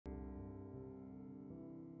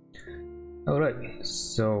Alright,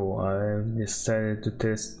 so I've decided to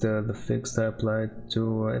test the fix I applied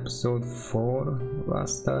to episode 4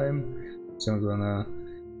 last time. So I'm gonna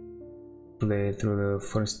play through the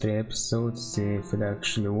first 3 episodes, see if it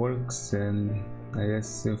actually works, and I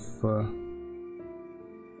guess if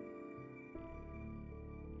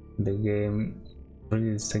the game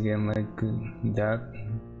reads again like that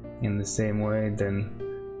in the same way, then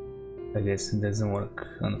I guess it doesn't work,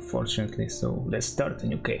 unfortunately. So let's start a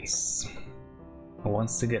new case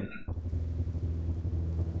once again.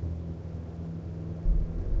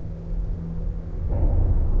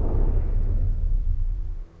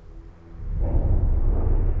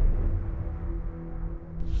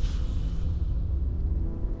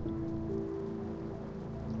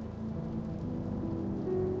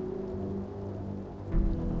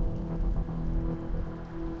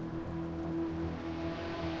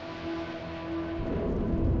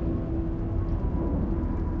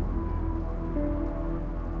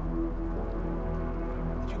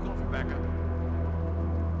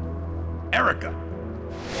 Erica!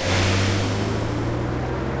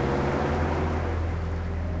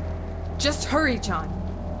 Just hurry, John.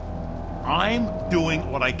 I'm doing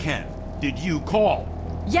what I can. Did you call?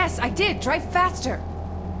 Yes, I did. Drive faster.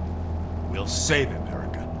 We'll save him,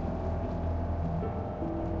 Erica.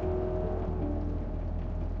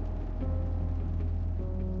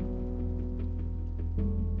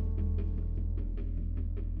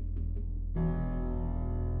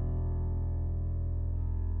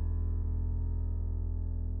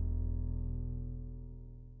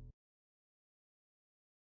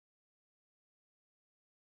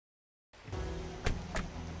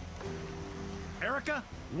 Erica,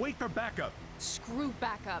 wait for backup. Screw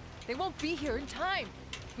backup. They won't be here in time.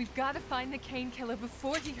 We've got to find the Kane killer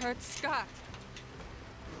before he hurts Scott.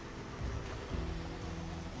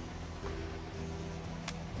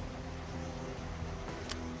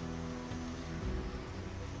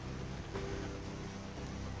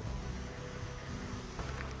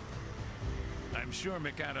 I'm sure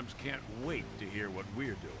McAdams can't wait to hear what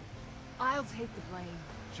we're doing. I'll take the blame.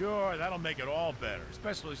 Sure, that'll make it all better,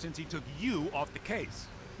 especially since he took you off the case.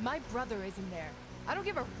 My brother isn't there. I don't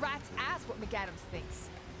give a rat's ass what McAdams thinks.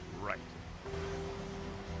 Right.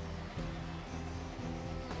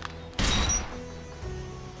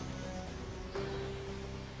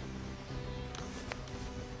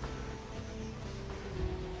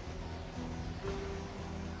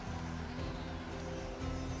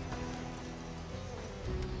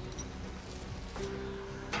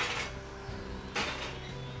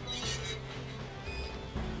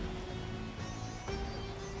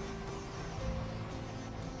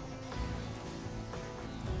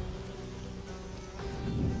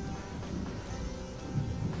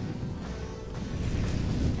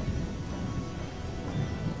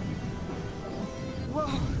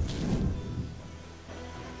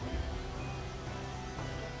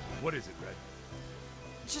 What is it, Red?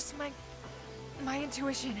 Just my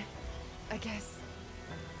intuition, I guess.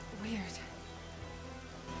 Weird.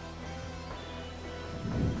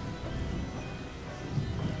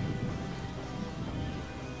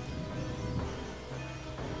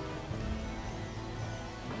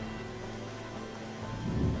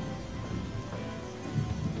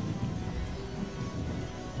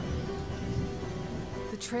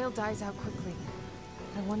 The trail dies out quickly.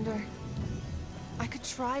 I wonder... I could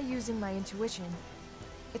try using my intuition.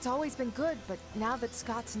 It's always been good, but now that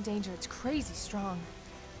Scott's in danger, it's crazy strong.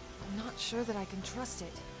 I'm not sure that I can trust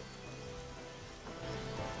it.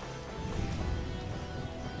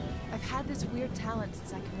 I've had this weird talent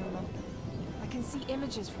since I can remember. I can see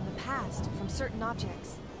images from the past, from certain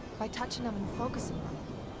objects, by touching them and focusing them.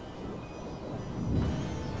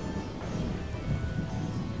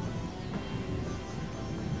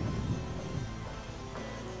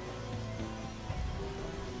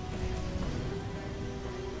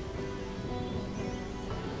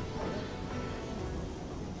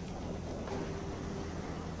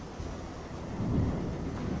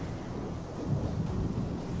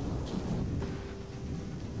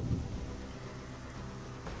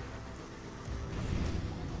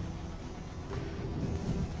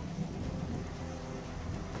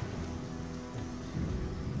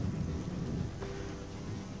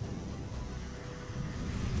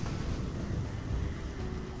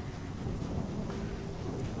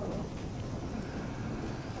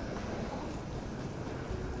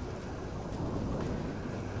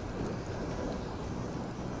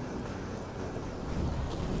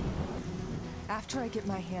 After I get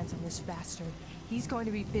my hands on this bastard, he's going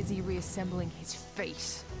to be busy reassembling his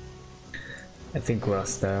face. I think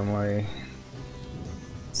last time I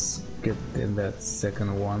get in that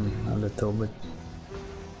second one a little bit.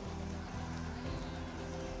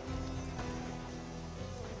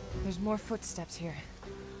 There's more footsteps here.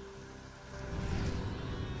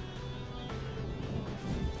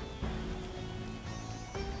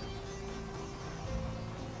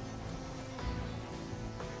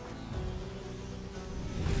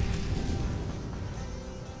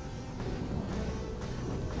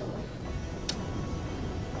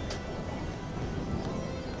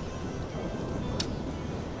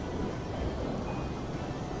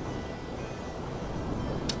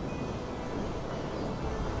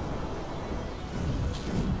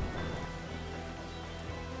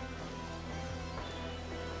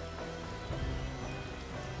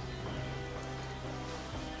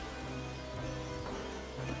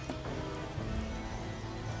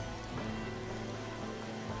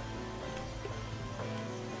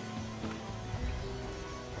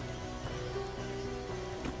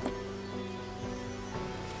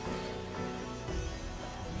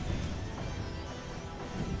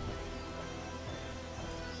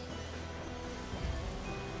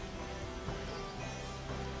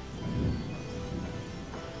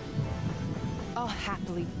 I'll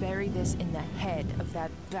happily bury this in the head of that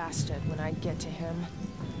bastard when I get to him.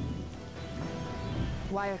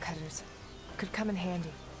 Wire cutters could come in handy.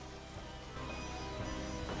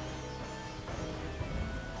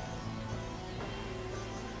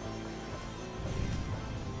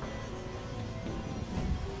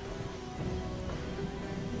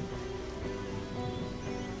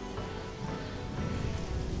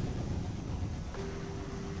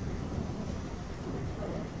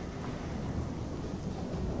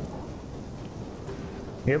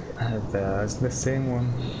 Yep, that's the same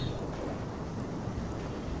one.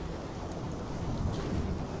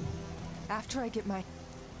 After I get my...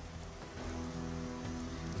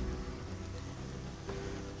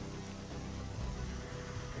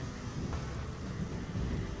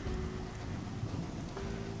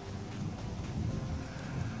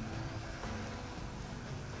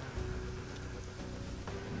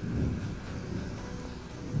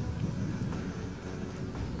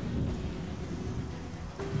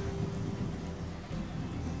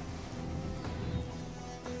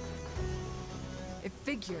 It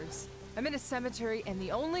figures. I'm in a cemetery and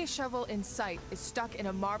the only shovel in sight is stuck in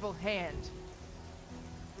a marble hand.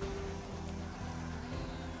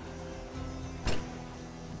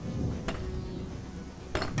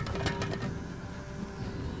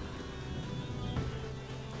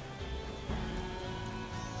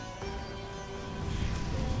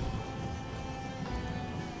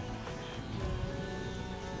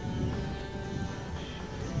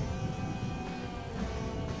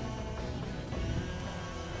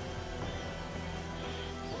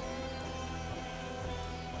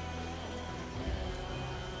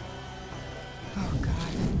 Oh God.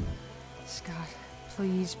 Scott,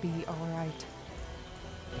 please be all right.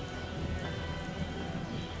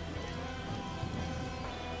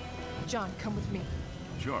 John, come with me.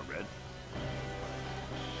 Sure, Red.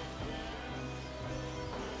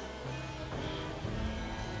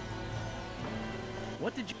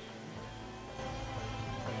 What did you...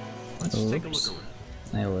 Let's take a look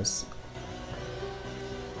around. I was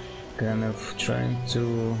kind of trying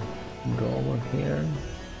to go over here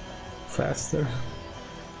faster.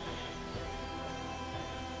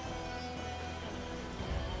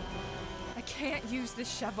 I can't use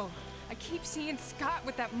this shovel. I keep seeing Scott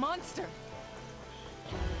with that monster.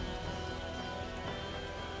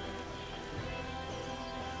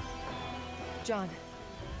 John,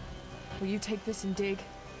 will you take this and dig?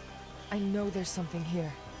 I know there's something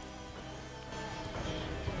here.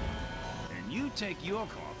 And you take your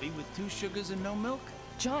coffee with 2 sugars and no milk?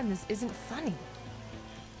 John, this isn't funny.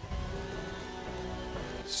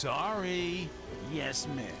 Sorry. Yes,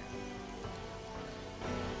 ma'am.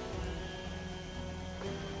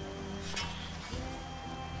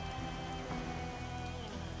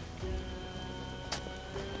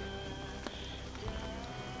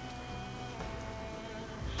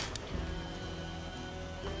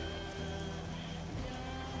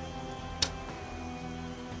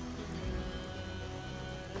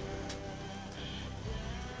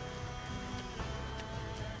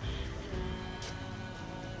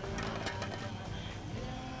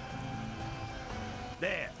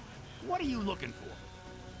 There. What are you looking for?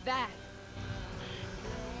 That.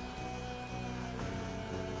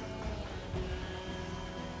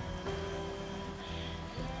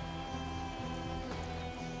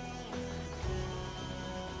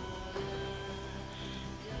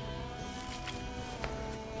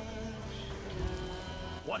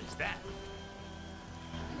 What is that?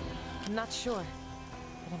 I'm not sure,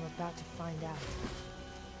 but I'm about to find out.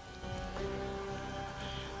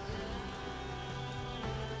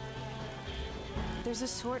 There's a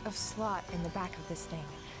sort of slot in the back of this thing.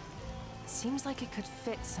 Seems like it could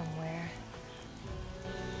fit somewhere.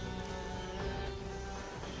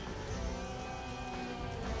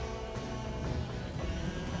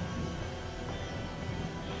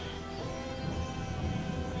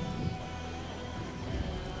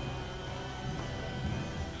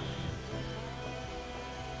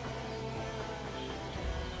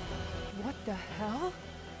 What the hell?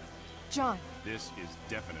 John. This is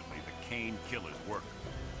definitely the Kane killer's work.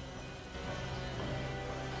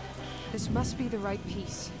 This must be the right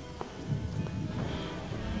piece.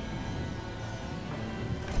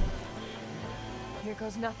 Here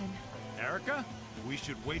goes nothing. Erica, we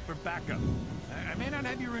should wait for backup. I may not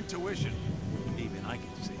have your intuition. Even I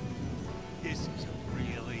can see. This is a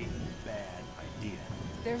really bad idea.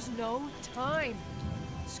 There's no time.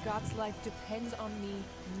 Scott's life depends on me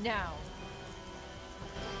now.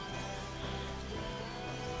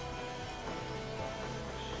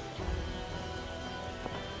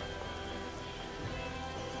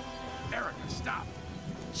 Erica, stop!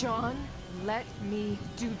 John, let me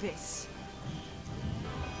do this.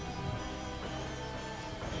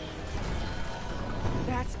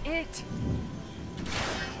 That's it!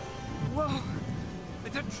 Whoa!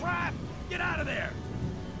 It's a trap! Get out of there!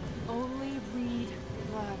 Only read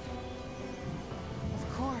blood.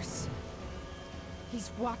 Of course.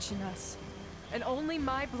 He's watching us. And only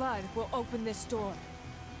my blood will open this door.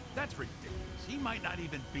 That's ridiculous. He might not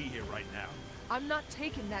even be here right now. I'm not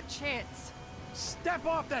taking that chance. Step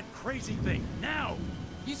off that crazy thing, now!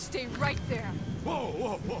 You stay right there. Whoa,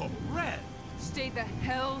 whoa, whoa, Red! Stay the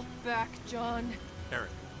hell back, John. Eric,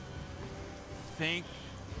 think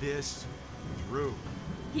this through.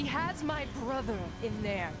 He has my brother in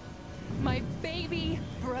there. My baby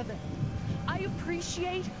brother. I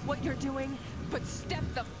appreciate what you're doing, but step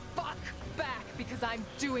the fuck back because I'm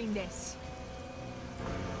doing this.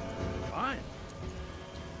 Fine.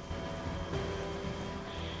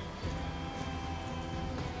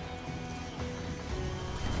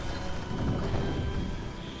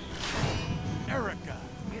 Erica,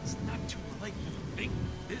 it's not too late to think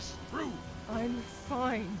this through. I'm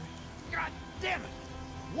fine. God damn it!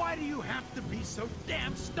 Why do you have to be so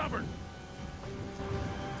damn stubborn?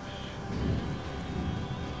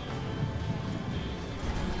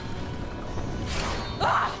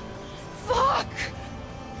 Ah! Fuck!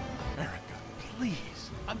 Erica, please,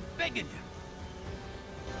 I'm begging you.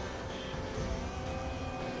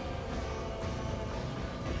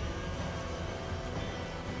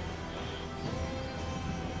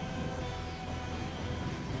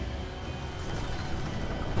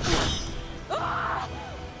 Ah!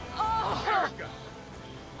 Oh! Erica!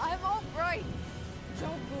 I'm all right.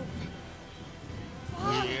 Don't move.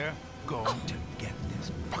 Fuck. We're going to get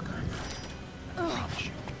this fucker. I promise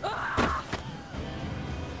you. Ah!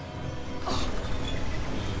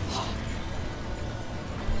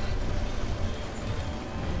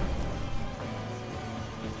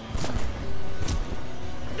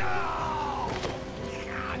 No!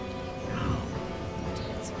 God, no!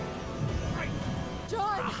 Right.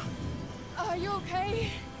 John! Are you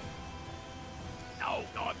okay? No,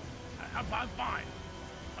 no, I'm fine.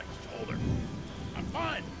 Like shoulder. I'm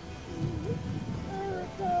fine.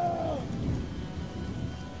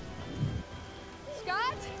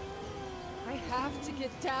 Scott? I have to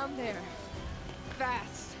get down there.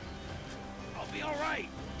 Fast. I'll be all right.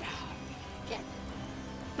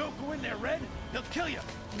 Don't go in there, Red. He'll kill you.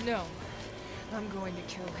 No. I'm going to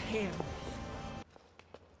kill him.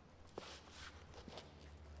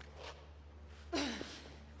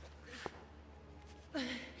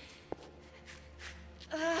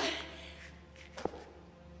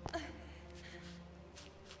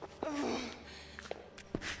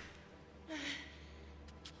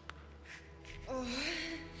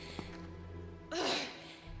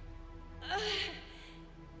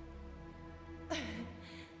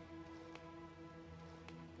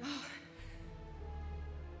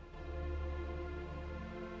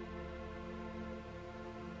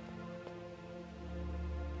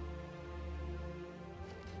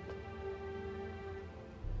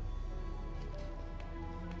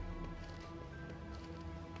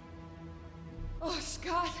 Oh,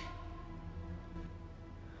 Scott!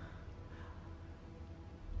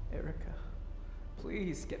 Erica,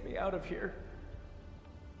 please get me out of here.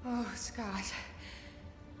 Oh, Scott.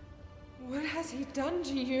 What has he done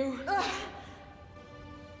to you?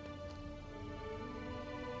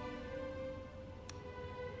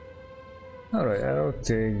 Alright, I'll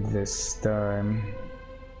take this time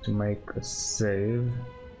to make a save.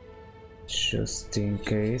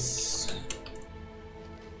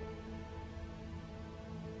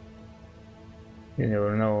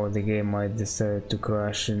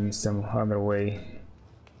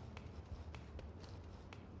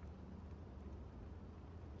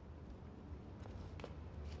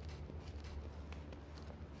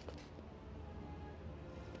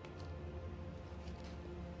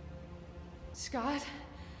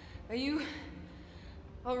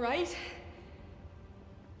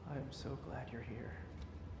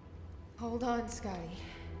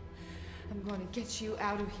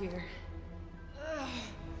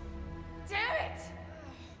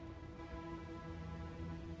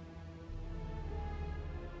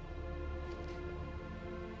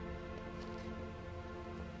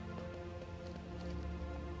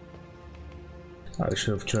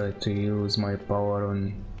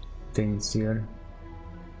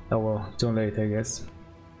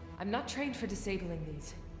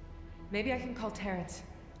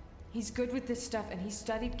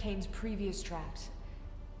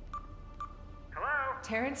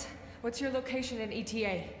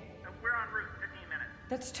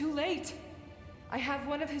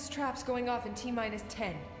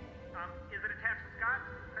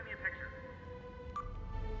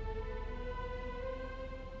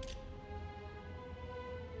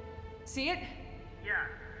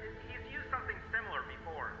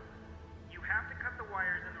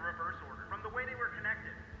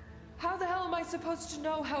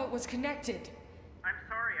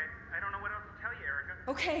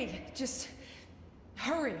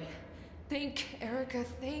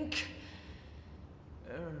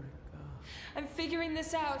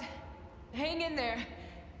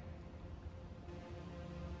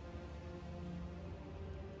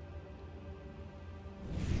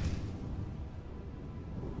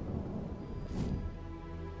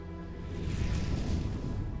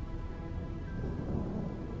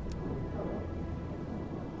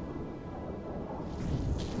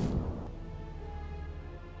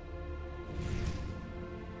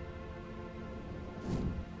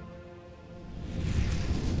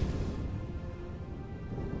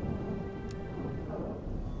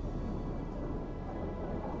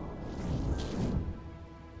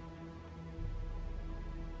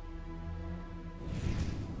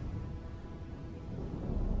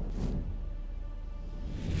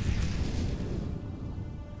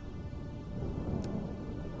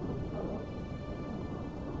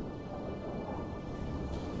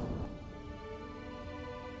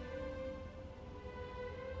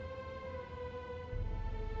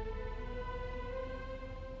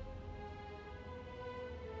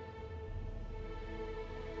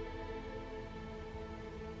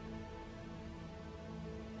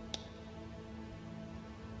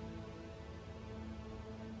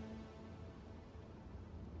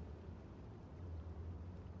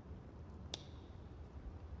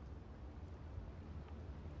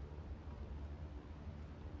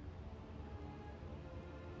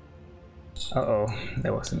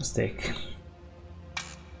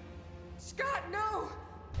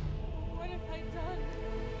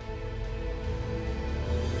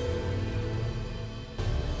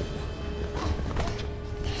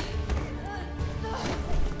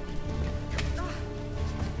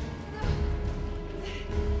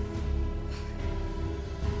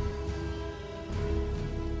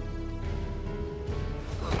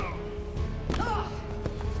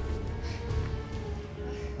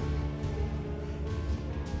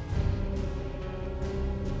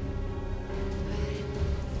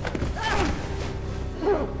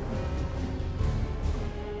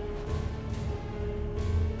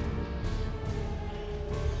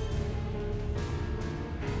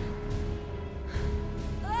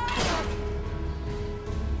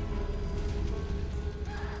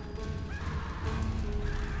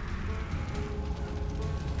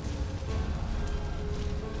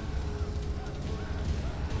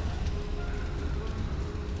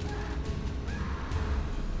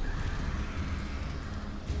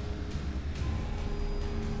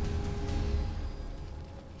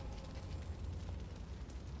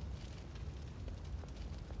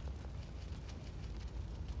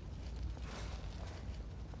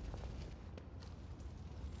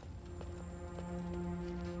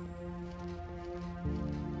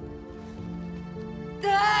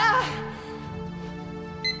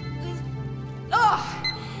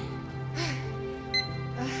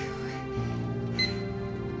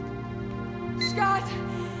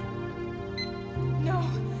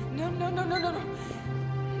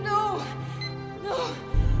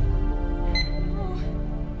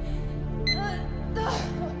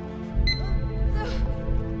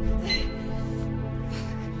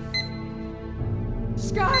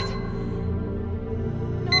 Scott!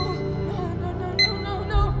 No, no, no, no, no, no,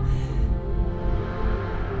 no.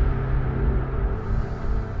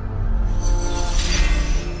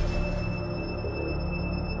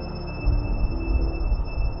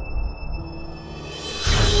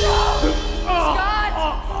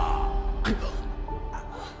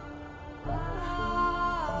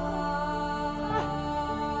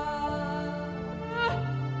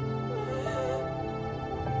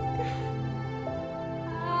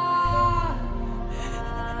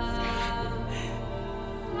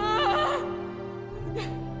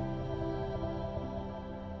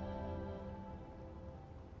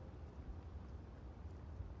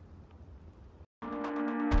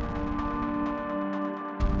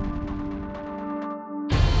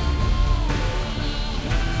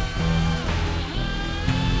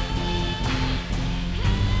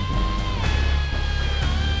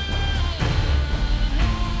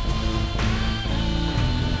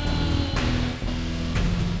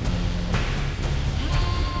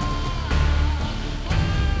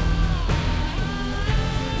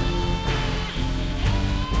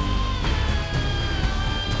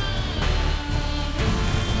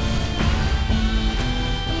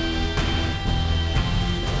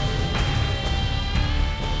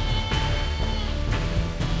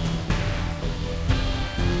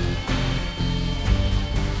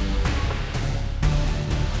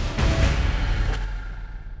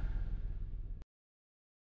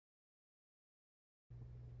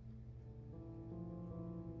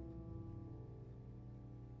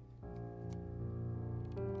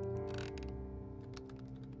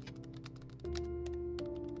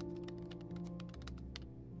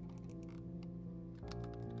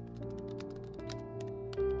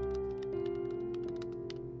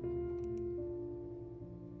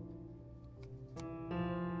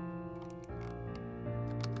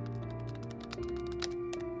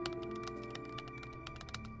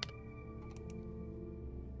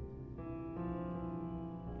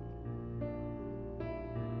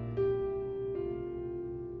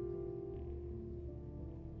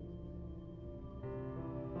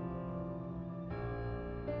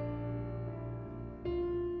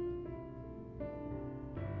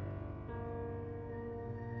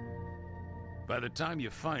 By the time you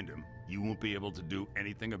find him, you won't be able to do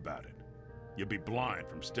anything about it. You'll be blind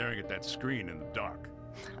from staring at that screen in the dark.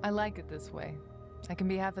 I like it this way. I can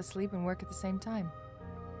be half asleep and work at the same time.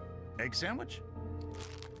 Egg sandwich?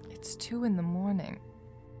 It's 2 in the morning.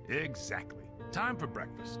 Exactly. Time for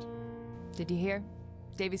breakfast. Did you hear?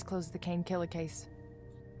 Davies closed the Kane killer case.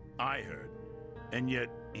 I heard. And yet,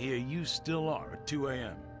 here you still are at 2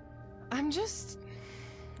 a.m. I'm just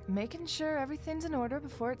making sure everything's in order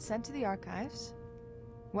before it's sent to the archives.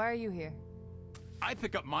 Why are you here? I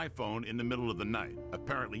pick up my phone in the middle of the night.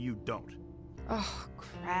 Apparently you don't. Oh,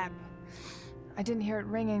 crap. I didn't hear it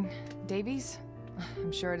ringing. Davies?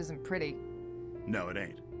 I'm sure it isn't pretty. No, it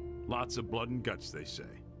ain't. Lots of blood and guts, they say.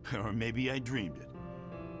 Or maybe I dreamed it.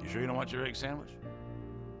 You sure you don't want your egg sandwich?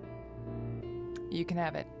 You can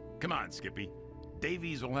have it. Come on, Skippy.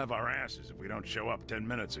 Davies will have our asses if we don't show up 10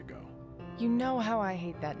 minutes ago. You know how I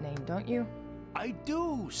hate that name, don't you? I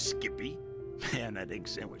do, Skippy. Man, that egg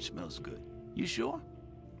sandwich smells good. You sure?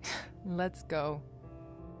 Let's go.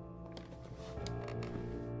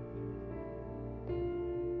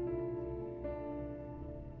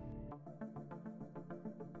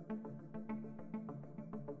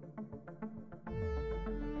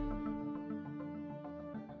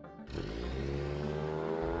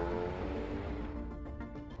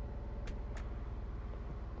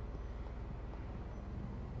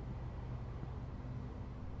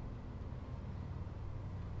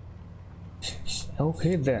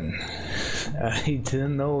 Okay then, I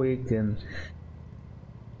didn't know we can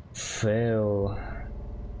fail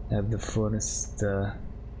at the first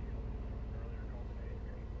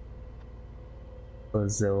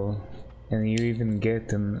puzzle, and you even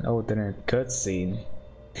get an alternate cutscene,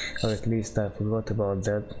 or at least I forgot about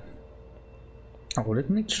that. Oh, let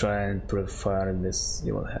me try and prefire this,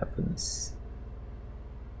 see what happens.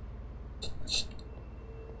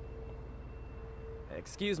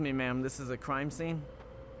 Excuse me, ma'am, this is a crime scene?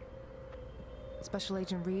 Special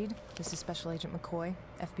Agent Reed, this is Special Agent McCoy,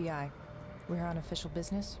 FBI. We're on official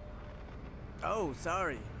business. Oh,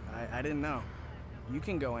 sorry. I didn't know. You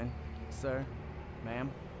can go in, sir,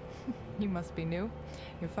 ma'am. You must be new.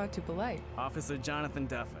 You're far too polite. Officer Jonathan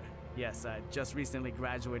Duffer. Yes, I just recently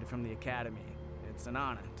graduated from the academy. It's an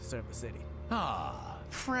honor to serve the city. Ah,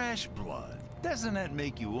 fresh blood. Doesn't that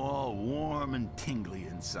make you all warm and tingly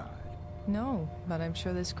inside? No, but I'm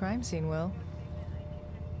sure this crime scene will.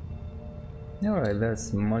 Alright,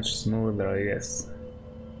 that's much smoother, I guess.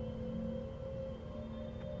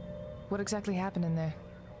 What exactly happened in there?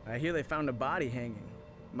 I hear they found a body hanging.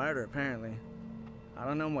 Murder, apparently. I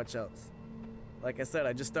don't know much else. Like I said,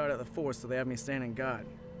 I just started at the force, so they have me standing guard.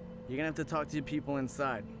 You're gonna have to talk to your people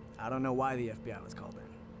inside. I don't know why the FBI was called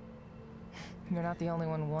in. You're not the only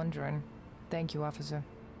one wondering. Thank you, officer.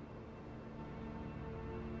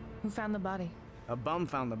 Who found the body? A bum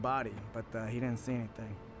found the body, but he didn't see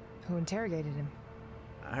anything. Who interrogated him?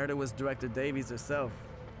 I heard it was Director Davies herself.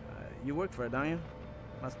 You work for her, don't you?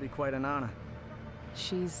 Must be quite an honor.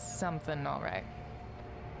 She's something, all right.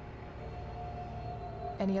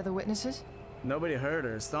 Any other witnesses? Nobody heard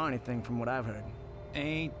or saw anything from what I've heard.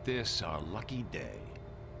 Ain't this our lucky day?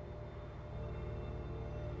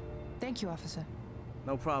 Thank you, officer.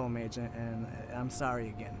 No problem, Agent, and I'm sorry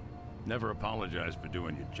again. Never apologize for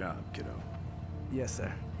doing your job, kiddo. Yes,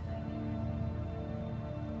 sir.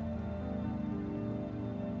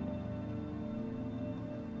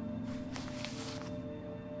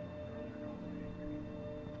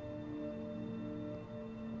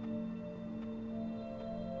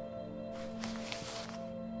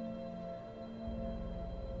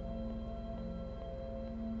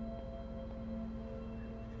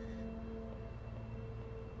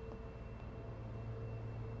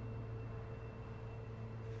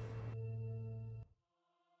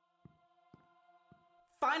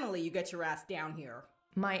 Finally, you get your ass down here.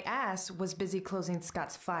 My ass was busy closing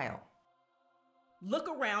Scott's file. Look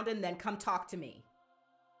around and then come talk to me.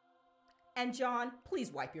 And John,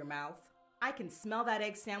 please wipe your mouth. I can smell that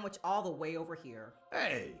egg sandwich all the way over here.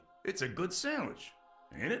 Hey, it's a good sandwich,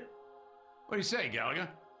 ain't it? What do you say, Gallagher?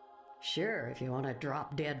 Sure, if you want to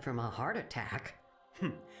drop dead from a heart attack.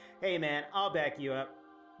 Hey man, I'll back you up.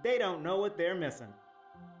 They don't know what they're missing.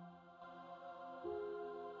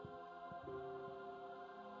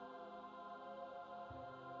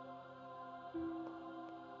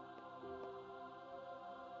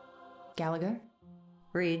 Gallagher?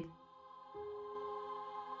 Read.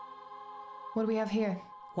 What do we have here?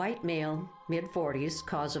 White male, mid-40s,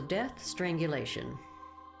 cause of death, strangulation.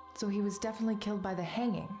 So he was definitely killed by the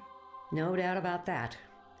hanging. No doubt about that.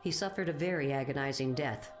 He suffered a very agonizing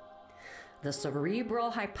death. The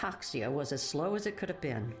cerebral hypoxia was as slow as it could have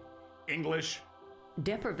been. English?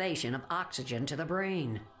 Deprivation of oxygen to the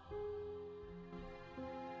brain.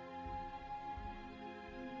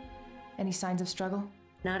 Any signs of struggle?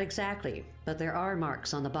 Not exactly, but there are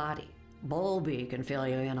marks on the body. Bowlby can fill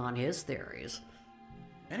you in on his theories.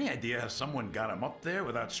 Any idea how someone got him up there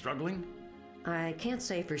without struggling? I can't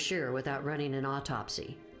say for sure without running an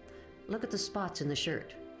autopsy. Look at the spots in the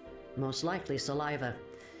shirt. Most likely saliva.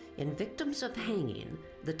 In victims of hanging,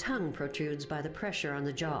 the tongue protrudes by the pressure on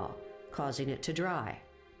the jaw, causing it to dry.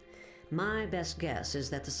 My best guess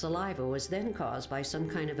is that the saliva was then caused by some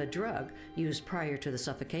kind of a drug used prior to the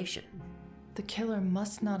suffocation. The killer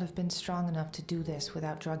must not have been strong enough to do this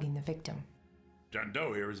without drugging the victim. John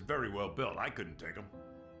Doe here is very well built. I couldn't take him.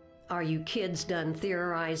 Are you kids done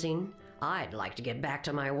theorizing? I'd like to get back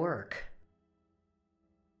to my work.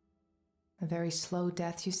 A very slow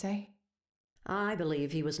death, you say? I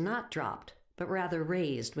believe he was not dropped, but rather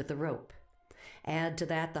raised with the rope. Add to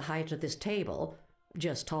that the height of this table,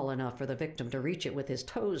 just tall enough for the victim to reach it with his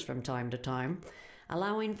toes from time to time,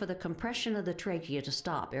 allowing for the compression of the trachea to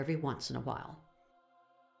stop every once in a while.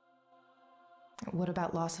 What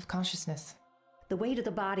about loss of consciousness? The weight of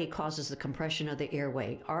the body causes the compression of the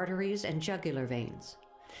airway, arteries, and jugular veins.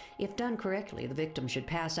 If done correctly, the victim should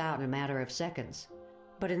pass out in a matter of seconds.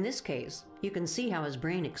 But in this case, you can see how his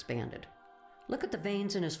brain expanded. Look at the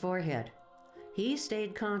veins in his forehead. He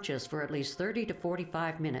stayed conscious for at least 30 to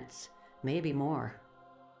 45 minutes, maybe more.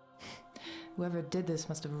 Whoever did this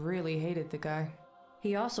must have really hated the guy.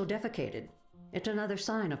 He also defecated. It's another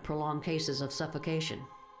sign of prolonged cases of suffocation.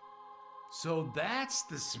 So that's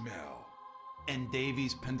the smell. And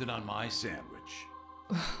Davies pinned it on my sandwich.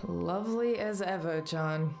 Lovely as ever,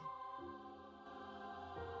 John.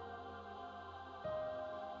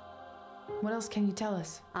 What else can you tell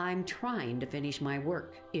us? I'm trying to finish my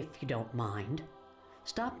work, if you don't mind.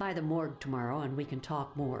 Stop by the morgue tomorrow and we can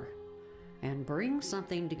talk more. And bring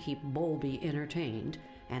something to keep Bowlby entertained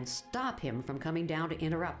and stop him from coming down to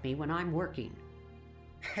interrupt me when I'm working.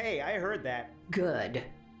 Hey, I heard that. Good.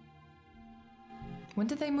 When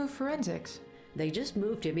did they move forensics? They just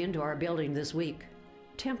moved him into our building this week.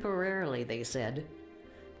 Temporarily, they said.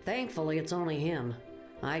 Thankfully, it's only him.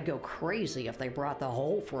 I'd go crazy if they brought the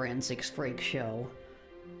whole forensics freak show.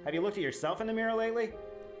 Have you looked at yourself in the mirror lately?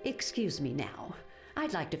 Excuse me now.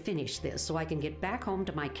 I'd like to finish this so I can get back home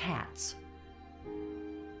to my cats.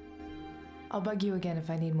 I'll bug you again if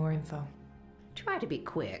I need more info. Try to be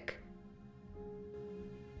quick.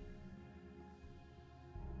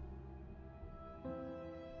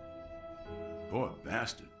 Poor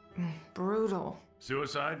bastard. Brutal.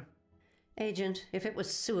 Suicide? Agent, if it was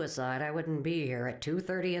suicide, I wouldn't be here at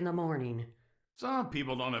 2:30 in the morning. Some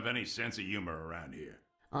people don't have any sense of humor around here.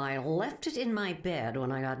 I left it in my bed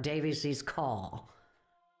when I got Davies' call.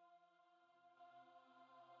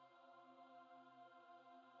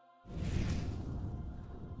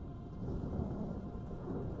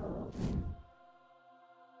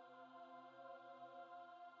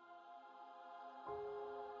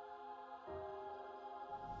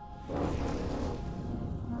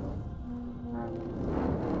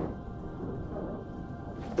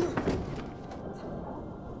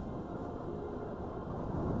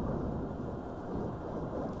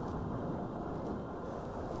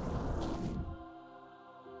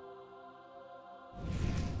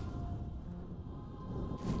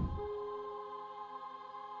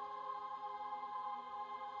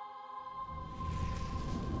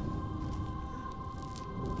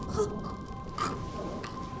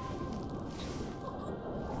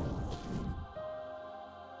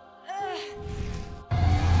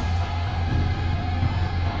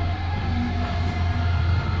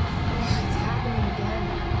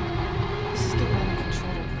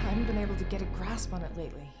 Get a grasp on it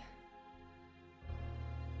lately.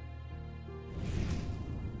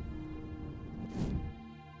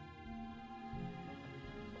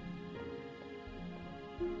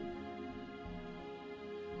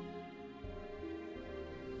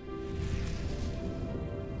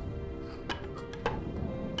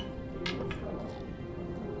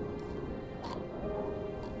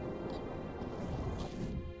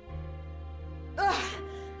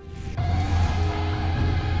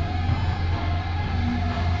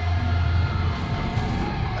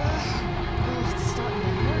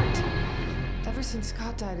 Since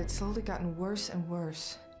Scott died, it's slowly gotten worse and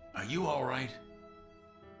worse. Are you all right?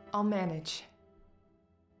 I'll manage.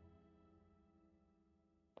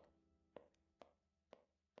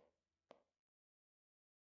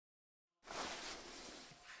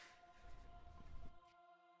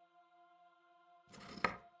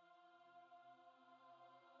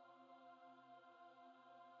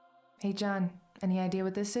 Hey, John, any idea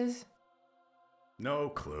what this is? No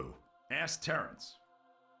clue. Ask Terrence.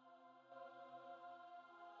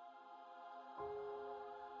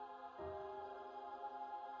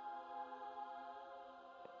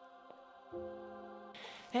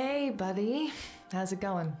 Hey, buddy. How's it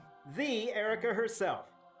going? The Erica herself.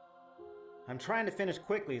 I'm trying to finish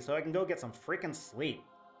quickly so I can go get some freaking sleep.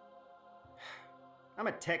 I'm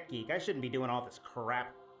a tech geek. I shouldn't be doing all this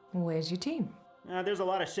crap. Where's your team? There's a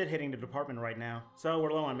lot of shit hitting the department right now, so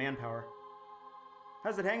we're low on manpower.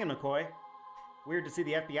 How's it hanging, McCoy? Weird to see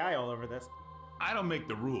the FBI all over this. I don't make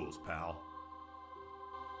the rules, pal.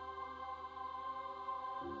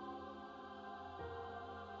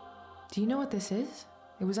 Do you know what this is?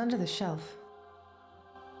 It was under the shelf.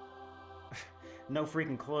 No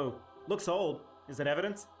freaking clue. Looks old. Is it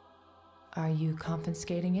evidence? Are you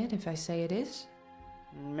confiscating it if I say it is?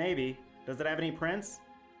 Maybe. Does it have any prints?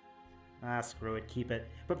 Ah, screw it. Keep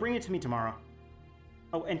it. But bring it to me tomorrow.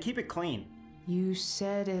 Oh, and keep it clean. You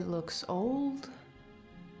said it looks old?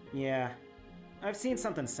 Yeah. I've seen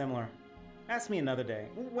something similar. Ask me another day.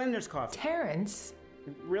 When there's coffee. Terrence?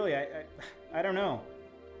 Really, I don't know.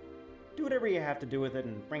 Do whatever you have to do with it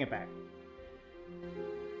and bring it back.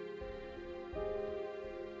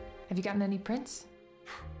 Have you gotten any prints?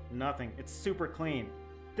 Nothing. It's super clean.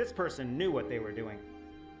 This person knew what they were doing.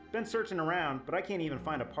 Been searching around, but I can't even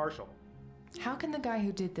find a partial. How can the guy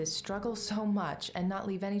who did this struggle so much and not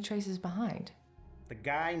leave any traces behind? The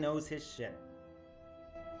guy knows his shit.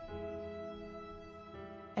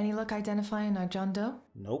 Any luck identifying our John Doe?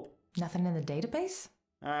 Nope. Nothing in the database?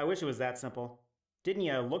 I wish it was that simple. Didn't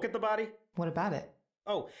you look at the body? What about it?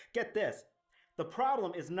 Oh, get this. The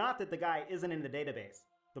problem is not that the guy isn't in the database.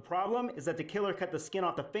 The problem is that the killer cut the skin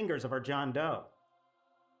off the fingers of our John Doe.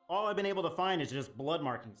 All I've been able to find is just blood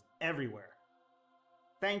markings everywhere.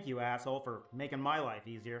 Thank you, asshole, for making my life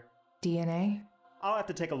easier. DNA? I'll have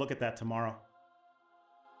to take a look at that tomorrow.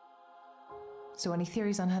 So any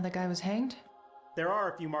theories on how the guy was hanged? There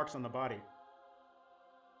are a few marks on the body.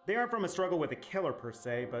 They aren't from a struggle with a killer per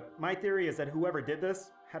se, but my theory is that whoever did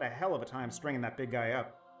this had a hell of a time stringing that big guy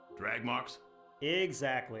up. Drag marks?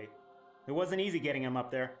 Exactly. It wasn't easy getting him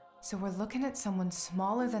up there. So we're looking at someone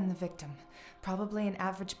smaller than the victim. Probably an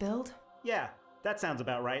average build? Yeah, that sounds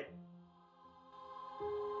about right.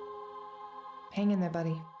 Hang in there,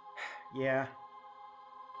 buddy. Yeah.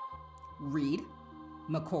 Reed?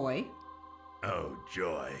 McCoy? Oh,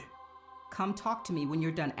 joy. Come talk to me when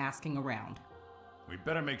you're done asking around. We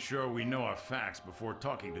better make sure we know our facts before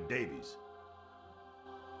talking to Davies.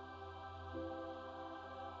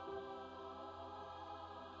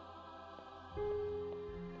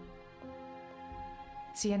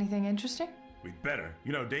 See anything interesting? We'd better.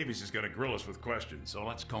 You know Davies is gonna grill us with questions, so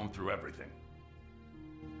let's comb through everything.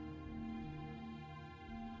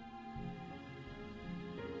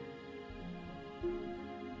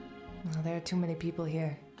 Well, there are too many people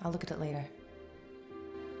here. I'll look at it later.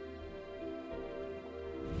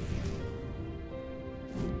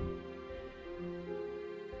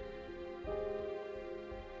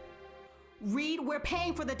 Reed, we're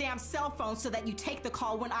paying for the damn cell phone so that you take the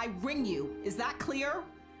call when I ring you. Is that clear?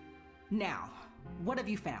 Now, what have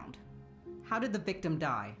you found? How did the victim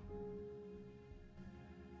die?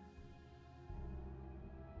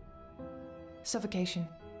 Suffocation.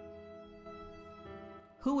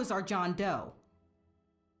 Who is our John Doe?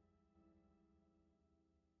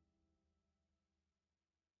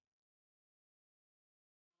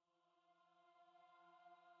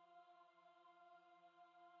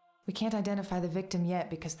 We can't identify the victim yet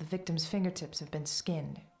because the victim's fingertips have been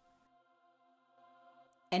skinned.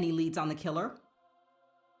 Any leads on the killer?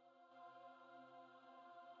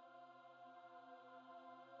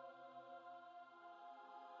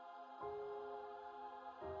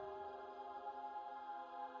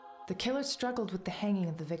 The killer struggled with the hanging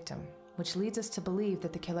of the victim, which leads us to believe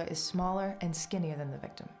that the killer is smaller and skinnier than the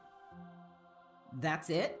victim. That's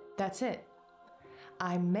it? That's it.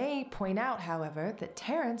 I may point out, however, that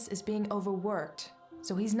Terrence is being overworked,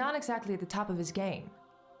 so he's not exactly at the top of his game.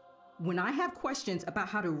 When I have questions about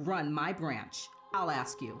how to run my branch, I'll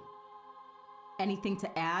ask you. Anything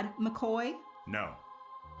to add, McCoy? No.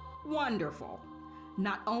 Wonderful.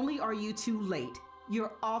 Not only are you too late,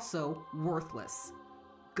 you're also worthless.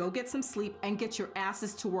 Go get some sleep and get your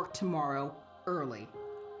asses to work tomorrow early.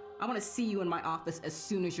 I want to see you in my office as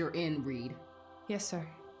soon as you're in, Reed. Yes, sir.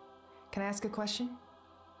 Can I ask a question?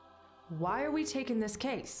 Why are we taking this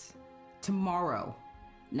case? Tomorrow.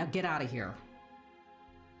 Now get out of here.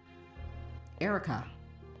 Erica.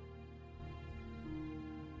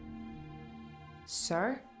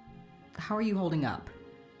 Sir? How are you holding up?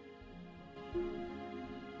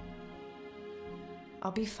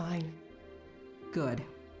 I'll be fine. Good.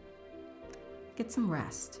 Get some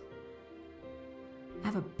rest. I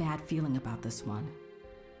have a bad feeling about this one.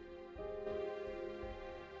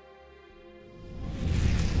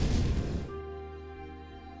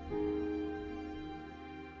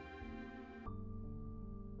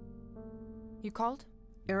 You called?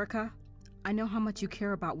 Erica, I know how much you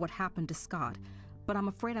care about what happened to Scott, but I'm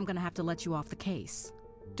afraid I'm gonna have to let you off the case.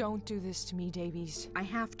 Don't do this to me, Davies. I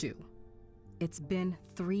have to. It's been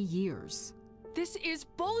 3 years. This is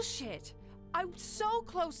bullshit! I'm so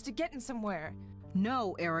close to getting somewhere.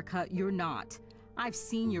 No, Erica, you're not. I've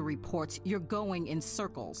seen your reports. You're going in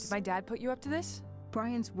circles. Did my dad put you up to this?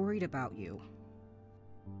 Brian's worried about you.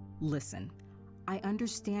 Listen, I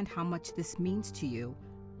understand how much this means to you,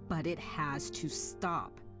 but it has to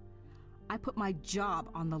stop. I put my job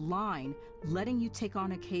on the line, letting you take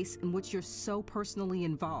on a case in which you're so personally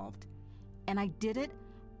involved. And I did it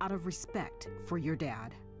out of respect for your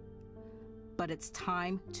dad. But it's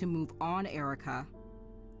time to move on, Erica.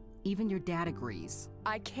 Even your dad agrees.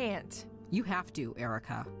 I can't. You have to,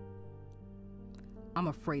 Erica. I'm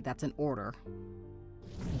afraid that's an order.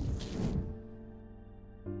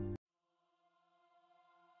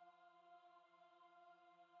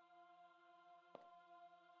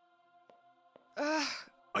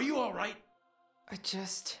 Are you all right? I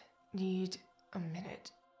just need a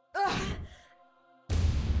minute.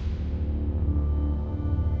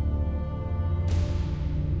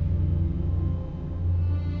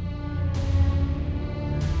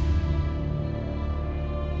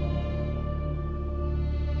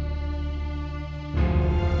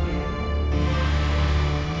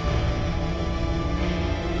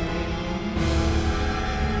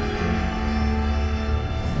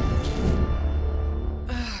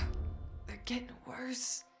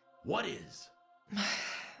 What is?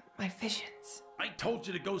 My visions. I told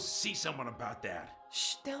you to go see someone about that.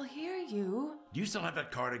 Shh, they'll hear you. Do you still have that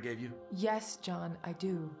card I gave you? Yes, John, I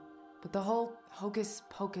do. But the whole hocus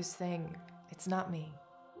pocus thing, it's not me.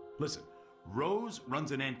 Listen, Rose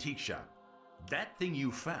runs an antique shop. That thing you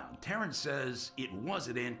found, Terrence says it was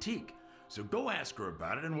an antique. So go ask her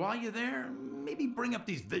about it, and while you're there, maybe bring up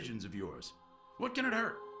these visions of yours. What can it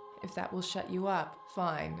hurt? If that will shut you up,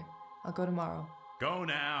 fine. I'll go tomorrow. Go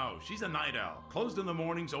now. She's a night owl. Closed in the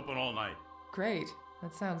mornings, open all night. Great.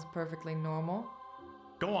 That sounds perfectly normal.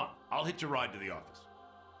 Go on. I'll hitch a ride to the office.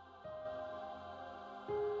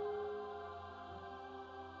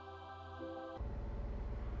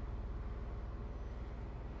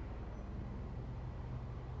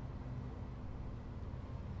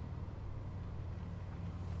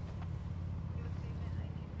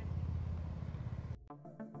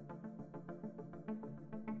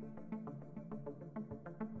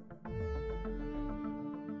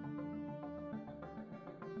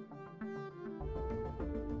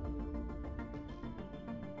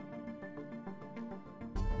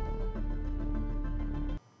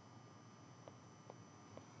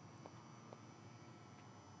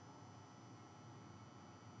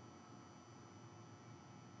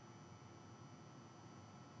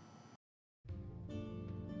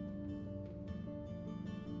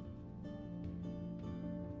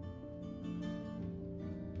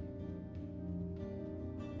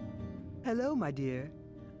 Hello, my dear.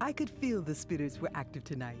 I could feel the spirits were active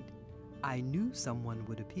tonight. I knew someone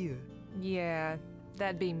would appear. Yeah,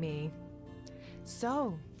 that'd be me.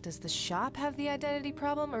 So, does the shop have the identity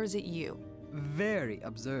problem, or is it you? Very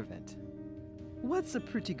observant. What's a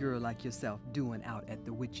pretty girl like yourself doing out at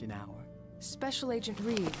the witching hour? Special Agent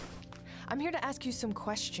Reed. I'm here to ask you some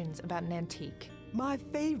questions about an antique. My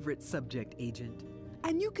favorite subject, Agent.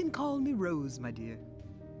 And you can call me Rose, my dear.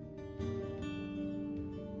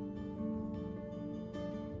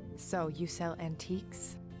 So, you sell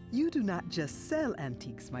antiques? You do not just sell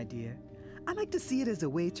antiques, my dear. I like to see it as a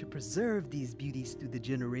way to preserve these beauties through the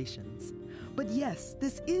generations. But yes,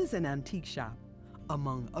 this is an antique shop,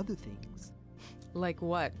 among other things. Like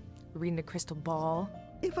what? Reading a crystal ball?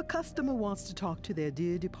 If a customer wants to talk to their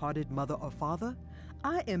dear departed mother or father,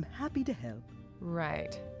 I am happy to help.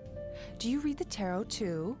 Right. Do you read the tarot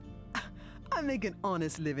too? I make an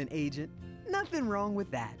honest living, Agent. Nothing wrong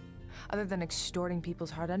with that. Other than extorting people's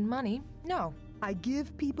hard-earned money, no. I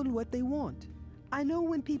give people what they want. I know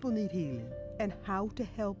when people need healing and how to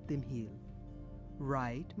help them heal.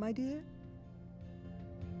 Right, my dear?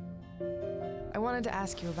 I wanted to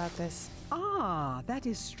ask you about this. Ah, that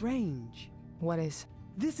is strange. What is?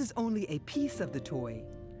 This is only a piece of the toy.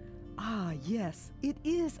 Ah, yes, it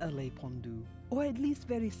is a lei pendu, or at least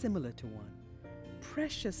very similar to one.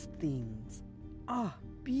 Precious things. Ah,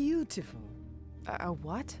 beautiful. A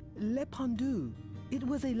what? Le pendu. It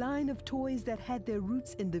was a line of toys that had their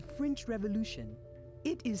roots in the French Revolution.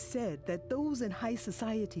 It is said that those in high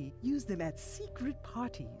society used them at secret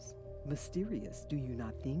parties. Mysterious, do you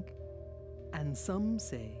not think? And some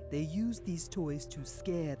say they used these toys to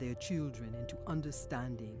scare their children into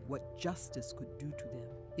understanding what justice could do to them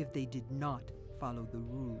if they did not follow the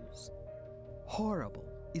rules. Horrible,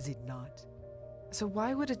 is it not? So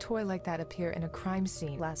why would a toy like that appear in a crime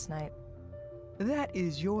scene last night? That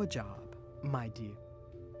is your job, my dear.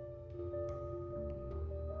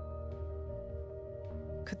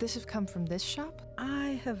 Could this have come from this shop?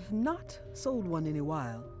 I have not sold one in a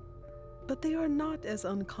while, but they are not as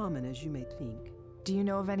uncommon as you may think. Do you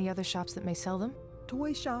know of any other shops that may sell them?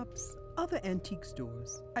 Toy shops, other antique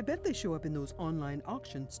stores. I bet they show up in those online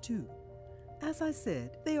auctions too. As I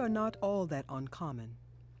said, they are not all that uncommon.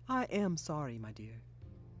 I am sorry, my dear.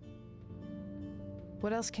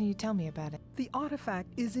 What else can you tell me about it? The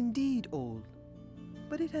artifact is indeed old,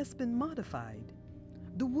 but it has been modified.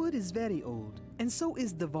 The wood is very old, and so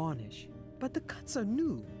is the varnish, but the cuts are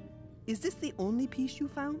new. Is this the only piece you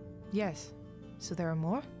found? Yes. So there are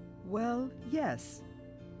more? Well, yes.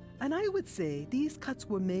 And I would say these cuts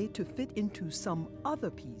were made to fit into some other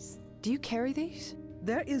piece. Do you carry these?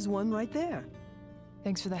 There is one right there.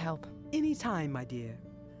 Thanks for the help. Anytime, my dear.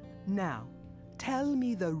 Now, tell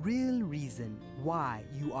me the real reason why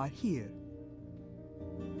you are here.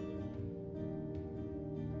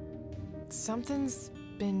 Something's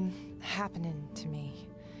been happening to me.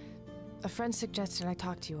 A friend suggested I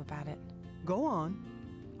talk to you about it. Go on.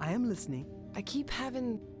 I am listening. I keep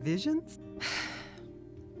having... Visions?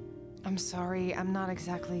 I'm sorry, I'm not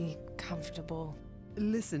exactly comfortable.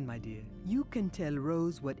 Listen, my dear, you can tell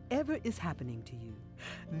Rose whatever is happening to you.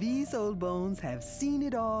 These old bones have seen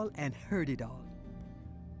it all and heard it all.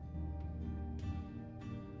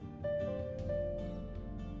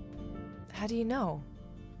 How do you know?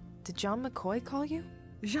 Did John McCoy call you?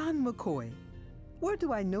 Jean McCoy. Where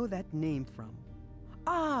do I know that name from?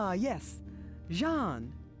 Ah, yes,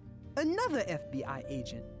 Jean. Another FBI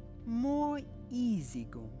agent. More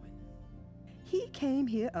easygoing. He came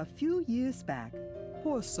here a few years back.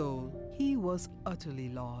 Poor soul, he was utterly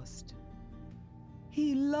lost.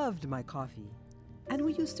 He loved my coffee, and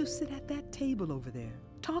we used to sit at that table over there,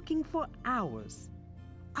 talking for hours.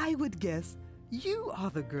 I would guess you are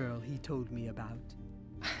the girl he told me about.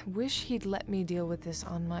 I wish he'd let me deal with this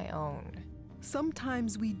on my own.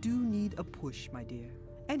 Sometimes we do need a push, my dear.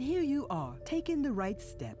 And here you are, taking the right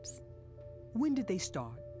steps. When did they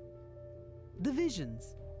start? The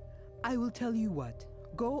visions. I will tell you what.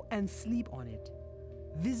 Go and sleep on it.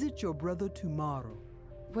 Visit your brother tomorrow.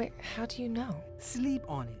 Wait, how do you know? Sleep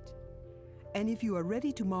on it. And if you are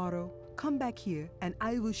ready tomorrow, come back here and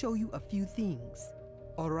I will show you a few things.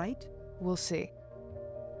 All right? We'll see.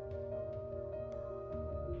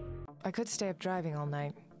 I could stay up driving all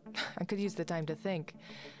night. I could use the time to think,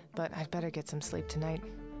 but I'd better get some sleep tonight.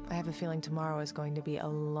 I have a feeling tomorrow is going to be a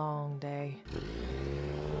long day.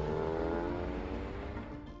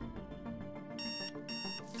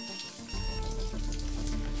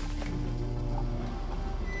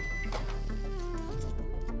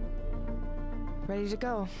 Ready to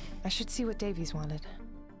go. I should see what Davies wanted.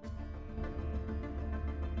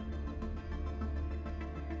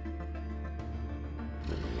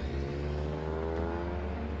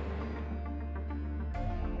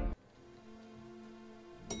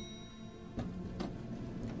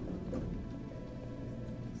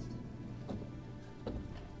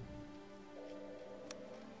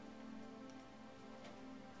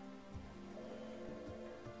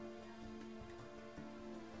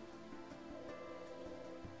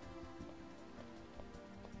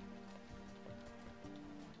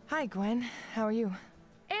 Hi, Gwen. How are you?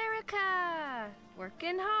 Erica!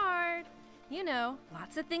 Working hard. You know,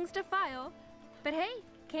 lots of things to file. But hey,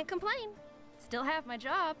 can't complain. Still have my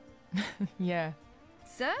job. Yeah.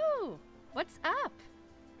 So, what's up?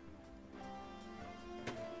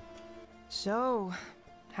 So,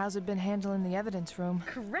 how's it been handling the evidence room?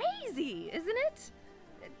 Crazy, isn't it?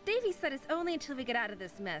 Davey said it's only until we get out of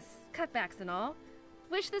this mess, cutbacks and all.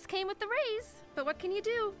 Wish this came with the raise, but what can you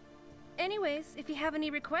do? Anyways, if you have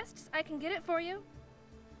any requests, I can get it for you.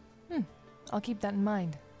 I'll keep that in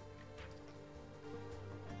mind.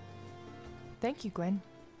 Thank you, Gwen.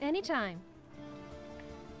 Anytime.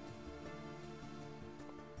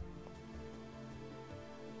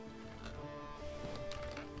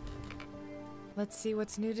 Let's see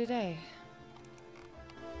what's new today.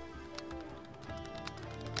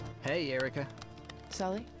 Hey, Erica.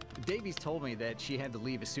 Sully? Davies told me that she had to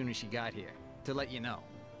leave as soon as she got here, to let you know.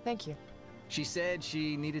 Thank you. She said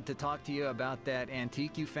she needed to talk to you about that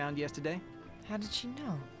antique you found yesterday. How did she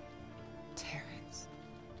know? Terrence.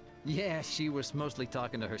 Yeah, she was mostly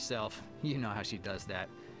talking to herself. You know how she does that.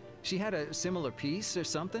 She had a similar piece or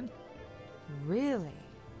something? Really?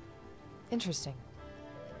 Interesting.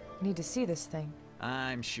 Need to see this thing.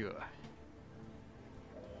 I'm sure.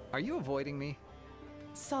 Are you avoiding me?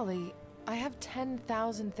 Sully, I have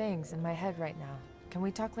 10,000 things in my head right now. Can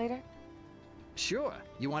we talk later? Sure.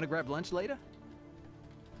 You want to grab lunch later?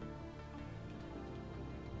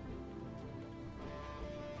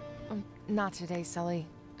 Not today, Sully.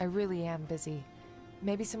 I really am busy.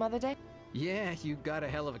 Maybe some other day? Yeah, you got a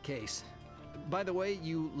hell of a case. By the way,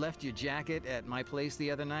 you left your jacket at my place the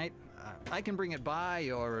other night. I can bring it by,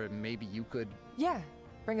 or maybe you could... Yeah,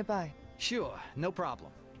 bring it by. Sure, no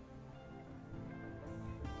problem.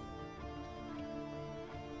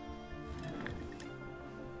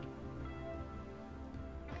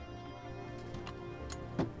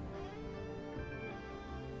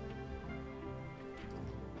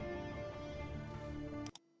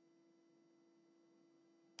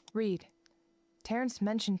 Reed, Terrence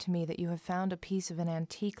mentioned to me that you have found a piece of an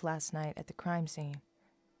antique last night at the crime scene.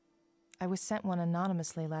 I was sent one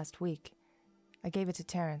anonymously last week. I gave it to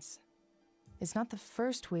Terrence. It's not the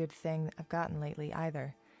first weird thing I've gotten lately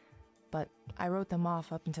either, but I wrote them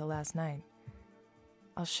off up until last night.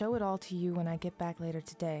 I'll show it all to you when I get back later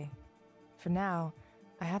today. For now,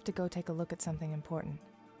 I have to go take a look at something important.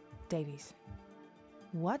 Davies.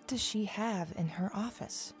 What does she have in her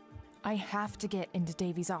office? I have to get into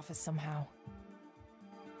Davies' office somehow.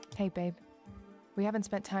 Hey, babe. We haven't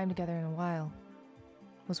spent time together in a while.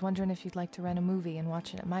 Was wondering if you'd like to rent a movie and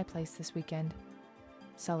watch it at my place this weekend.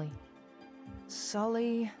 Sully.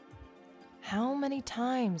 Sully, how many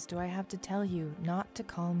times do I have to tell you not to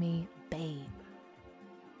call me babe?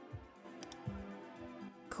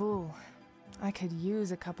 Cool. I could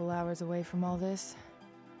use a couple hours away from all this.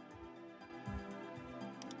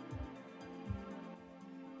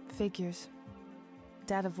 Figures.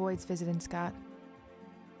 Dad avoids visiting Scott.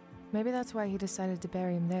 Maybe that's why he decided to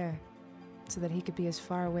bury him there, so that he could be as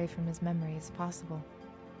far away from his memory as possible.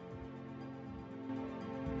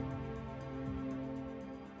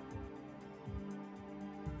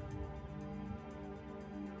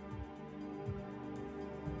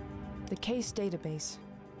 The case database.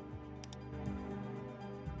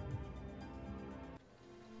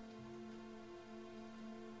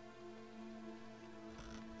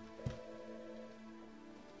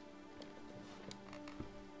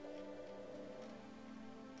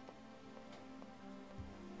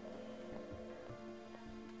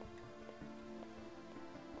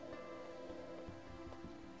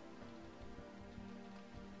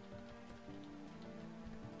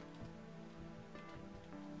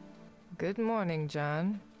 Good morning,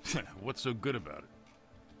 John. What's so good about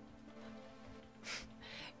it?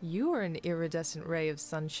 You are an iridescent ray of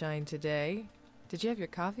sunshine today. Did you have your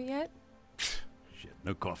coffee yet? Shit,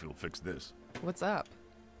 no coffee will fix this. What's up?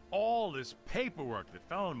 All this paperwork that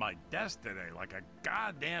fell on my desk today like a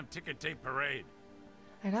goddamn ticker tape parade.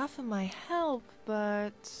 I'd offer my help,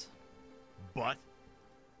 but... But?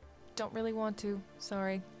 Don't really want to,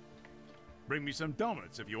 sorry. Bring me some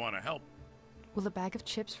donuts if you want to help. Will a bag of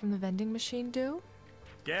chips from the vending machine do?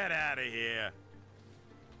 Get out of here.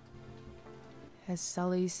 Has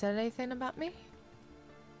Sully said anything about me?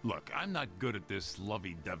 Look, I'm not good at this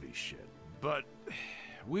lovey-dovey shit, but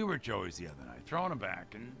we were at Joey's the other night, throwing him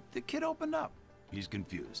back, and the kid opened up. He's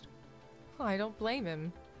confused. Oh, I don't blame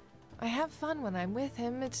him. I have fun when I'm with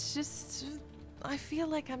him, it's just... I feel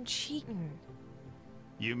like I'm cheating.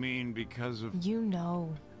 You mean because of... You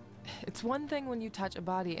know. It's one thing when you touch a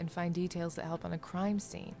body and find details that help on a crime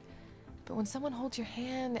scene. But when someone holds your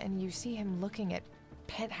hand and you see him looking at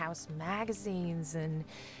penthouse magazines and...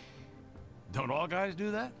 Don't all guys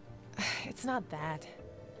do that? It's not that.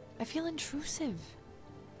 I feel intrusive.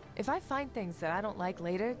 If I find things that I don't like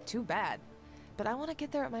later, too bad. But I want to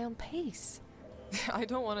get there at my own pace. I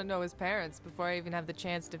don't want to know his parents before I even have the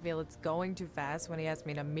chance to feel it's going too fast when he asks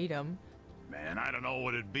me to meet him. Man, I don't know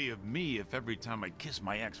what it'd be of me if every time I kissed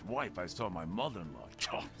my ex-wife I saw my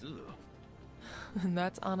mother-in-law. And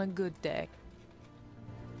that's on a good day.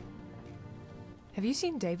 Have you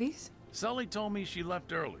seen Davies? Sully told me she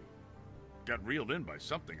left early. Got reeled in by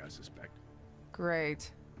something, I suspect.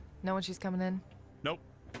 Great. Know when she's coming in? Nope.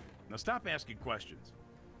 Now stop asking questions.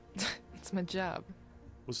 It's my job.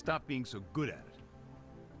 Well, stop being so good at it.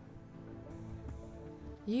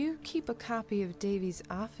 You keep a copy of Davies'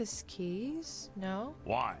 office keys, no?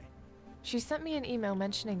 Why? She sent me an email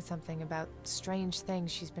mentioning something about strange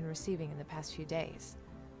things she's been receiving in the past few days.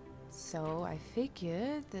 So I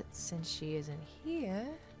figured that since she isn't here...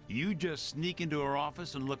 You just sneak into her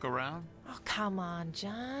office and look around? Oh, come on,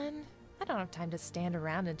 John. I don't have time to stand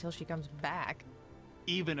around until she comes back.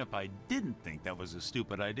 Even if I didn't think that was a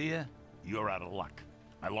stupid idea, you're out of luck.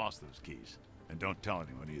 I lost those keys. And don't tell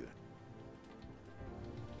anyone either.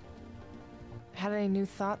 Had any new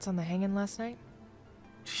thoughts on the hanging last night?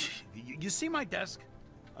 You see my desk?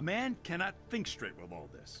 A man cannot think straight with all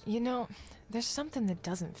this. You know, there's something that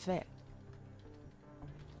doesn't fit.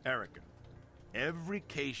 Erica, every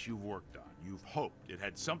case you've worked on, you've hoped it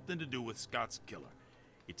had something to do with Scott's killer.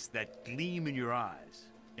 It's that gleam in your eyes.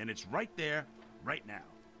 And it's right there, right now.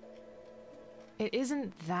 It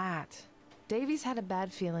isn't that. Davies had a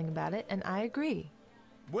bad feeling about it, and I agree.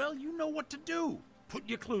 Well, you know what to do. Put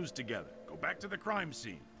your clues together. Go back to the crime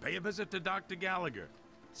scene. Pay a visit to Dr. Gallagher.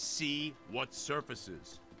 See what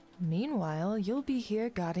surfaces. Meanwhile, you'll be here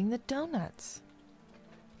guarding the donuts.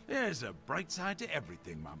 There's a bright side to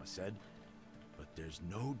everything, Mama said. But there's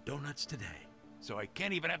no donuts today. So I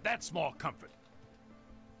can't even have that small comfort.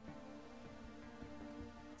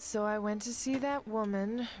 So I went to see that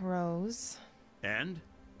woman, Rose. And?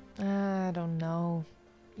 I don't know.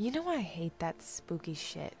 You know I hate that spooky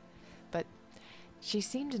shit. But she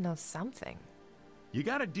seemed to know something. You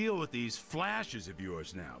gotta deal with these flashes of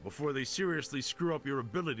yours now, before they seriously screw up your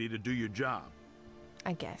ability to do your job.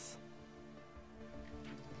 I guess.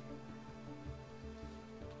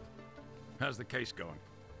 How's the case going?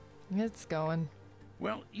 It's going.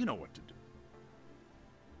 Well, you know what to do.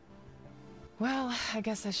 Well, I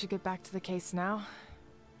guess I should get back to the case now.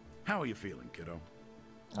 How are you feeling, kiddo?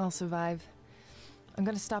 I'll survive. I'm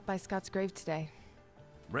gonna stop by Scott's grave today.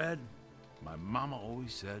 Red, my mama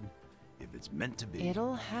always said, if it's meant to be...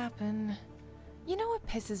 It'll happen. You know what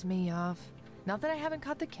pisses me off? Not that I haven't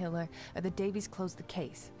caught the killer, or that Davies closed the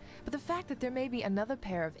case, but the fact that there may be another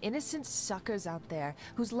pair of innocent suckers out there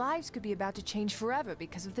whose lives could be about to change forever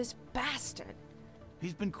because of this bastard.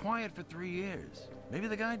 He's been quiet for 3 years. Maybe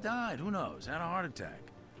the guy died, who knows, had a heart attack.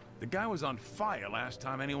 The guy was on fire last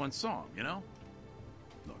time anyone saw him, you know?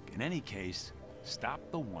 Look, in any case, stop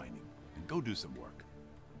the whining and go do some work.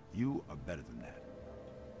 You are better than that.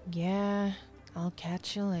 Yeah, I'll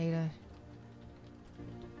catch you later.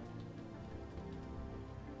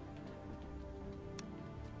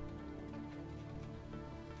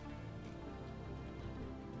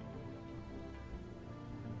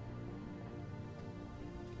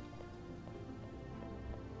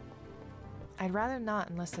 I'd rather not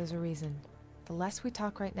unless there's a reason. The less we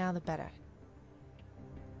talk right now, the better.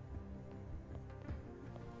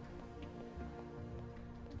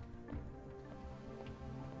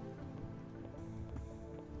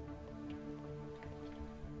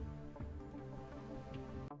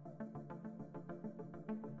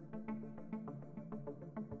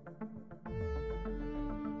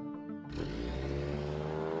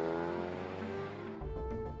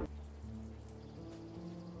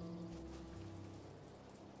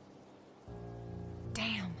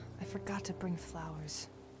 forgot to bring flowers.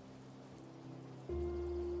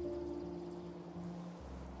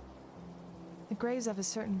 The graves have a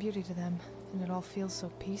certain beauty to them, and it all feels so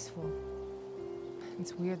peaceful.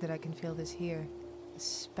 It's weird that I can feel this here,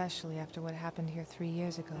 especially after what happened here 3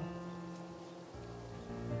 years ago.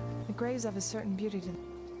 The graves have a certain beauty to them.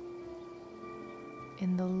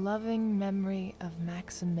 In the loving memory of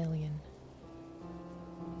Maximilian.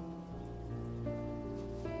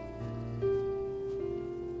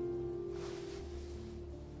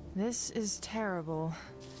 This is terrible,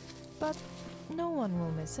 but no one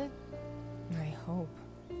will miss it. I hope.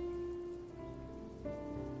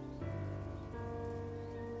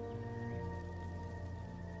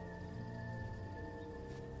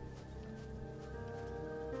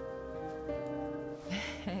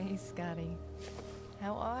 Hey, Scotty.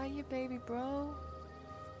 How are you, baby bro?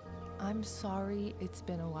 I'm sorry it's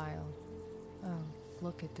been a while. Oh,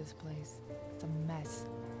 look at this place. It's a mess.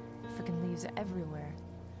 Freaking leaves everywhere.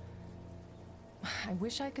 I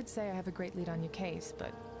wish I could say I have a great lead on your case,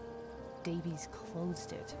 but Davies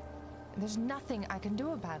closed it. There's nothing I can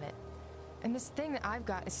do about it. And this thing that I've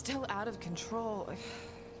got is still out of control.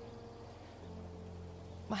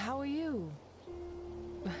 How are you?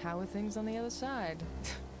 How are things on the other side?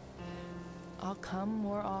 I'll come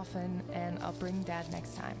more often, and I'll bring Dad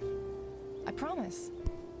next time. I promise.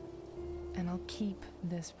 And I'll keep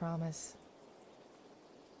this promise.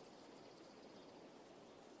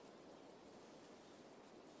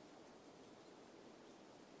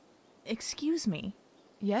 Excuse me.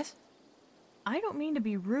 Yes? I don't mean to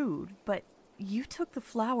be rude, but you took the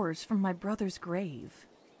flowers from my brother's grave.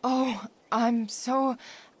 Oh, I'm so...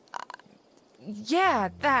 yeah,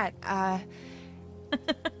 that,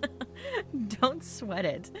 Don't sweat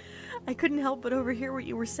it. I couldn't help but overhear what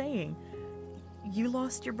you were saying. You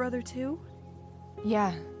lost your brother too?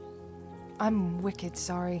 Yeah. I'm wicked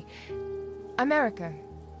sorry. I'm Erica.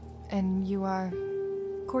 And you are...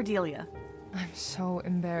 Cordelia. I'm so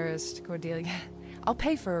embarrassed, Cordelia. I'll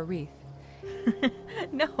pay for a wreath.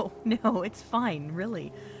 No, it's fine,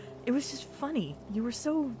 really. It was just funny. You were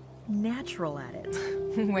so natural at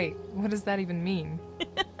it. Wait, what does that even mean?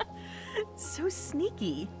 So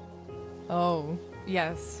sneaky. Oh,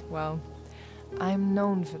 yes, well, I'm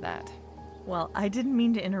known for that. Well, I didn't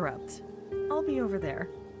mean to interrupt. I'll be over there.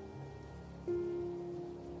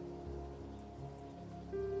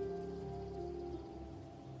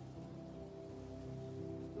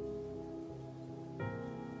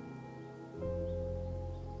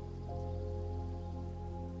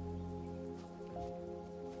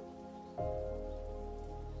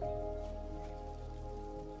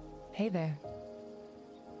 Hey there.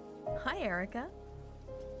 Hi, Erica.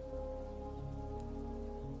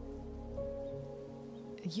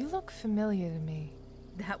 You look familiar to me.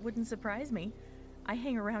 That wouldn't surprise me. I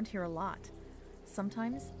hang around here a lot.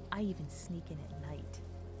 Sometimes I even sneak in at night.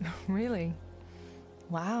 Really?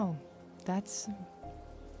 Wow, that's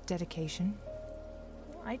dedication.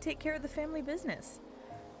 I take care of the family business.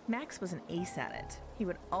 Max was an ace at it. He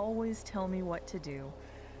would always tell me what to do.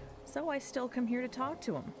 So I still come here to talk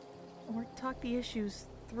to him. Or talk the issues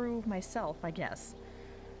through myself, I guess.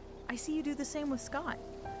 I see you do the same with Scott.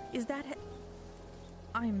 Is that...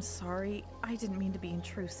 I'm sorry. I didn't mean to be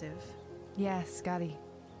intrusive. Yeah, Scotty.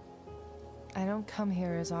 I don't come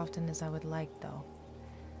here as often as I would like, though.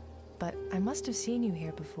 But I must have seen you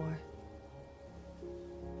here before.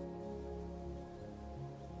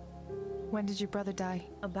 When did your brother die?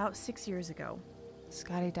 About 6 years ago.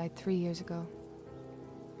 Scotty died 3 years ago.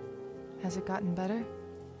 Has it gotten better?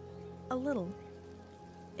 A little.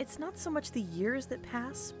 It's not so much the years that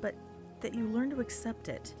pass, but that you learn to accept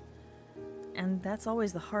it. And that's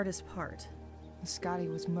always the hardest part. Scotty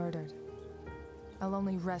was murdered. I'll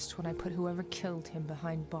only rest when I put whoever killed him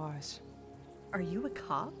behind bars. Are you a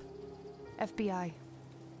cop? FBI.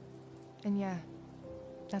 And yeah,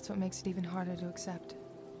 that's what makes it even harder to accept.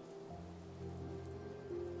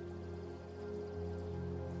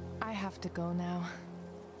 I have to go now.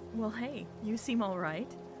 Well, hey, you seem all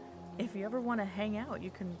right. If you ever want to hang out, you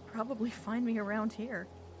can probably find me around here.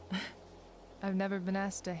 I've never been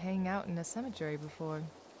asked to hang out in a cemetery before.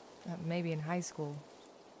 Maybe in high school.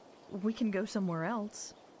 We can go somewhere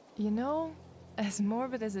else. You know, as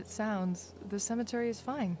morbid as it sounds, the cemetery is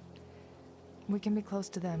fine. We can be close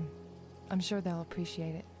to them. I'm sure they'll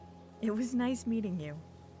appreciate it. It was nice meeting you.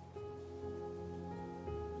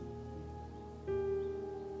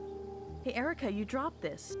 Hey, Erica, you dropped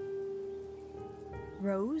this.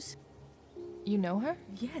 Rose? You know her?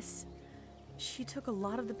 Yes. She took a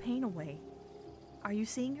lot of the pain away. Are you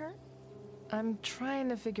seeing her? I'm trying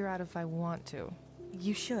to figure out if I want to.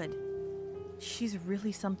 You should. She's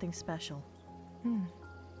really something special.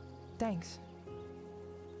 Thanks.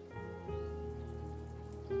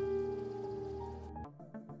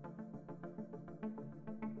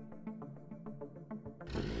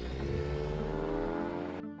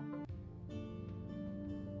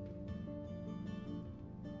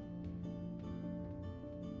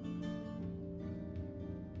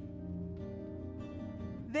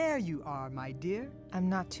 There you are, my dear. I'm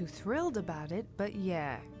not too thrilled about it, but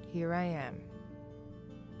yeah, here I am.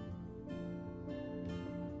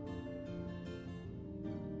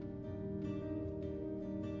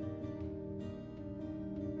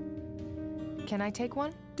 Can I take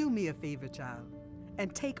one? Do me a favor, child,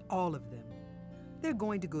 and take all of them. They're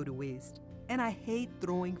going to go to waste, and I hate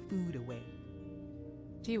throwing food away.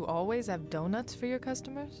 Do you always have donuts for your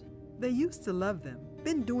customers? They used to love them,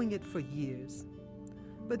 been doing it for years.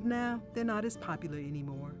 But now they're not as popular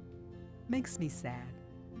anymore. Makes me sad.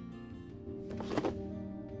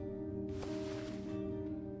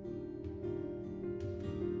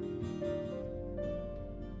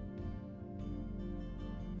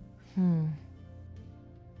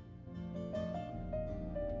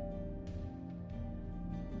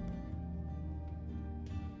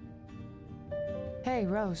 Hey,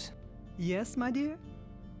 Rose. Yes, my dear?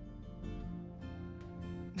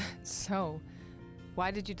 So,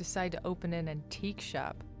 why did you decide to open an antique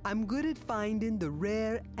shop? I'm good at finding the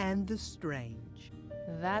rare and the strange.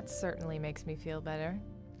 That certainly makes me feel better.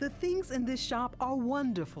 The things in this shop are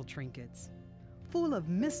wonderful trinkets, full of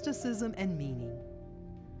mysticism and meaning.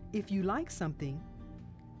 If you like something,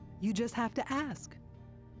 you just have to ask.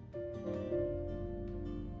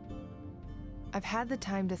 I've had the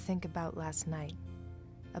time to think about last night,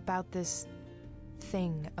 about this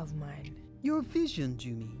thing of mine. Your visions,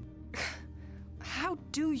 you mean? How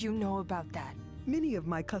do you know about that? Many of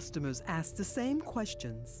my customers ask the same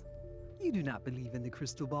questions. You do not believe in the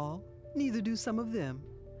crystal ball, neither do some of them.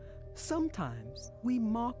 Sometimes we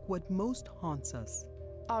mock what most haunts us.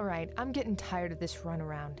 All right, I'm getting tired of this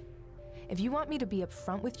runaround. If you want me to be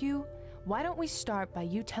upfront with you, why don't we start by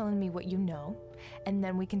you telling me what you know, and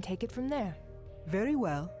then we can take it from there. Very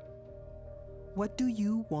well. What do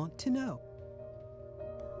you want to know?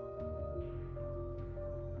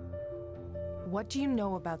 What do you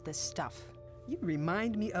know about this stuff? You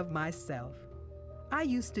remind me of myself. I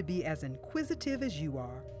used to be as inquisitive as you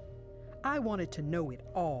are. I wanted to know it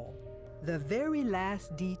all, the very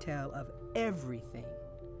last detail of everything.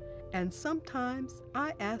 And sometimes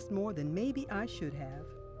I asked more than maybe I should have.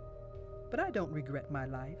 But I don't regret my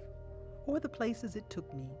life or the places it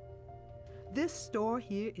took me. This store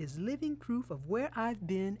here is living proof of where I've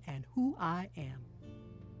been and who I am.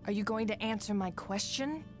 Are you going to answer my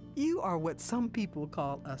question? You are what some people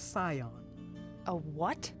call a scion. A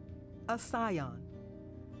what? A scion.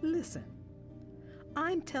 Listen,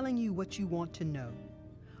 I'm telling you what you want to know,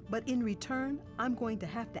 but in return, I'm going to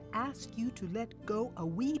have to ask you to let go a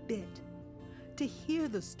wee bit, to hear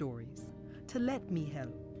the stories, to let me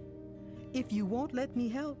help. If you won't let me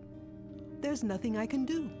help, there's nothing I can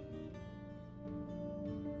do.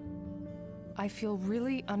 I feel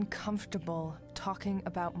really uncomfortable talking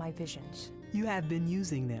about my visions. You have been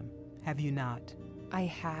using them, have you not? I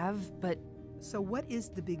have, but... So what is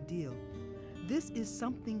the big deal? This is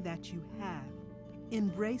something that you have.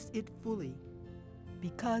 Embrace it fully,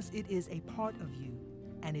 because it is a part of you,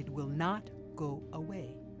 and it will not go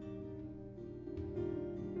away.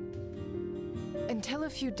 Until a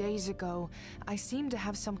few days ago, I seemed to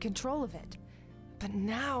have some control of it. But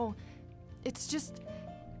now, it's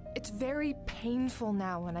very painful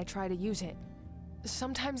now when I try to use it.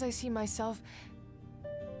 Sometimes I see myself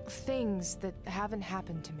things that haven't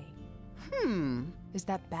happened to me. Is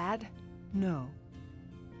that bad? No.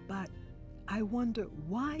 But I wonder,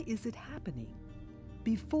 why is it happening?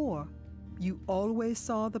 Before, you always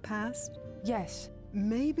saw the past? Yes.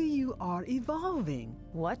 Maybe you are evolving.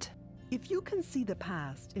 What? If you can see the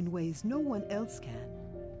past in ways no one else can,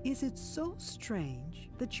 is it so strange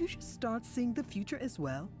that you should start seeing the future as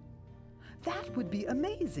well? That would be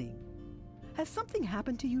amazing. Has something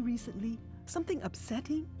happened to you recently? Something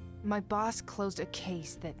upsetting? My boss closed a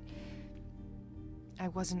case that I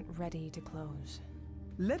wasn't ready to close.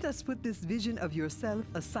 Let us put this vision of yourself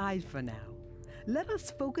aside for now. Let us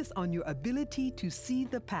focus on your ability to see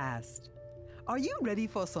the past. Are you ready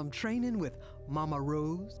for some training with Mama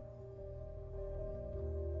Rose?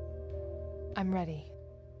 I'm ready.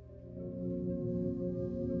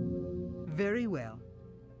 Very well.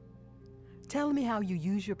 Tell me how you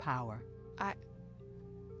use your power.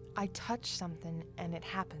 I touch something and it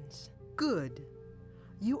happens. Good.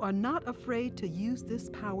 You are not afraid to use this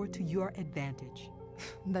power to your advantage.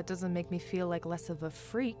 That doesn't make me feel like less of a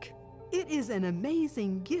freak. It is an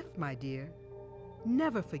amazing gift, my dear.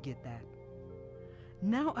 Never forget that.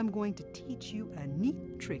 Now I'm going to teach you a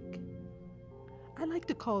neat trick. I like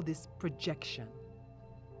to call this projection.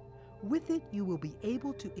 With it, you will be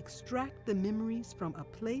able to extract the memories from a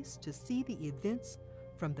place to see the events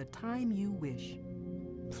from the time you wish.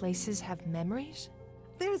 Places have memories?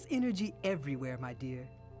 There's energy everywhere, my dear.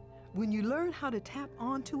 When you learn how to tap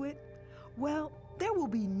onto it, well, there will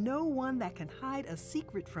be no one that can hide a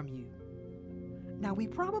secret from you. Now, we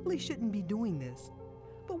probably shouldn't be doing this,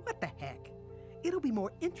 but what the heck? It'll be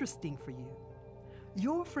more interesting for you.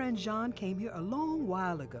 Your friend Jean came here a long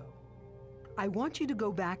while ago. I want you to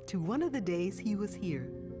go back to one of the days he was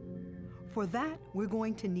here. For that, we're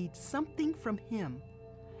going to need something from him,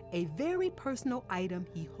 a very personal item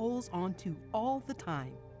he holds on to all the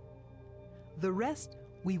time. The rest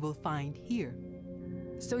we will find here.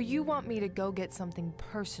 So you want me to go get something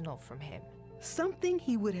personal from him? Something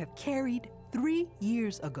he would have carried 3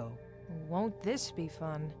 years ago. Won't this be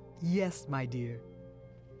fun? Yes, my dear.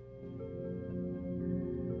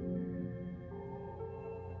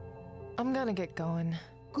 I'm gonna get going.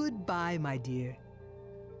 Goodbye, my dear.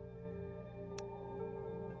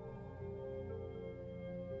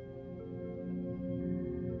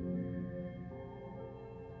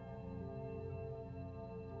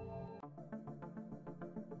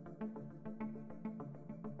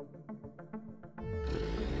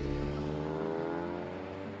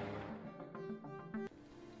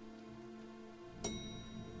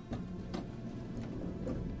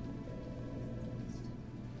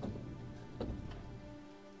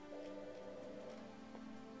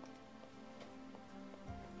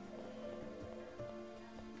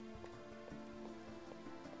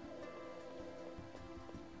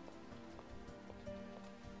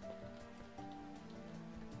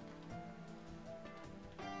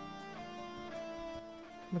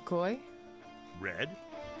 McCoy? Red?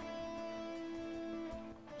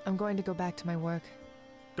 I'm going to go back to my work.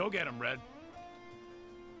 Go get him, Red.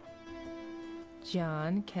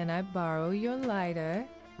 John, can I borrow your lighter?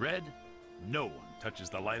 Red, no one touches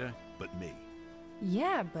the lighter but me.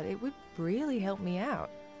 Yeah, but it would really help me out.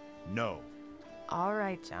 No. All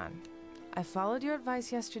right, John. I followed your advice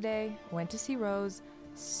yesterday, went to see Rose,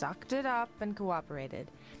 sucked it up, and cooperated.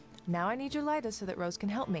 Now I need your lighter so that Rose can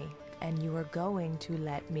help me, and you are going to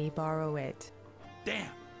let me borrow it.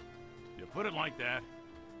 Damn! You put it like that.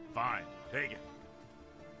 Fine, take it.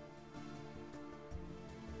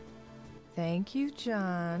 Thank you,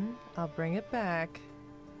 John. I'll bring it back.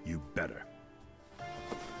 You better.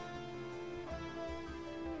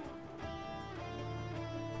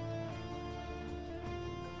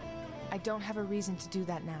 I don't have a reason to do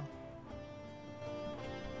that now.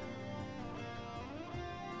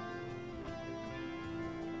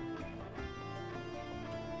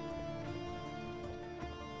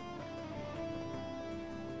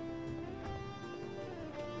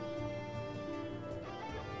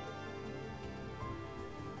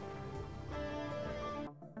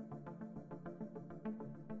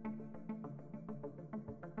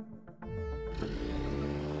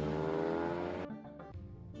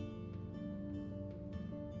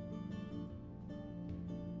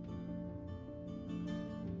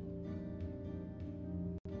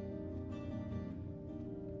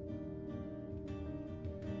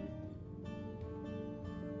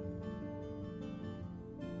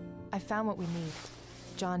 I found what we need.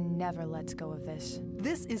 John never lets go of this.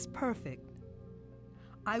 This is perfect.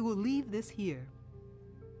 I will leave this here.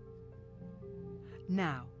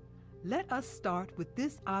 Now, let us start with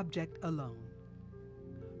this object alone.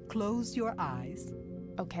 Close your eyes.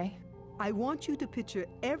 Okay. I want you to picture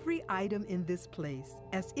every item in this place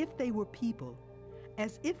as if they were people,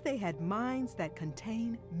 as if they had minds that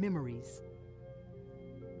contain memories.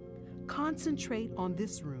 Concentrate on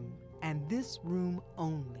this room and this room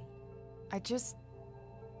only.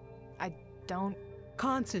 I don't...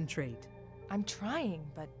 Concentrate. I'm trying,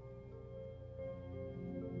 but...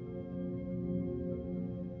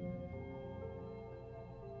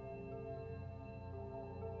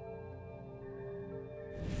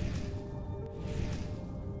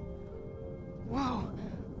 Whoa!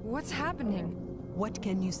 What's happening? What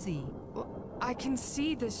can you see? I can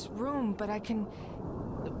see this room, but I can...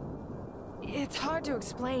 It's hard to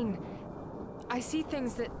explain. I see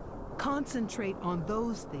things that... Concentrate on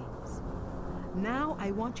those things. Now I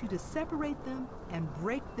want you to separate them and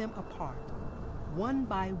break them apart, one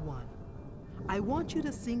by one. I want you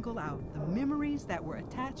to single out the memories that were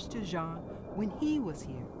attached to Jean when he was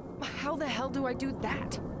here. How the hell do I do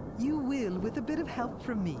that? You will with a bit of help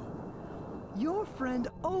from me. Your friend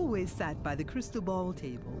always sat by the crystal ball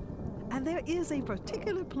table, and there is a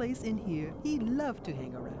particular place in here he loved to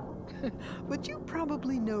hang around. But you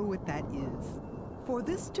probably know what that is. For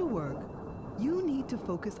this to work, you need to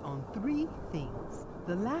focus on 3 things.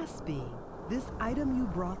 The last being this item you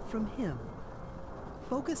brought from him.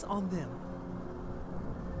 Focus on them.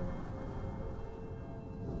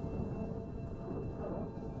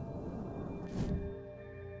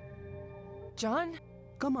 John?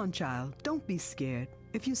 Come on, child. Don't be scared.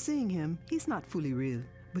 If you're seeing him, he's not fully real,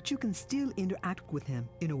 but you can still interact with him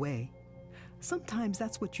in a way. Sometimes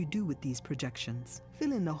that's what you do with these projections.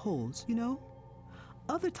 Fill in the holes, you know?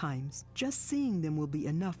 Other times, just seeing them will be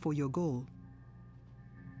enough for your goal.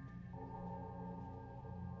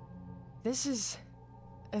 This is...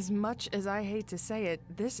 as much as I hate to say it,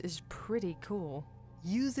 this is pretty cool.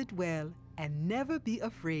 Use it well and never be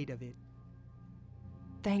afraid of it.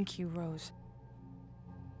 Thank you, Rose.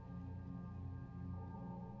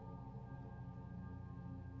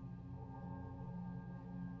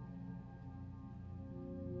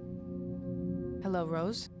 Hello,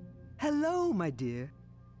 Rose. Hello, my dear.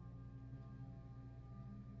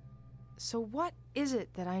 So what is it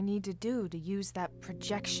that I need to do to use that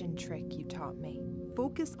projection trick you taught me?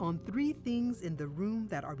 Focus on 3 things in the room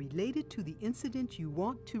that are related to the incident you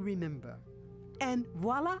want to remember. And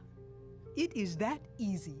voila! It is that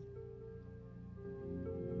easy.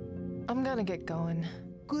 I'm gonna get going.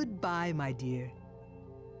 Goodbye, my dear.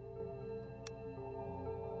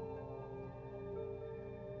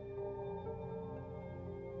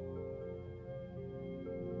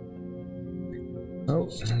 Oh,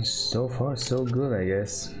 so far so good, I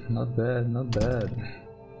guess. Not bad, not bad.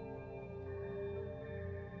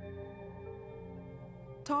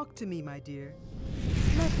 Talk to me, my dear.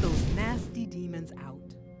 Let those nasty demons out.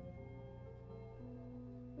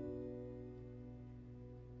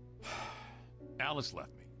 Alice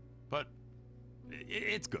left me, but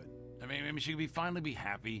it's good. I mean, she could finally be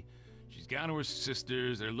happy. She's gone to her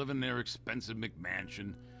sisters. They're living in their expensive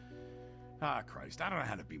McMansion. Ah, Christ, I don't know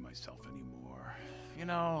how to be myself anymore. You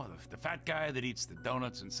know, the fat guy that eats the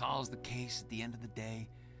donuts and solves the case at the end of the day.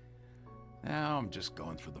 Now I'm just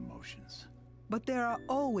going through the motions. But there are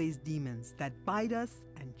always demons that bite us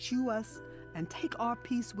and chew us and take our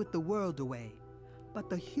peace with the world away. But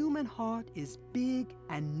the human heart is big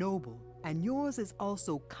and noble, and yours is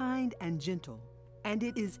also kind and gentle. And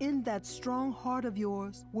it is in that strong heart of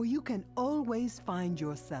yours where you can always find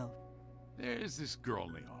yourself. There's this girl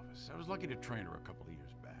in the office. I was lucky to train her a couple of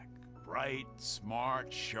years back. Bright,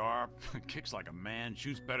 smart, sharp, kicks like a man,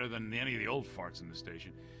 shoots better than any of the old farts in the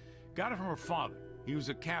station. Got it from her father. He was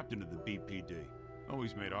a captain of the BPD.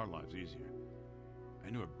 Always made our lives easier.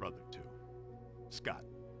 I knew her brother, too. Scott.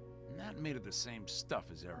 Not made of the same stuff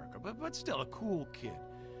as Erica, but still a cool kid.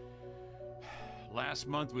 Last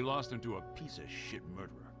month, we lost him to a piece of shit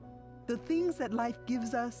murderer. The things that life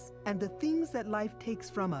gives us and the things that life takes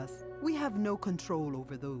from us, we have no control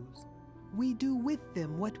over those. We do with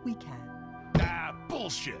them what we can. Ah,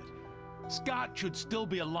 bullshit! Scott should still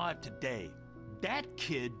be alive today. That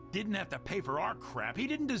kid didn't have to pay for our crap. He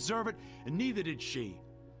didn't deserve it, and neither did she.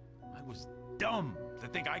 I was dumb to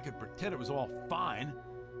think I could pretend it was all fine.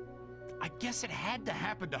 I guess it had to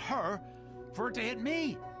happen to her for it to hit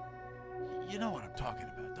me. You know what I'm talking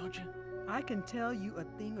about, don't you? I can tell you a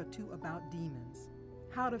thing or two about demons.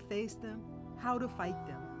 How to face them, how to fight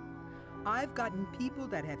them. I've gotten people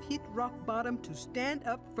that have hit rock bottom to stand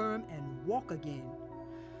up firm and walk again.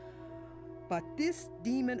 But this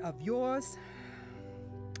demon of yours,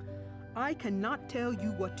 I cannot tell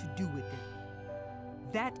you what to do with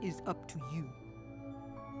it. That is up to you.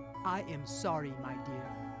 I am sorry, my dear.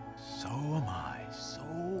 So am I.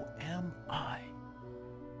 So am I.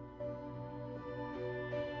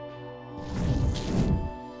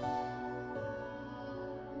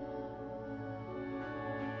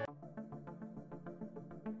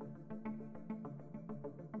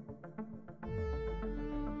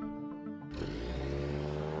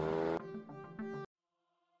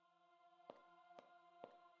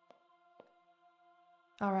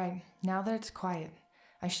 All right, now that it's quiet,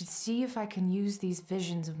 I should see if I can use these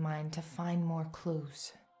visions of mine to find more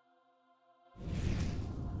clues.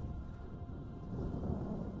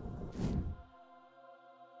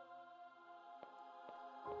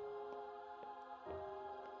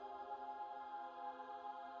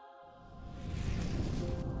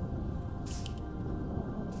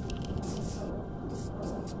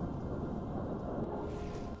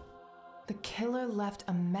 The killer left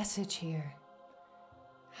a message here.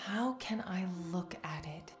 How can I look at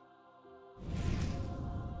it?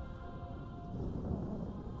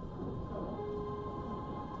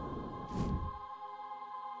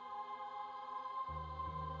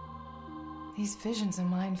 These visions of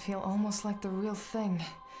mine feel almost like the real thing.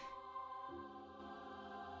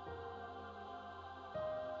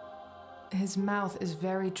 His mouth is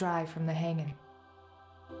very dry from the hanging.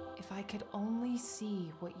 If I could only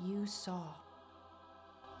see what you saw.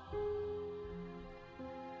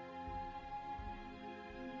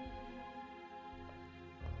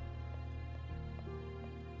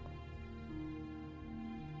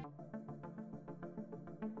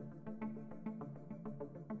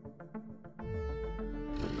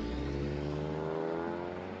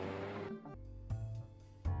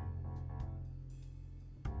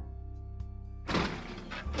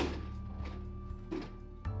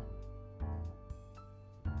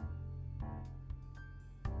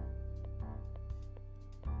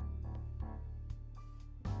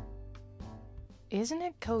 Isn't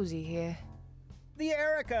it cozy here? The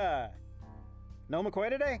Erica! No McCoy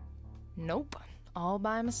today? Nope. All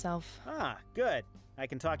by myself. Ah, good. I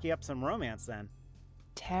can talk you up some romance then.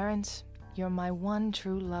 Terrence, you're my one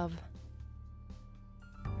true love.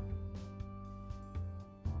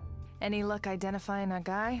 Any luck identifying our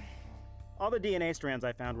guy? All the DNA strands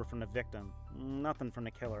I found were from the victim. Nothing from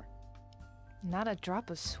the killer. Not a drop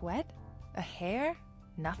of sweat? A hair?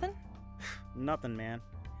 Nothing? Nothing, man.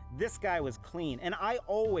 This guy was clean, and I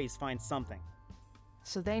always find something.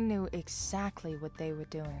 So they knew exactly what they were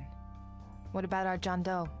doing. What about our John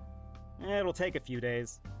Doe? It'll take a few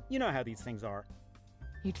days. You know how these things are.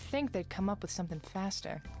 You'd think they'd come up with something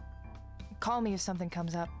faster. Call me if something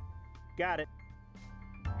comes up. Got it.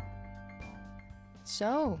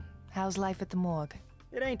 So, how's life at the morgue?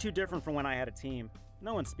 It ain't too different from when I had a team.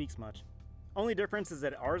 No one speaks much. Only difference is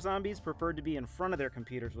that our zombies preferred to be in front of their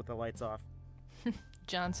computers with the lights off.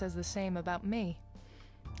 John says the same about me.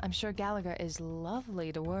 I'm sure Gallagher is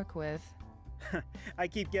lovely to work with. I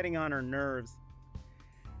keep getting on her nerves.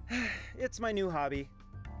 It's my new hobby.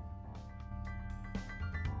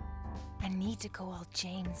 I need to go all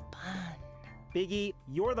James Bond. Biggie,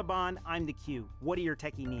 you're the Bond, I'm the Q. What are your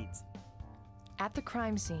techie needs? At the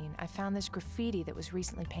crime scene, I found this graffiti that was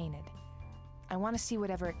recently painted. I want to see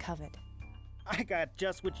whatever it covered. I got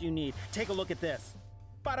just what you need. Take a look at this.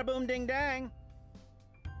 Bada boom ding dang.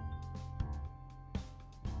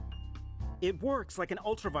 It works like an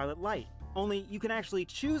ultraviolet light, only you can actually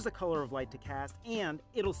choose the color of light to cast, and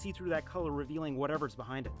it'll see through that color, revealing whatever's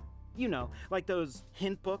behind it. You know, like those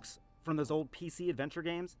hint books from those old PC adventure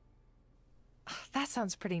games. That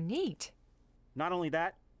sounds pretty neat. Not only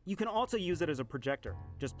that, you can also use it as a projector.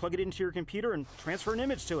 Just plug it into your computer and transfer an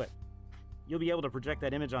image to it. You'll be able to project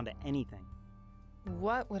that image onto anything.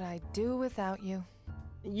 What would I do without you?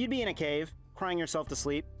 You'd be in a cave, crying yourself to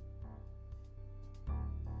sleep.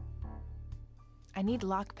 I need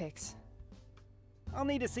lockpicks. I'll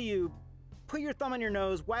need to see you put your thumb on your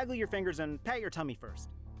nose, waggle your fingers, and pat your tummy first.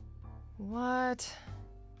 What?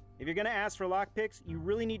 If you're gonna ask for lockpicks, you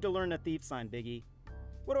really need to learn the thief sign, Biggie.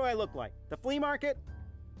 What do I look like? The flea market?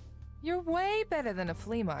 You're way better than a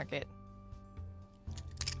flea market.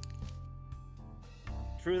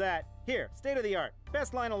 True that. Here, state of the art.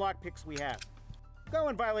 Best line of lockpicks we have. Go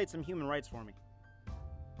and violate some human rights for me.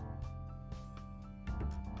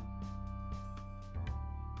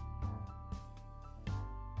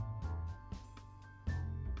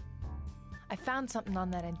 I found something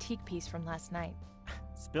on that antique piece from last night.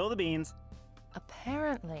 Spill the beans.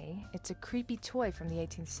 Apparently, it's a creepy toy from the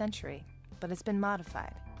 18th century, but it's been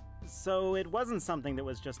modified. So it wasn't something that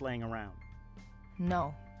was just laying around?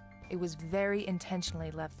 No, it was very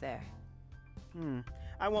intentionally left there.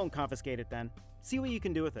 I won't confiscate it then. See what you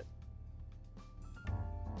can do with it.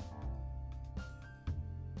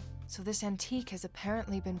 So this antique has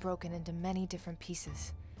apparently been broken into many different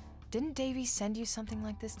pieces. Didn't Davy send you something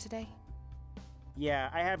like this today? Yeah,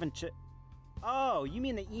 I haven't Oh, you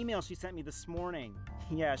mean the email she sent me this morning.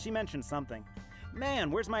 Yeah, she mentioned something.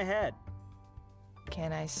 Man, where's my head?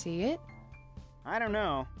 Can I see it? I don't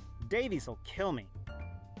know. Davies will kill me.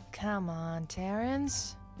 Come on,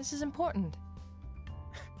 Terrence. This is important.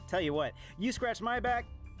 Tell you what, you scratch my back,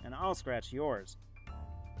 and I'll scratch yours.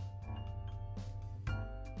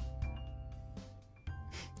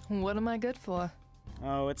 What am I good for?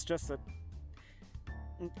 Oh, it's just that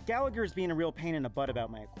Gallagher's being a real pain in the butt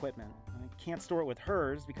about my equipment. I can't store it with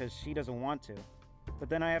hers because she doesn't want to. But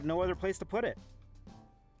then I have no other place to put it.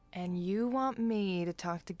 And you want me to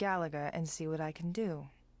talk to Gallagher and see what I can do?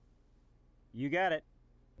 You got it.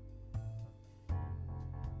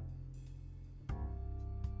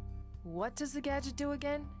 What does the gadget do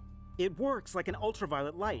again? It works like an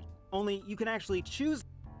ultraviolet light, only you can actually choose.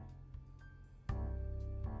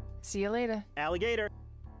 See you later. Alligator.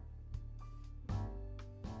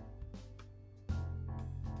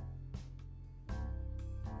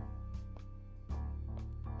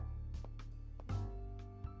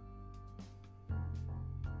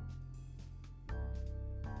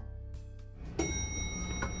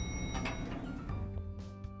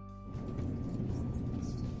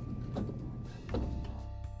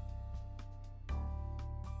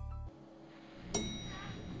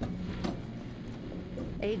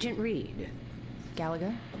 Agent Reed.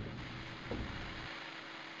 Gallagher?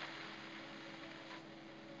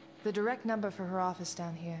 The direct number for her office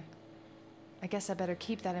down here. I guess I better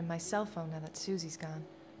keep that in my cell phone now that Susie's gone.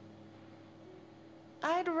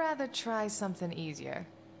 I'd rather try something easier.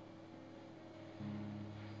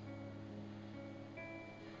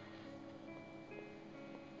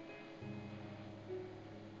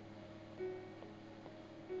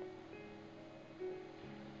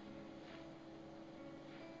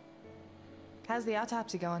 How's the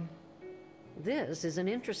autopsy going? This is an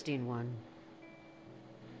interesting one.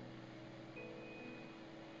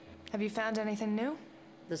 Have you found anything new?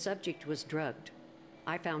 The subject was drugged.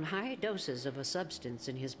 I found high doses of a substance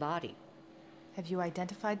in his body. Have you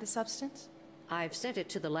identified the substance? I've sent it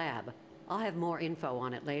to the lab. I'll have more info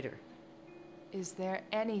on it later. Is there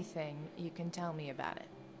anything you can tell me about it?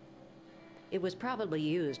 It was probably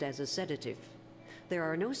used as a sedative. There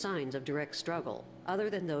are no signs of direct struggle, other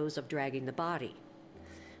than those of dragging the body.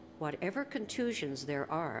 Whatever contusions there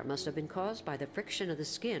are must have been caused by the friction of the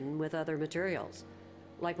skin with other materials,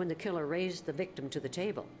 like when the killer raised the victim to the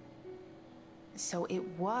table. So it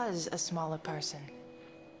was a smaller person.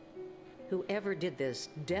 Whoever did this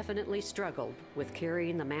definitely struggled with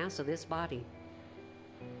carrying the mass of this body.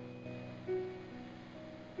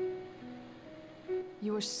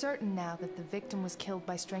 You are certain now that the victim was killed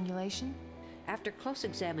by strangulation? After close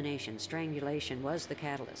examination, strangulation was the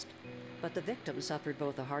catalyst, but the victim suffered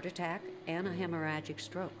both a heart attack and a hemorrhagic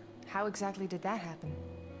stroke. How exactly did that happen?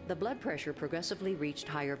 The blood pressure progressively reached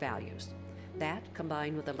higher values. That,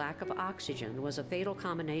 combined with a lack of oxygen, was a fatal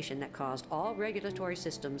combination that caused all regulatory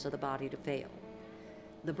systems of the body to fail.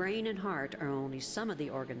 The brain and heart are only some of the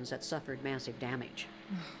organs that suffered massive damage.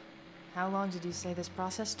 How long did you say this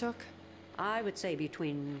process took? I would say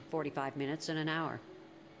between 45 minutes and an hour.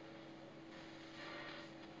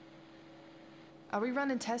 Are we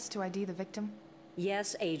running tests to ID the victim?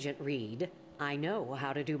 Yes, Agent Reed. I know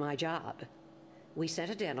how to do my job. We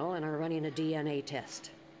sent a dental and are running a DNA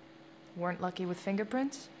test. Weren't lucky with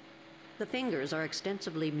fingerprints? The fingers are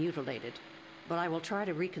extensively mutilated, but I will try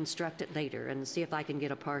to reconstruct it later and see if I can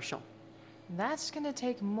get a partial. That's gonna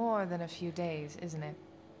take more than a few days, isn't it?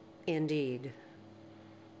 Indeed.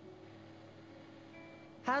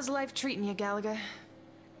 How's life treating you, Gallagher?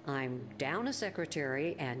 I'm down a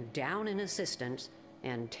secretary and down an assistant,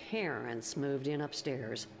 and Terrence moved in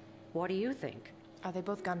upstairs. What do you think? Are they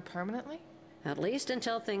both gone permanently? At least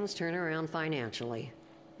until things turn around financially.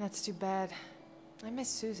 That's too bad. I miss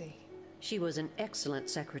Susie. She was an excellent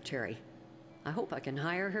secretary. I hope I can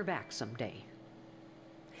hire her back someday.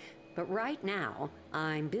 But right now,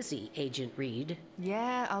 I'm busy, Agent Reed.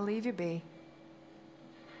 Yeah, I'll leave you be.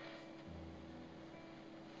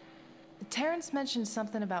 Terrence mentioned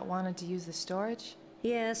something about wanting to use the storage.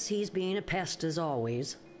 Yes, he's being a pest as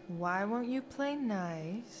always. Why won't you play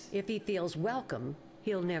nice? If he feels welcome,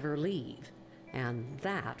 he'll never leave. And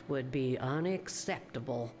that would be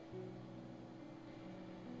unacceptable.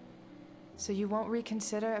 So you won't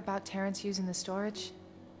reconsider about Terrence using the storage?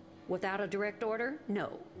 Without a direct order?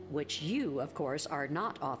 No. Which you, of course, are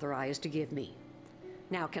not authorized to give me.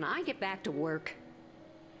 Now, can I get back to work?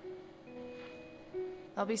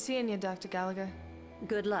 I'll be seeing you, Dr. Gallagher.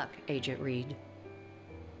 Good luck, Agent Reed.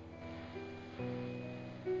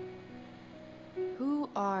 Who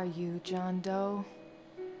are you, John Doe?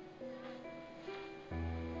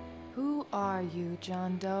 Who are you,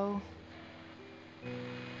 John Doe?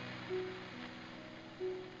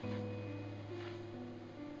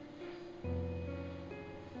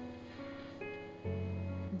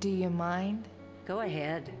 Do you mind? Go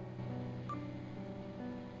ahead.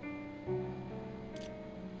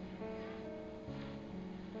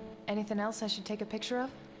 Anything else I should take a picture of?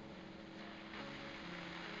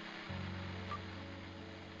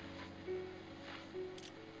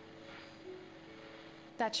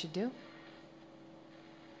 That should do.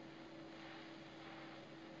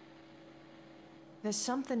 There's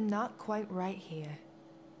something not quite right here.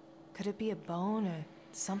 Could it be a bone or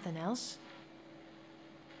something else?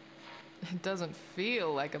 It doesn't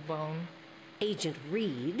feel like a bone. Agent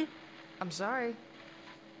Reed? I'm sorry.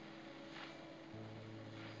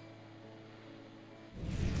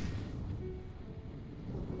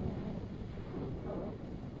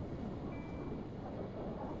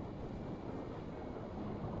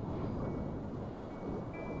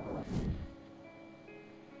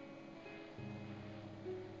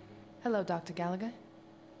 Hello, Dr. Gallagher.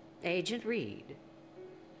 Agent Reed.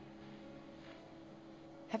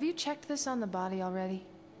 Have you checked this on the body already?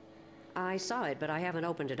 I saw it, but I haven't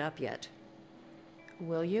opened it up yet.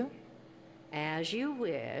 Will you? As you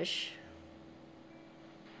wish.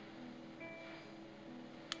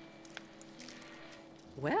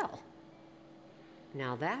 Well,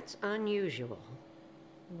 now that's unusual.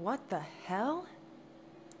 What the hell?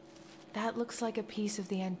 That looks like a piece of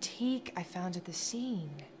the antique I found at the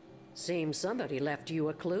scene. Seems somebody left you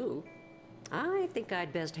a clue. I think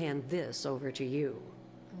I'd best hand this over to you.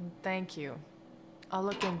 Thank you. I'll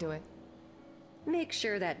look into it. Make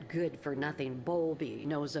sure that good-for-nothing Bowlby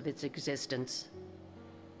knows of its existence.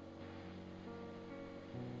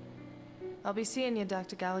 I'll be seeing you,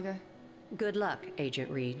 Dr. Gallagher. Good luck, Agent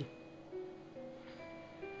Reed.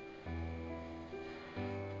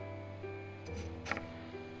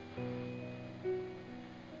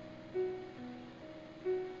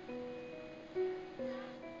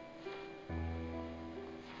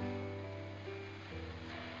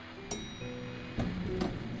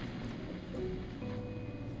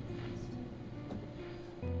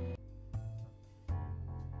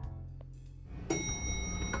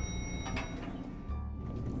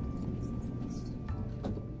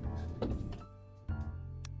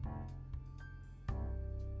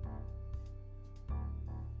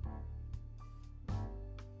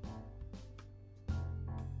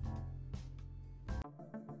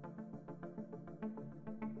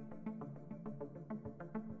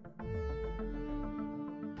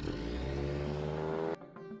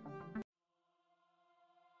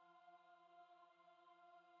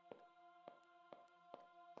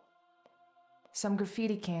 Some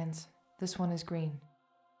graffiti cans. This one is green.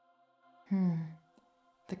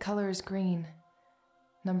 The color is green.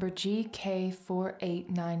 Number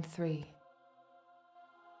GK4893.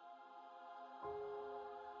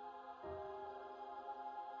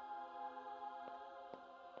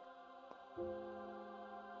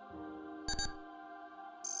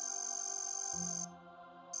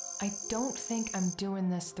 I don't think I'm doing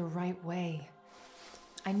this the right way.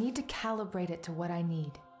 I need to calibrate it to what I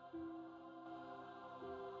need.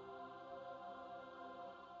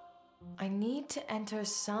 I need to enter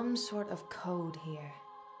some sort of code here.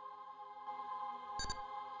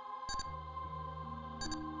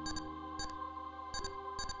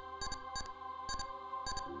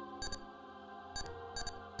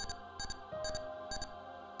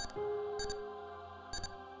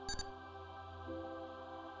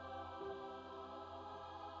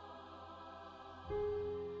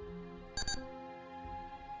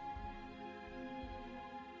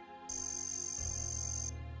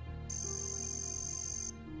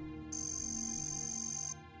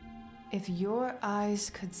 If your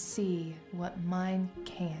eyes could see what mine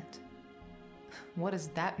can't. What does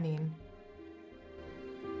that mean?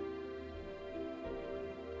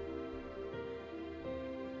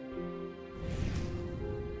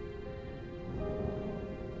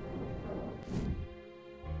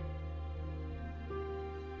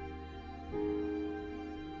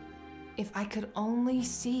 If I could only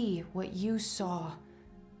see what you saw.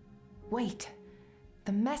 Wait,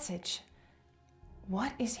 the message.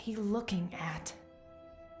 What is he looking at?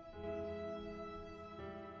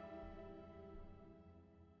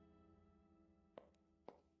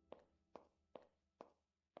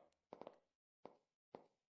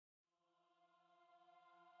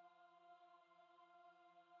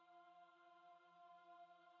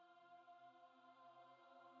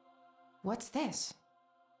 What's this?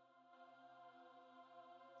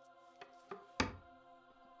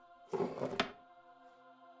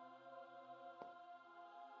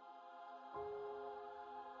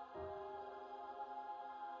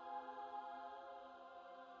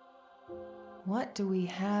 What do we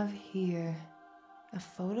have here? A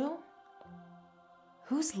photo?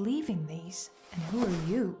 Who's leaving these? And who are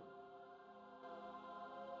you?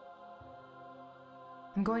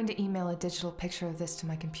 I'm going to email a digital picture of this to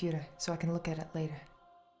my computer so I can look at it later.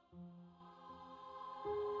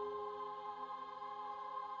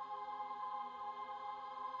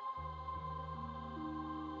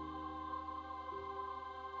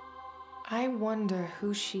 I wonder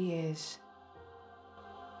who she is.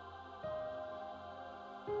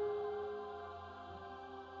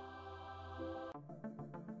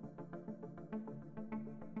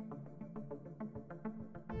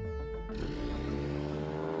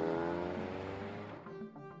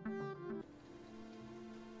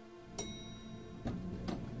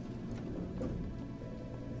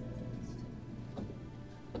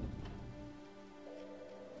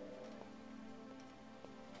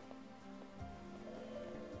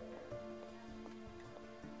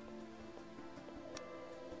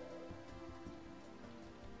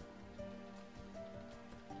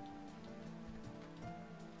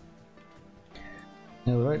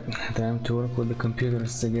 Alright, time to work with the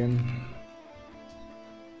computers again.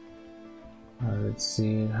 Let's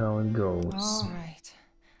see how it goes. Alright,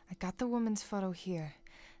 I got the woman's photo here.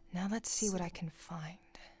 Now let's see what I can find.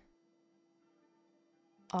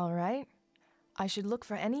 All right. I should look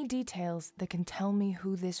for any details that can tell me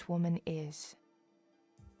who this woman is.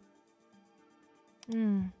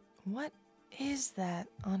 What is that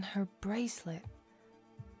on her bracelet?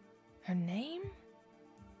 Her name?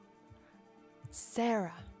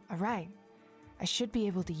 Sarah. All right. I should be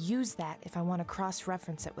able to use that if I want to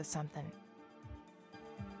cross-reference it with something.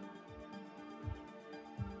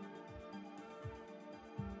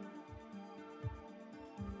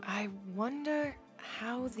 I wonder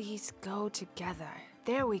how these go together.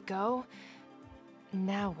 There we go.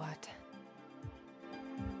 Now what?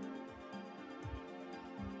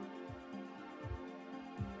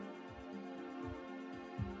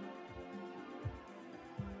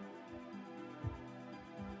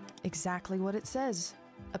 Exactly what it says.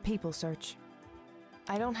 A people search.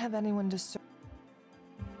 I don't have anyone to search.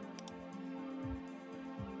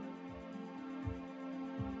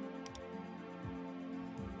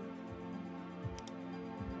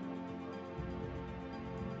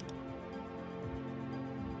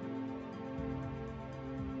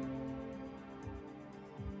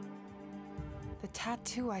 The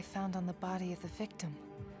tattoo I found on the body of the victim.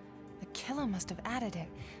 The killer must have added it,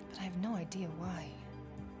 but I have no idea why.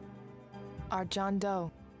 Our John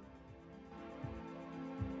Doe.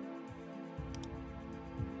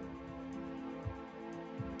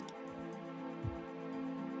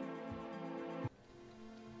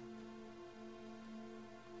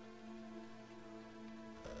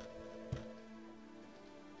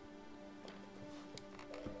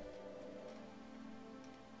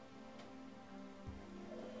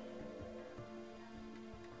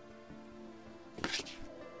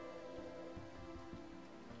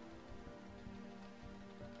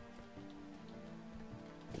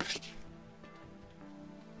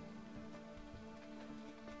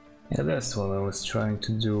 Yeah, that's what I was trying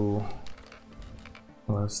to do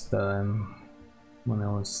last time when I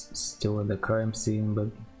was still at the crime scene, but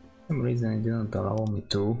for some reason it didn't allow me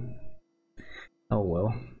to. Oh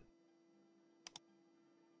well.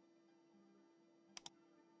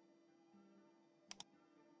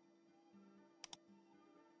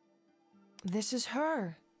 This is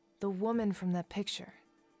her, the woman from that picture.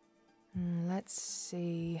 Let's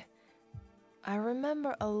see. I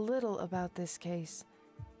remember a little about this case.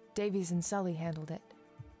 Davies and Sully handled it.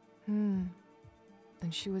 And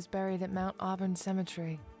she was buried at Mount Auburn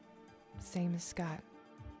Cemetery. Same as Scott.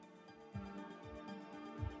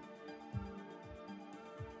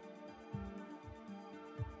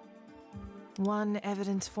 One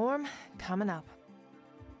evidence form coming up.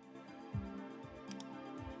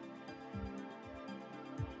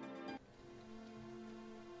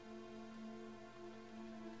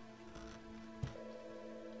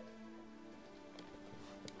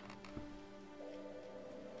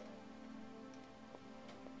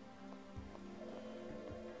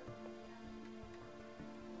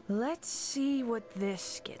 Let's see what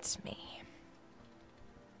this gets me.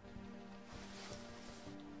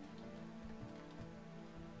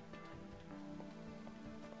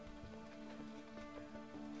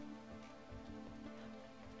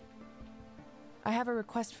 I have a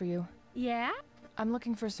request for you. Yeah? I'm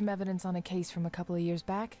looking for some evidence on a case from a couple of years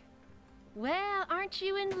back. Well, aren't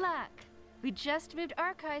you in luck? We just moved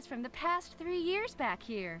archives from the past 3 years back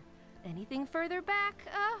here. Anything further back,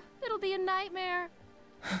 it'll be a nightmare.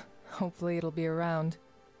 Hopefully it'll be around.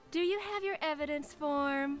 Do you have your evidence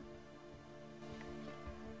form?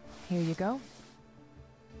 Here you go.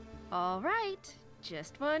 All right,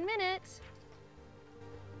 just 1 minute.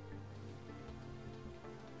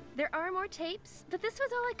 There are more tapes, but this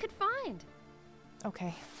was all I could find.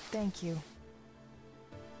 Okay, thank you.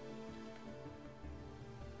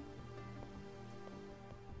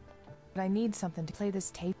 But I need something to play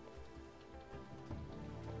this tape.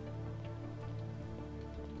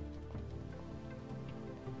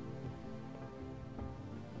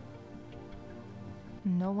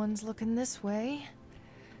 No one's looking this way.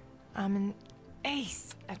 I'm an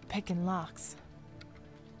ace at picking locks.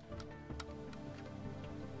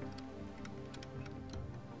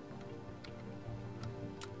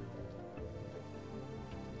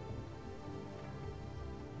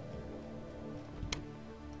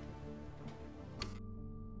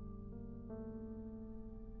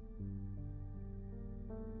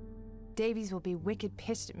 Davies will be wicked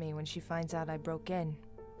pissed at me when she finds out I broke in,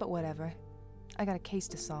 but whatever. I got a case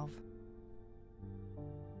to solve.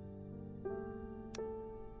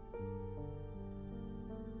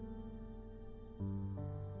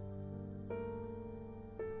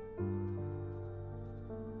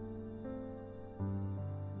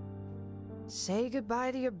 Say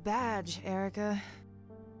goodbye to your badge, Erica.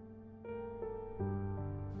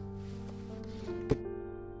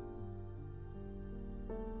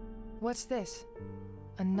 What's this?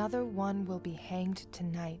 Another one will be hanged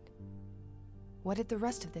tonight. What did the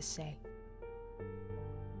rest of this say?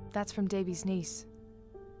 That's from Davy's niece.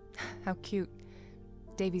 How cute.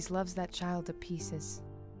 Davies loves that child to pieces.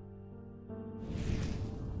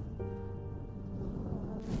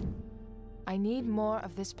 I need more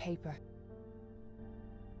of this paper.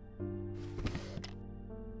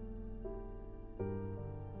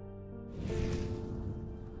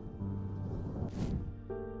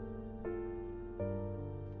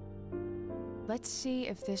 Let's see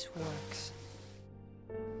if this works.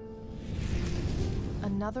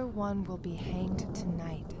 Another one will be hanged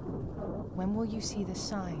tonight. When will you see the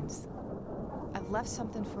signs? I've left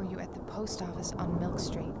something for you at the post office on Milk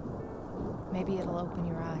Street. Maybe it'll open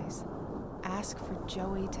your eyes. Ask for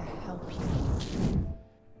Joey to help you.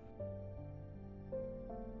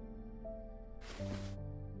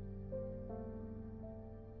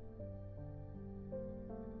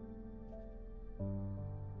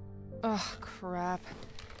 Oh, crap.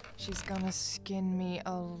 She's gonna skin me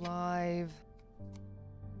alive.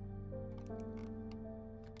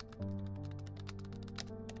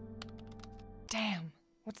 Damn,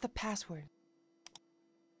 what's the password?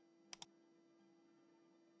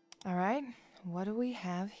 All right, what do we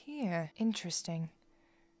have here? Interesting.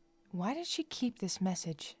 Why did she keep this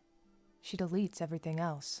message? She deletes everything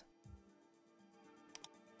else.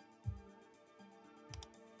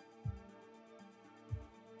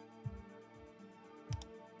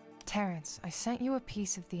 Terrence, I sent you a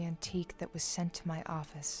piece of the antique that was sent to my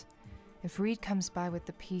office. If Reed comes by with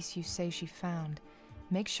the piece you say she found,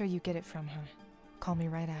 make sure you get it from her. Call me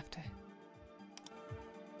right after.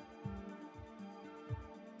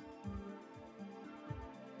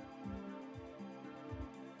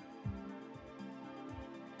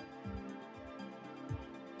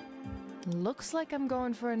 Looks like I'm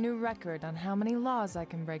going for a new record on how many laws I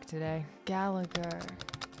can break today. Gallagher.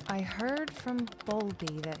 I heard from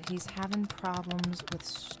Bolby that he's having problems with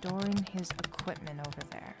storing his equipment over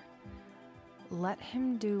there. Let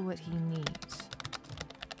him do what he needs.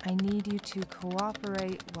 I need you to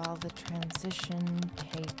cooperate while the transition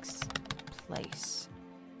takes place.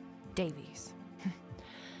 Davies.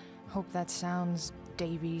 Hope that sounds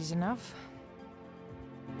Davies enough.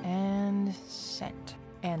 And sent.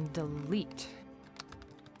 And delete.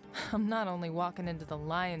 I'm not only walking into the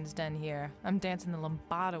lion's den here, I'm dancing the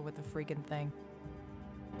lambada with the freaking thing.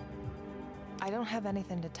 I don't have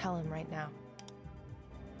anything to tell him right now.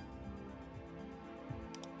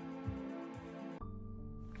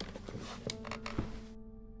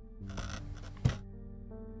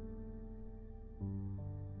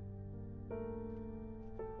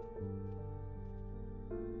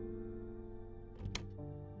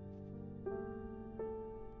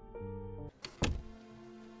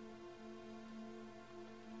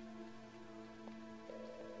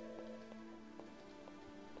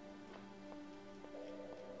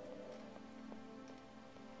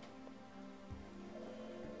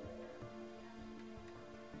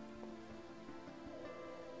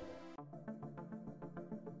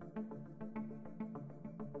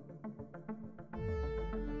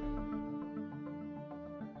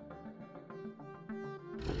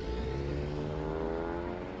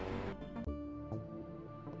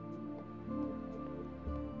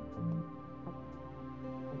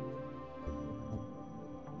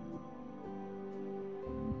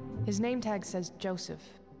 His name tag says Joseph.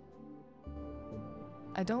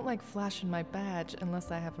 I don't like flashing my badge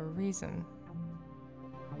unless I have a reason.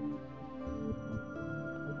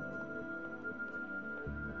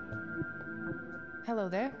 Hello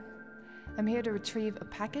there. I'm here to retrieve a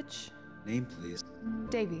package. Name, please.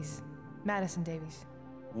 Davies. Madison Davies.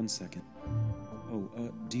 1 second.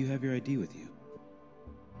 Oh, do you have your ID with you?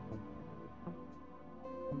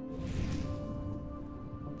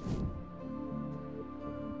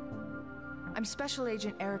 I'm Special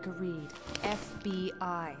Agent Erica Reed,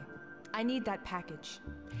 FBI. I need that package.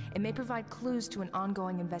 It may provide clues to an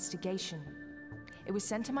ongoing investigation. It was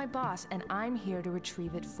sent to my boss, and I'm here to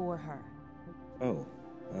retrieve it for her. Oh,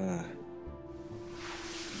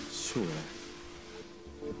 sure.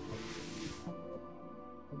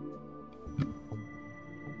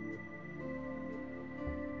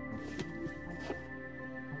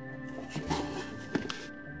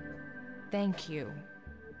 Thank you.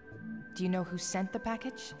 Do you know who sent the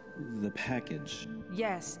package? The package?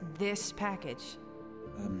 Yes, this package.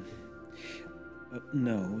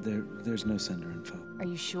 No, there's no sender info. Are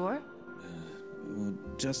you sure? Well,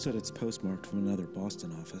 just that it's postmarked from another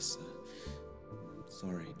Boston office.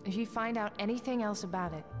 Sorry. If you find out anything else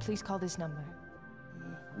about it, please call this number.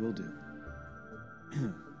 Will do.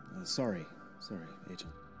 Sorry,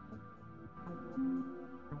 Agent.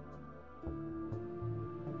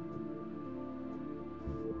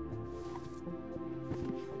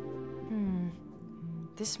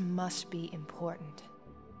 This must be important.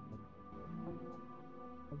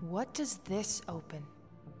 What does this open?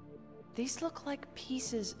 These look like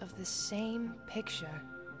pieces of the same picture.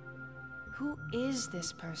 Who is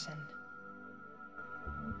this person?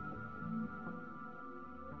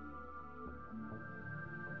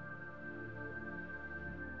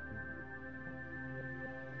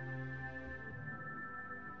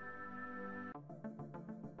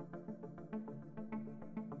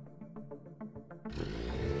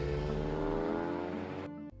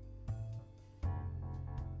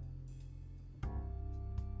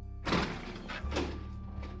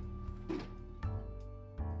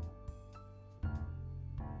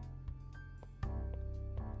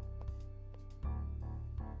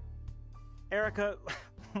 Erica,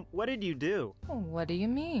 what did you do? What do you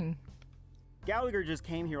mean? Gallagher just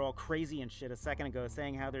came here all crazy and shit a second ago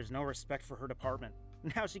saying how there's no respect for her department.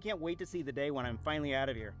 Now she can't wait to see the day when I'm finally out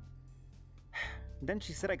of here. Then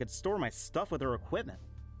she said I could store my stuff with her equipment.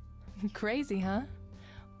 Crazy, huh?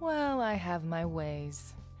 Well, I have my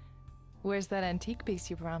ways. Where's that antique piece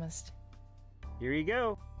you promised? Here you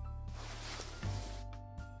go.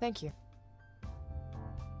 Thank you.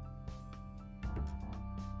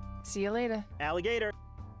 See you later. Alligator.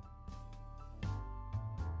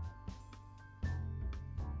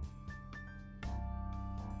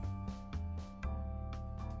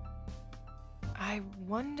 I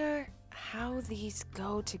wonder how these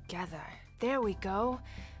go together. There we go.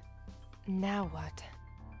 Now what?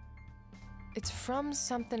 It's from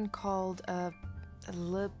something called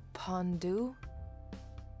Le Pendu.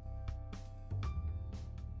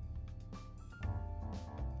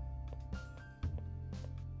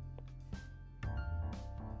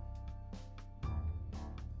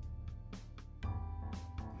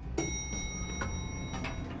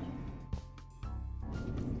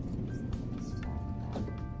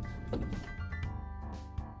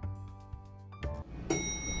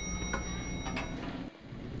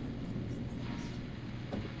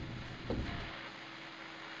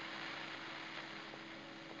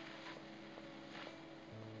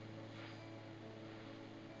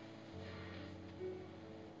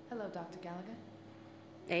 Hello, Dr. Gallagher.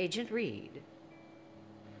 Agent Reed.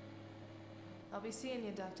 I'll be seeing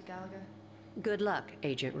you, Dr. Gallagher. Good luck,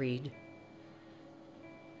 Agent Reed.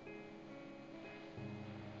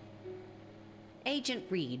 Agent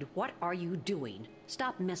Reed, what are you doing?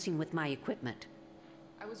 Stop messing with my equipment.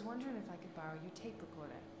 I was wondering if I could borrow your tape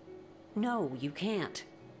recorder. No, you can't.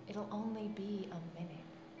 It'll only be a minute.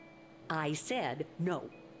 I said no.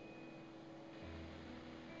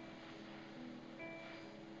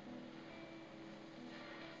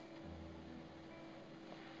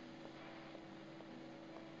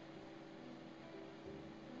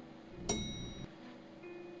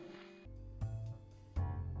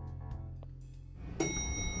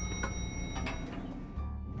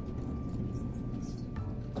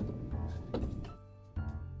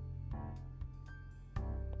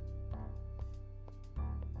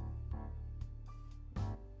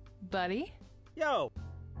 Buddy? Yo!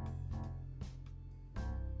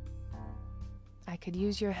 I could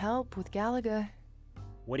use your help with Gallagher.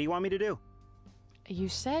 What do you want me to do? You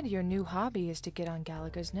said your new hobby is to get on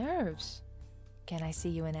Gallagher's nerves. Can I see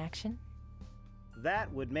you in action?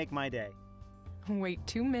 That would make my day. Wait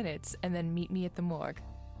 2 minutes and then meet me at the morgue.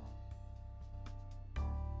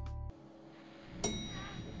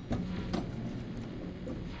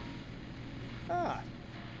 Ah.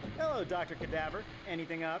 Hello, Dr. Cadaver.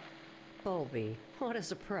 Anything up? Bowlby, what a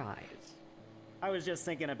surprise. I was just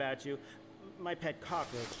thinking about you. My pet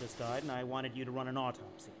cockroach just died, and I wanted you to run an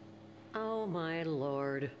autopsy. Oh, my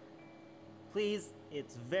lord. Please,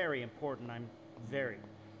 it's very important. I'm very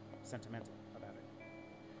sentimental about it.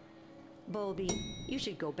 Bowlby, you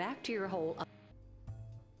should go back to your hole.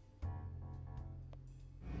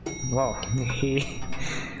 Wow, he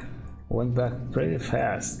went back pretty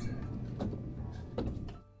fast.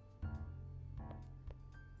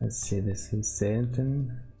 Let's see, this is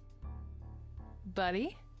anything.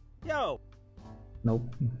 Buddy? Yo!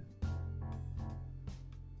 Nope.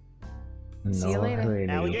 See you later.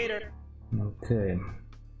 Radio. Alligator! Okay.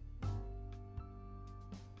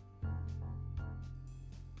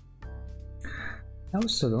 I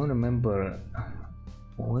also don't remember,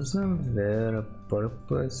 wasn't there a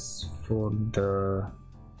purpose for the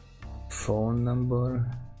phone number?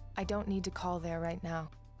 I don't need to call there right now.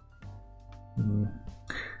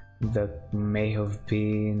 That may have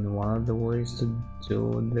been one of the ways to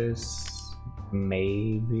do this,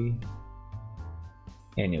 maybe.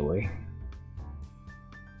 Anyway,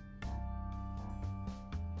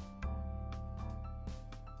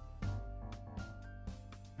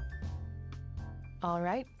 All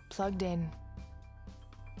right, plugged in.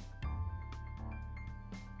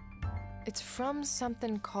 It's from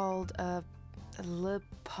something called, Le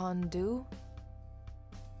Pendu?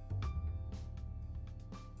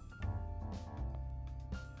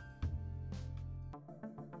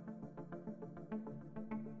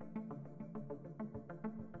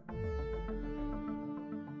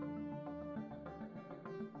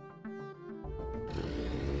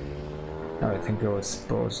 I think I was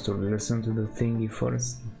supposed to listen to the thingy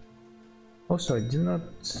first. Also, I did not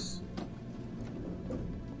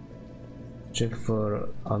check for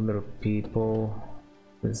other people,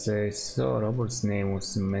 because I saw Robert's name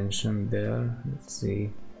was mentioned there. Let's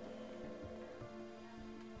see.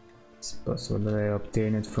 It's possible that I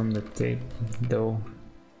obtained it from the tape, though.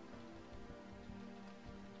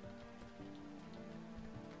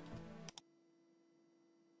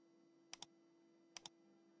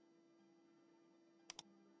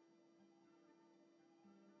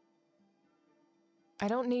 I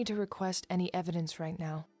don't need to request any evidence right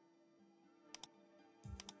now.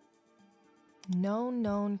 No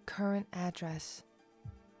known current address.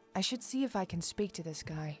 I should see if I can speak to this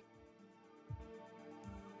guy.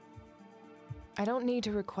 I don't need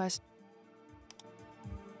to request...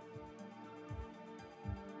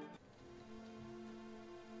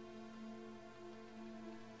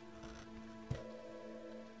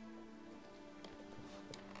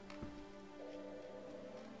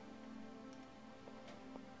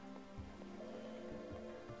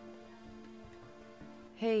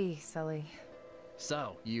 Hey, Sully.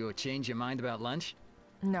 So, you changed your mind about lunch?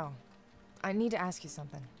 No. I need to ask you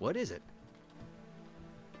something. What is it?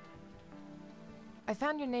 I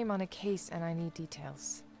found your name on a case and I need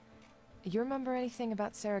details. You remember anything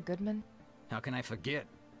about Sarah Goodman? How can I forget?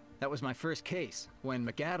 That was my first case, when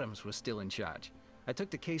McAdams was still in charge. I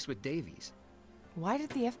took the case with Davies. Why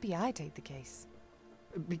did the FBI take the case?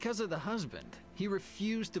 Because of the husband. He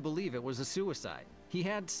refused to believe it was a suicide. He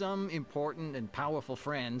had some important and powerful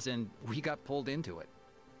friends, and we got pulled into it.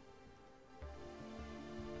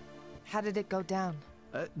 How did it go down?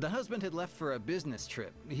 The husband had left for a business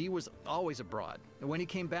trip. He was always abroad. When he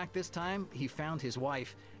came back this time, he found his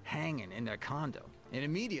wife hanging in their condo and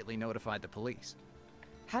immediately notified the police.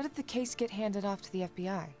 How did the case get handed off to the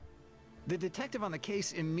FBI? The detective on the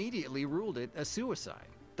case immediately ruled it a suicide.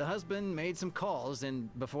 The husband made some calls,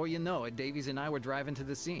 and before you know it, Davies and I were driving to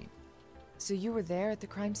the scene. So you were there at the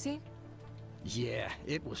crime scene? Yeah,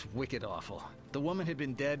 it was wicked awful. The woman had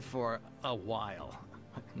been dead for a while.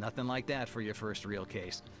 Nothing like that for your first real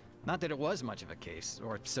case. Not that it was much of a case,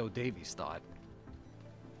 or so Davies thought.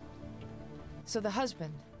 So the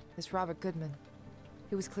husband, this Robert Goodman,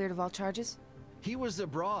 he was cleared of all charges? He was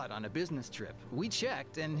abroad on a business trip. We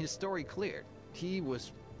checked, and his story cleared. He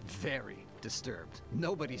was very disturbed.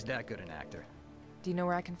 Nobody's that good an actor. Do you know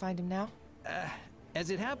where I can find him now? As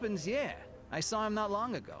it happens, yeah. I saw him not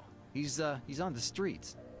long ago. He's on the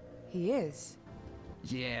streets. He is?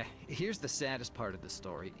 Yeah, here's the saddest part of the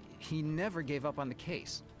story. He never gave up on the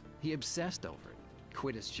case. He obsessed over it.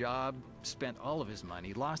 Quit his job, spent all of his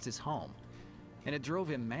money, lost his home. And it drove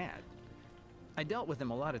him mad. I dealt with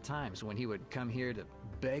him a lot of times when he would come here to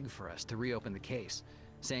beg for us to reopen the case,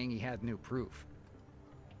 saying he had new proof.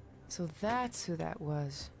 So that's who that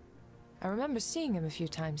was. I remember seeing him a few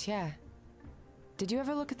times, yeah. Did you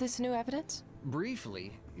ever look at this new evidence?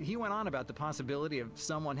 Briefly, he went on about the possibility of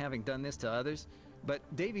someone having done this to others, but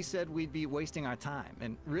Davey said we'd be wasting our time,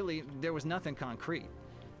 and really, there was nothing concrete.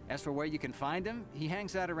 As for where you can find him, he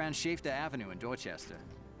hangs out around Shafter Avenue in Dorchester.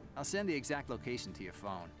 I'll send the exact location to your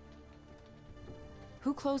phone.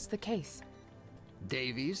 Who closed the case?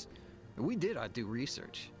 Davies. We did our due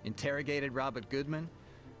research, interrogated Robert Goodman,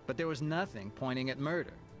 but there was nothing pointing at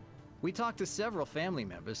murder. We talked to several family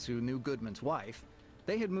members who knew Goodman's wife.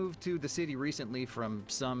 They had moved to the city recently from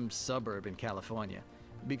some suburb in California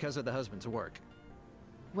because of the husband's work.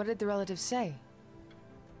 What did the relatives say?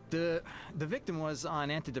 The victim was on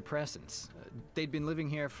antidepressants. They'd been living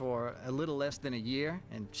here for a little less than a year,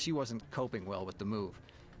 and she wasn't coping well with the move.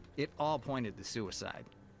 It all pointed to suicide.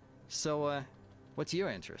 So, what's your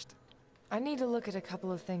interest? I need to look at a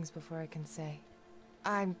couple of things before I can say.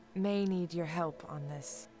 I may need your help on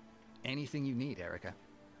this. Anything you need, Erica.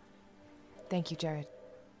 Thank you, Jared.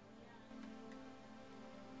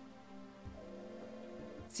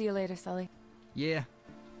 See you later, Sully. Yeah.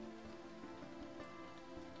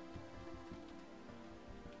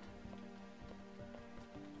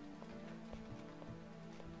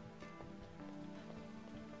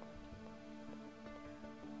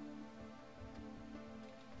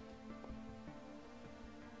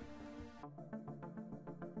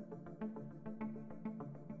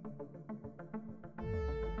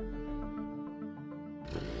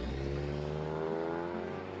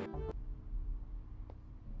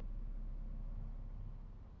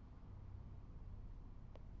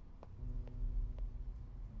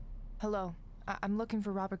 Hello. I'm looking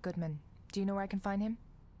for Robert Goodman. Do you know where I can find him?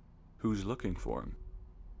 Who's looking for him?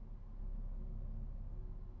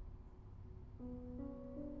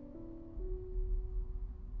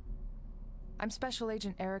 I'm Special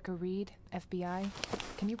Agent Erica Reed, FBI.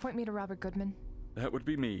 Can you point me to Robert Goodman? That would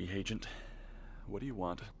be me, Agent. What do you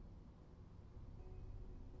want?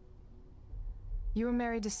 You were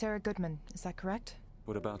married to Sarah Goodman, is that correct?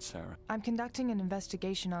 What about Sarah? I'm conducting an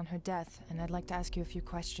investigation on her death, and I'd like to ask you a few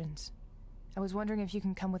questions. I was wondering if you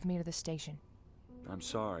can come with me to the station. I'm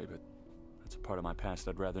sorry, but that's a part of my past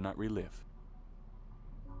I'd rather not relive.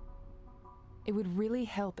 It would really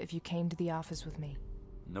help if you came to the office with me.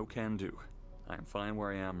 No can do. I am fine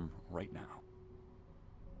where I am right now.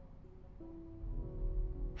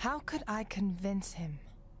 How could I convince him?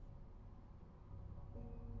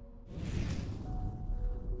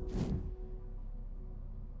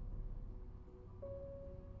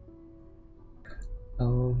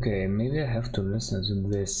 Okay, maybe I have to listen to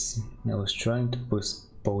this. I was trying to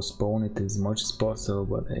postpone it as much as possible,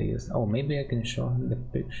 but I guess... Oh, maybe I can show him the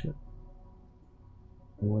picture.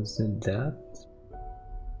 Was it that?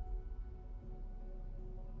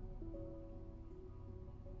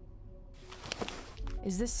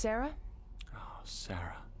 Is this Sarah? Oh,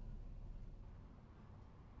 Sarah.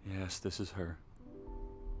 Yes, this is her.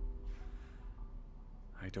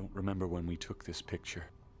 I don't remember when we took this picture.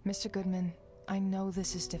 Mr. Goodman, I know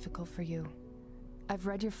this is difficult for you. I've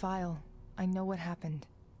read your file. I know what happened.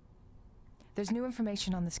 There's new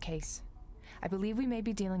information on this case. I believe we may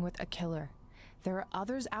be dealing with a killer. There are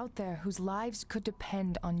others out there whose lives could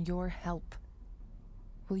depend on your help.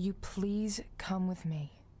 Will you please come with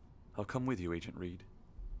me? I'll come with you, Agent Reed.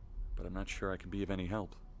 But I'm not sure I can be of any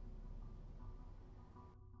help.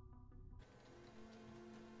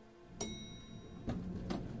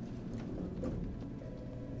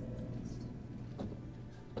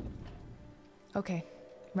 Okay.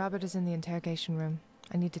 Robert is in the interrogation room.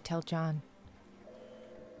 I need to tell John.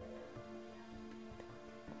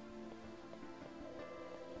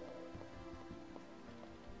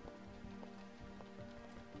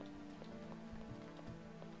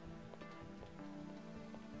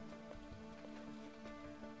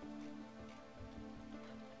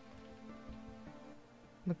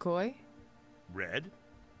 McCoy? Red?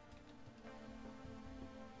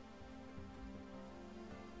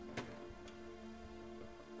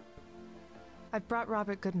 I've brought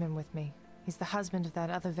Robert Goodman with me. He's the husband of that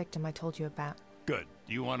other victim I told you about. Good.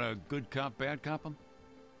 Do you want a good cop, bad cop him?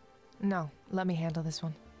 No, let me handle this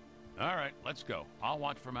one. All right, let's go. I'll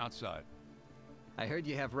watch from outside. I heard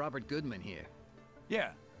you have Robert Goodman here.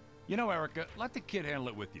 Yeah. You know, Erica, let the kid handle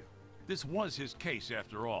it with you. This was his case,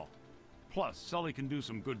 after all. Plus, Sully can do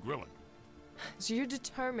some good grilling. So you're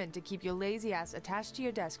determined to keep your lazy ass attached to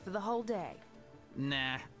your desk for the whole day?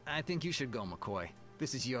 Nah, I think you should go, McCoy.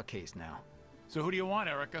 This is your case now. So who do you want,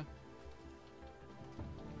 Erica?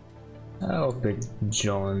 I'll pick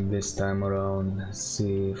John this time around,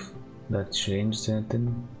 see if that changes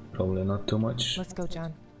anything. Probably not too much. Let's go,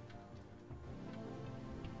 John.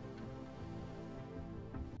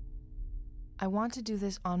 I want to do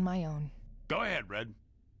this on my own. Go ahead, Red.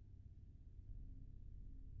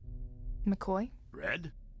 McCoy?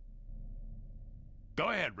 Red?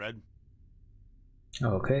 Go ahead, Red.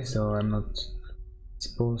 Okay, so I'm not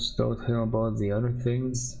supposed to tell him about the other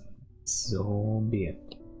things, so be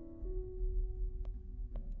it.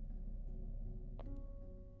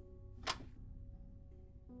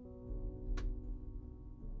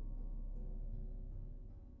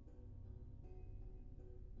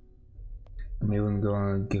 I'm even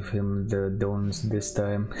gonna give him the donuts this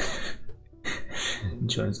time.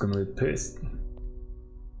 John's gonna be pissed.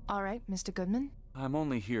 Alright, Mr. Goodman. I'm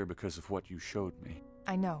only here because of what you showed me.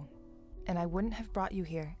 I know. And I wouldn't have brought you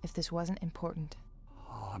here if this wasn't important.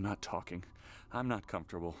 Oh, I'm not talking. I'm not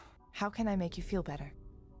comfortable. How can I make you feel better?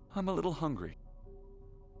 I'm a little hungry.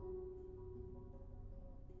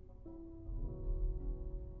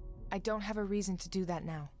 I don't have a reason to do that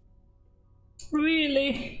now.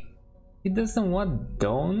 Really? He doesn't want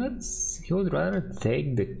donuts? He would rather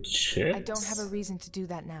take the chips? I don't have a reason to do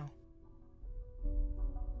that now.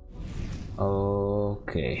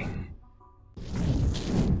 Okay.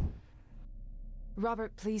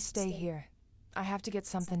 Robert, please stay here. I have to get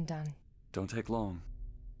something done. Don't take long.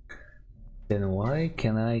 Then why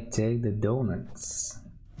can I take the donuts?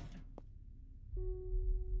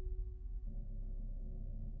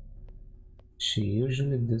 She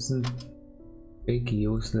usually doesn't pick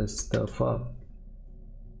useless stuff up.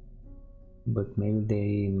 But maybe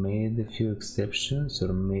they made a few exceptions,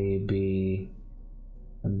 or maybe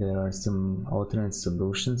there are some alternate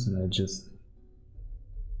solutions and I just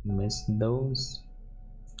Missed those.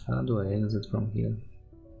 How do I exit from here?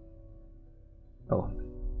 Oh.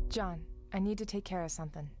 John, I need to take care of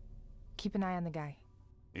something. Keep an eye on the guy.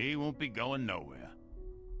 He won't be going nowhere.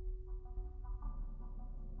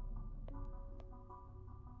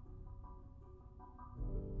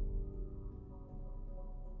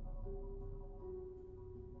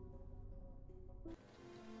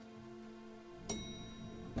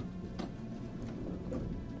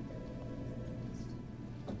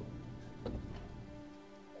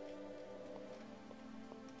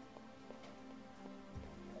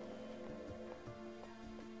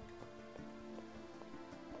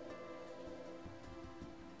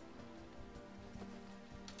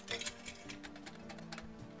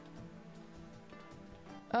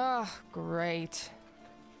 Oh, great.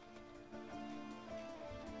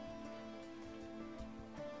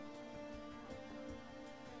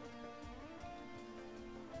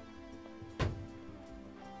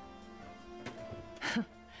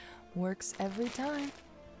 Works every time.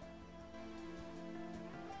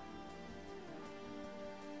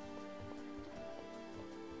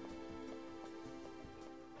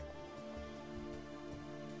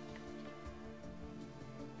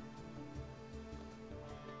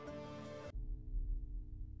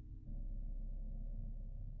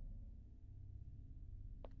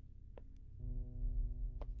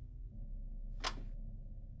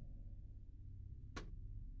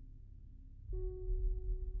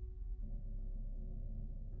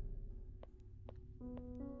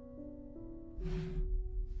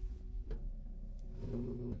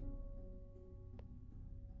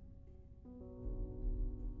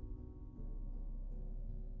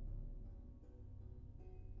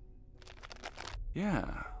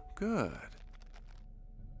 Yeah, good.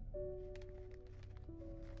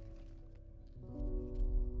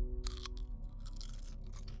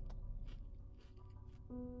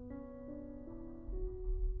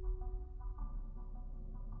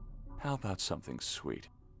 How about something sweet?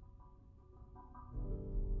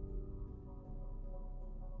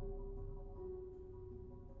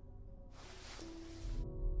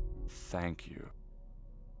 Thank you.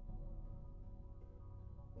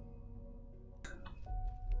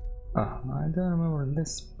 I don't remember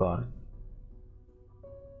this part.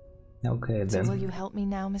 Okay then. So will you help me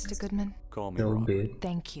now, Mr. Goodman? Call me Rock.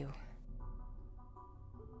 Thank you.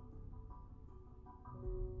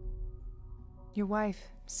 Your wife,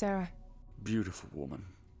 Sarah. Beautiful woman.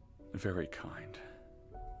 Very kind.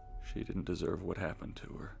 She didn't deserve what happened to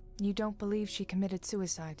her. You don't believe she committed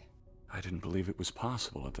suicide? I didn't believe it was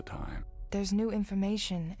possible at the time. There's new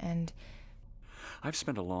information and... I've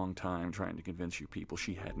spent a long time trying to convince you people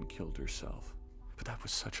she hadn't killed herself. But that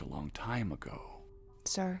was such a long time ago.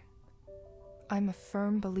 Sir, I'm a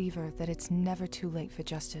firm believer that it's never too late for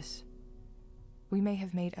justice. We may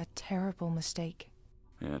have made a terrible mistake.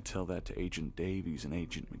 Yeah, tell that to Agent Davies and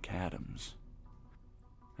Agent McAdams.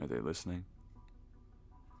 Are they listening?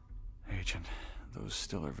 Agent, those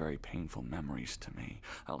still are very painful memories to me.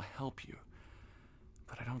 I'll help you.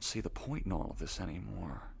 But I don't see the point in all of this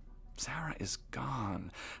anymore. Sarah is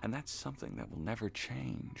gone, and that's something that will never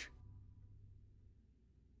change.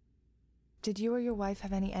 Did you or your wife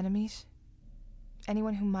have any enemies?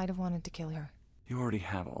 Anyone who might have wanted to kill her? You already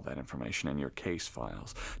have all that information in your case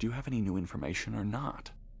files. Do you have any new information or not?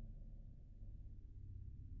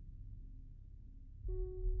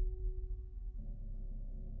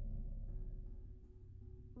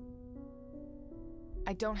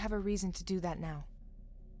 I don't have a reason to do that now.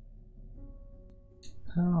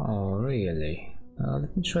 Oh, really?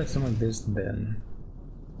 Let me try some of this then.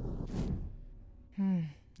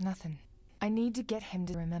 Nothing. I need to get him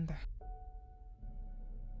to remember.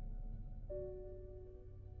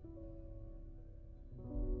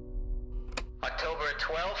 October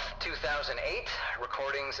 12th, 2008,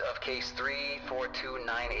 recordings of case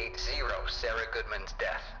 342980, Sarah Goodman's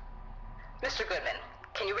death. Mr. Goodman,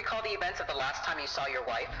 can you recall the events of the last time you saw your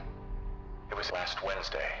wife? It was last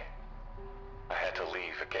Wednesday. I had to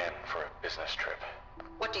leave again for a business trip.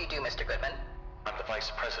 What do you do, Mr. Goodman? I'm the vice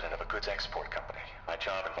president of a goods export company. My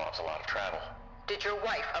job involves a lot of travel. Did your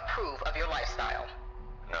wife approve of your lifestyle?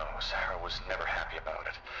 No, Sarah was never happy about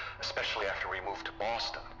it, especially after we moved to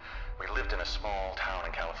Boston. We lived in a small town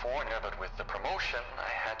in California, but with the promotion, I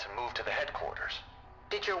had to move to the headquarters.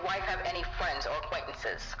 Did your wife have any friends or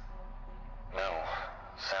acquaintances? No,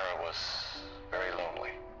 Sarah was very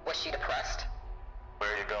lonely. Was she depressed? Where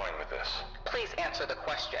are you going with this? Please answer the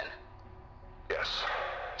question. Yes,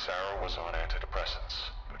 Sarah was on antidepressants,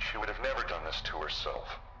 but she would have never done this to herself.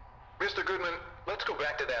 Mr. Goodman, let's go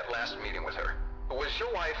back to that last meeting with her. Was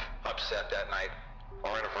your wife upset that night?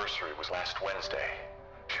 Our anniversary was last Wednesday.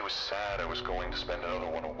 She was sad I was going to spend another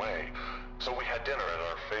one away, so we had dinner at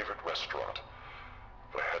our favorite restaurant.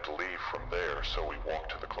 But I had to leave from there, so we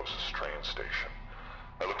walked to the closest train station.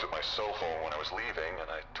 I looked at my cell phone when I was leaving, and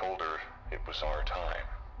I told her it was our time.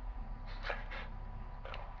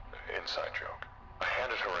 Inside joke. I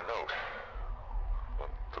handed her a note.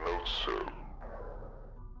 The note said...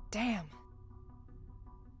 Damn.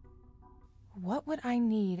 What would I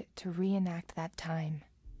need to reenact that time?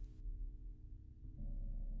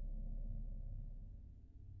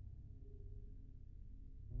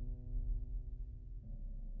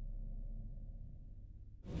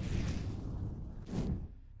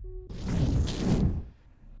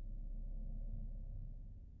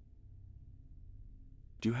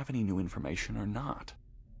 Do you have any new information or not?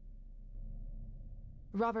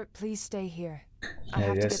 Robert, please stay here. I I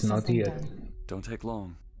have to get guess not something yet. done. Don't take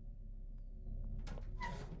long.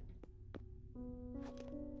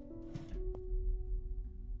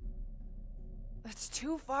 That's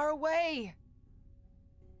too far away.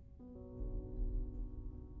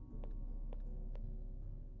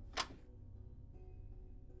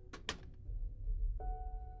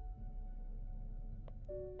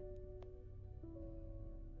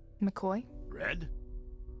 McCoy? Red?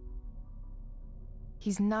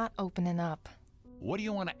 He's not opening up. What do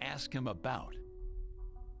you want to ask him about?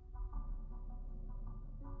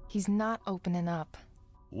 He's not opening up.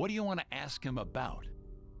 What do you want to ask him about?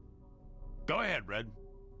 Go ahead, Red.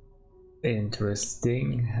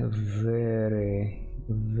 Interesting. Very,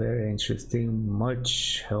 very interesting.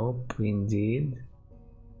 Much help indeed.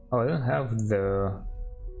 Oh, I don't have the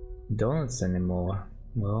donuts anymore.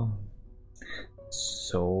 Well,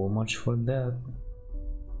 so much for that.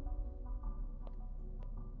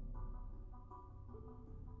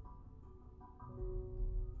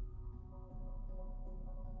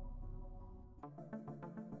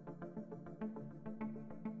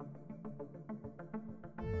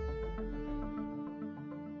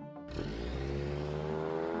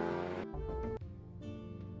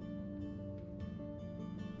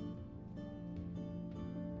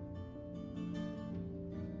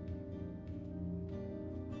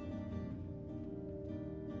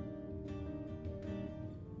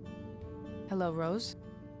 Hello, Rose.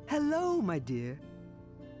 Hello, my dear.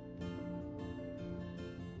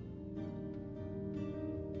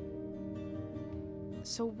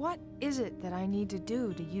 So what is it that I need to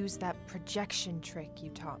do to use that projection trick you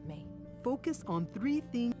taught me? Focus on 3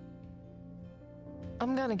 things.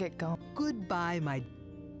 I'm gonna get going. Goodbye, my...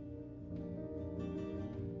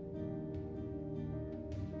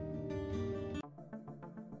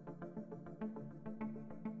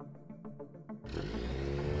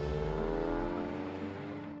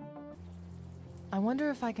 I wonder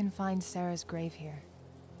if I can find Sarah's grave here.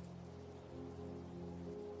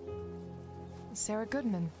 Sarah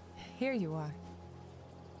Goodman, here you are.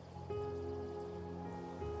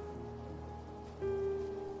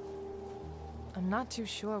 I'm not too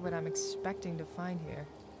sure what I'm expecting to find here.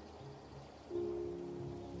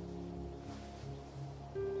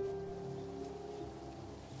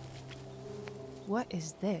 What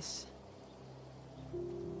is this?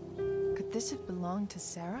 Could this have belonged to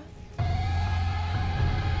Sarah?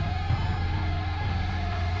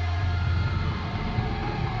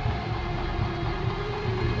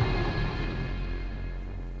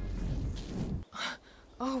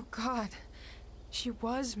 Oh, God. She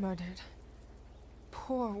was murdered.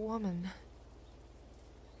 Poor woman.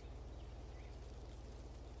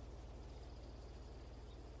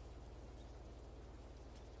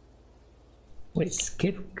 Wait,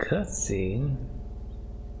 skip cutscene?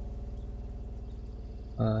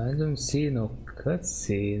 I don't see no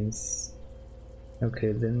cutscenes.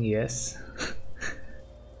 Okay, then yes.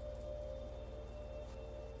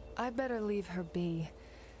 I better leave her be.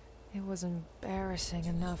 It was embarrassing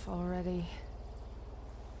enough already.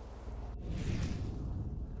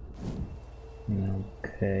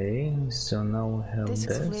 Okay, so now we have This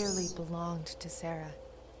this. clearly belonged to Sarah.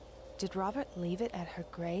 Did Robert leave it at her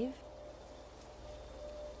grave?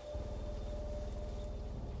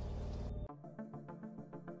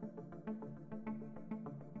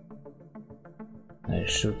 I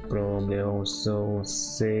should probably also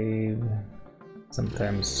save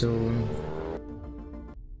sometime soon.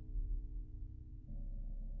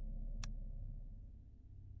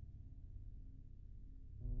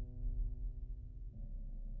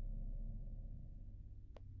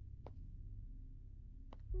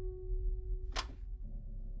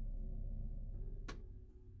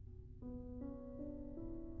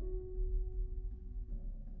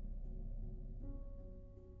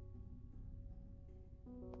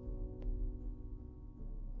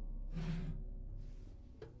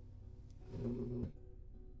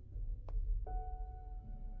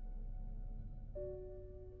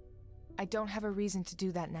 don't have a reason to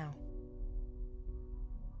do that now.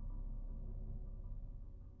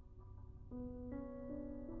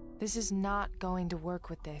 This is not going to work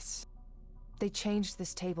with this. They changed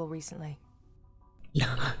this table recently.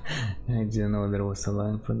 I didn't know there was a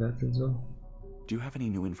line for that as well. Do you have any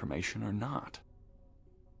new information or not?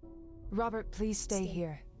 Robert, please stay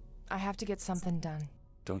here. I have to get something done.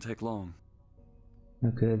 Don't take long.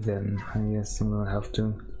 Okay, then I guess I'm gonna have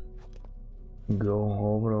to go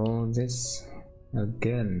over all this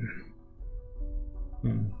again.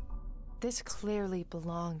 This clearly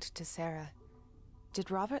belonged to Sarah. Did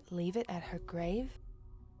Robert leave it at her grave?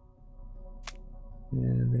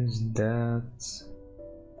 Yeah, there's that.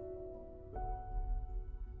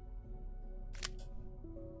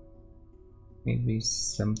 Maybe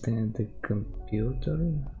something at the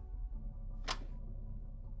computer?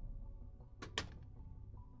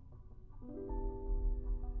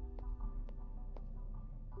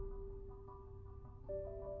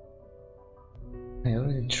 I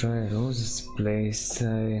already tried Rose's place.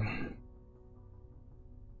 I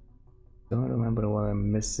don't remember what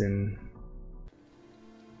I'm missing.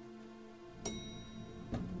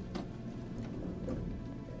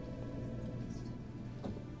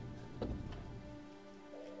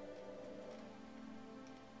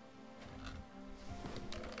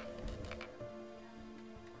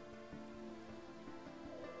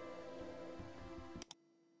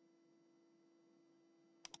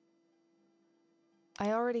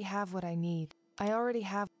 I already have what I need. I already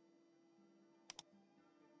have...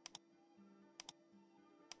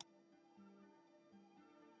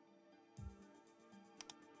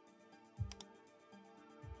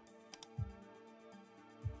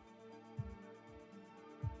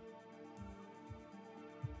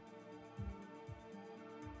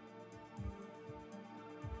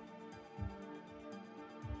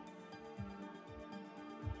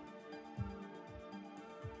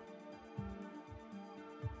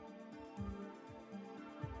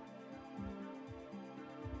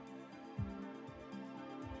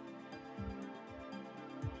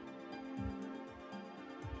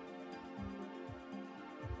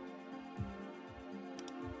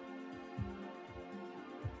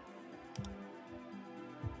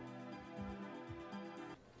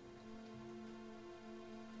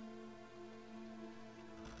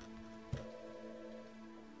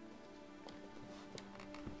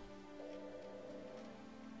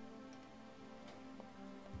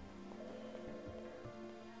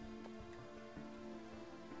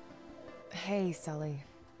 Hey, Sully.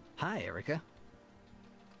 Hi, Erica.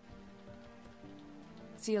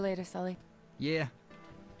 See you later, Sully. Yeah.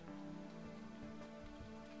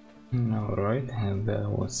 Alright, and that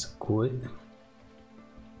was good.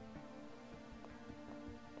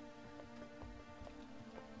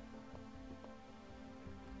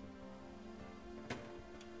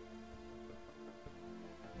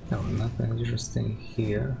 Oh, nothing interesting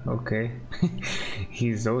here. Okay.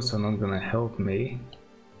 He's also not gonna help me.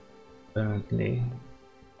 Apparently.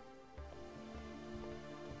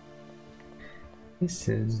 He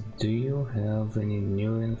says, do you have any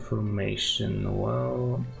new information?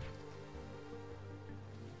 Well...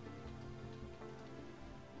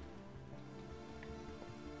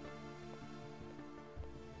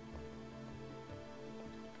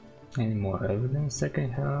 Any more evidence I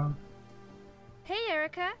can have? Hey,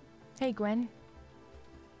 Erica. Hey, Gwen.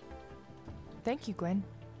 Thank you, Gwen.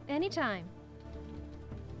 Anytime.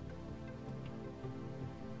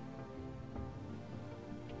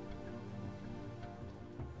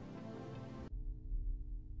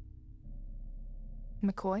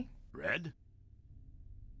 McCoy? Red?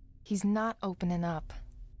 He's not opening up.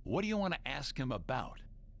 What do you want to ask him about?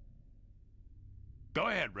 Go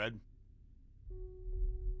ahead, Red.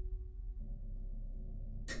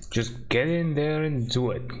 Just get in there and do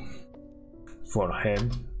it. For him.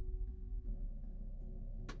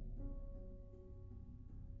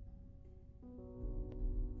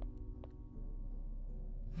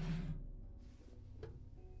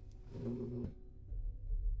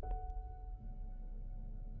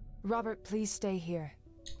 Robert, please stay here.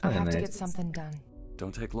 I have to get something done.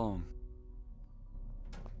 Don't take long.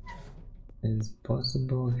 It's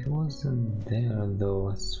possible he wasn't there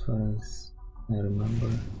though, as far as I remember.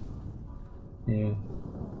 Yeah.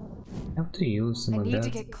 I have to use some of that. I need to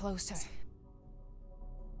get closer.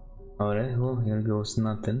 Alright, well, here goes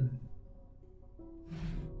nothing.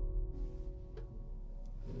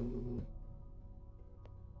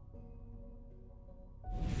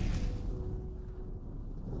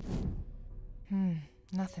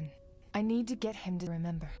 Nothing. I need to get him to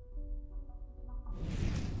remember.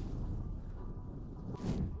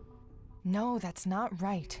 No, that's not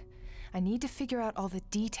right. I need to figure out all the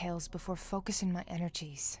details before focusing my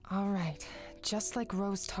energies. All right, just like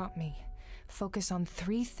Rose taught me, focus on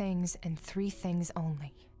 3 things and 3 things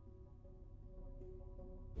only.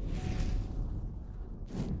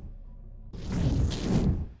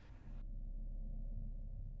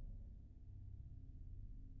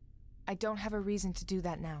 I don't have a reason to do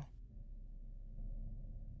that now.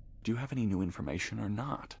 Do you have any new information or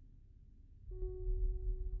not?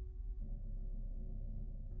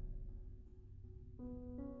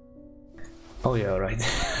 Oh yeah, right.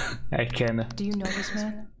 I can. Do you know this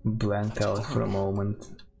man? Blanked out for a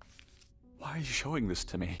moment. Why are you showing this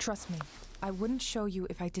to me? Trust me, I wouldn't show you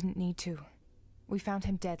if I didn't need to. We found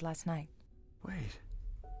him dead last night. Wait.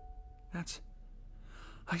 That's...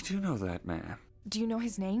 I do know that man. Do you know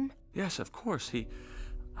his name? Yes, of course. He...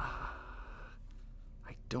 I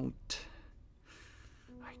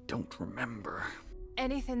don't remember.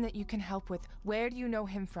 Anything that you can help with. Where do you know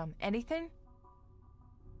him from? Anything?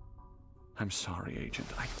 I'm sorry, Agent.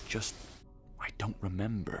 I don't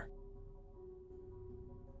remember.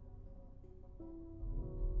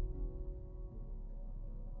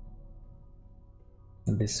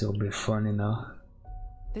 This will be funny now.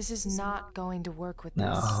 This is not going to work with this.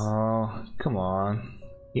 No, come on.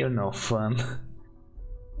 You're no fun.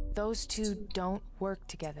 Those two don't work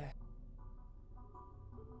together.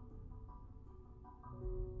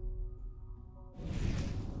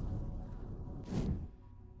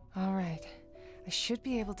 Alright, I should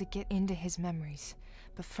be able to get into his memories,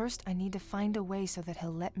 but first I need to find a way so that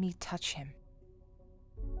he'll let me touch him.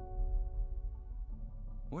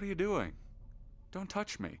 What are you doing? Don't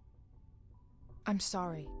touch me. I'm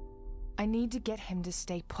sorry. I need to get him to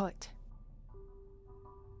stay put.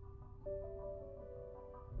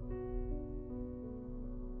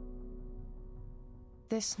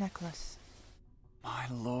 This necklace. My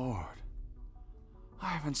lord. I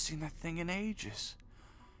haven't seen that thing in ages.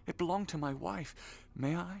 It belonged to my wife.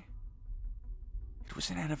 May I? It was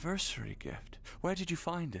an anniversary gift. Where did you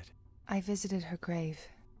find it? I visited her grave.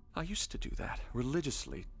 I used to do that,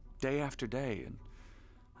 religiously, day after day,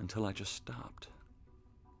 until I just stopped.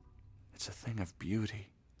 It's a thing of beauty.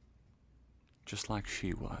 Just like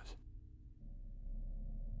she was.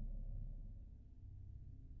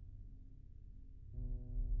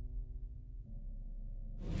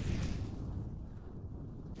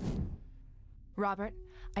 Robert,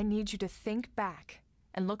 I need you to think back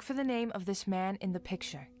and look for the name of this man in the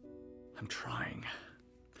picture. I'm trying.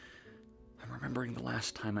 I'm remembering the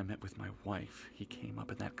last time I met with my wife. He came up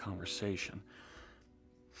in that conversation.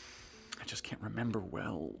 I just can't remember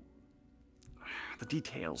well. The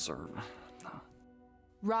details are...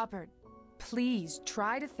 Robert, please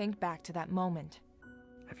try to think back to that moment.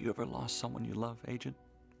 Have you ever lost someone you love, Agent?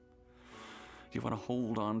 You want to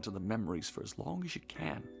hold on to the memories for as long as you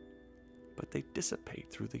can, but they dissipate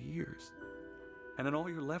through the years. And then all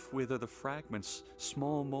you're left with are the fragments,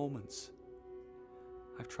 small moments.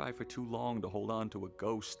 I've tried for too long to hold on to a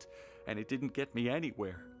ghost, and it didn't get me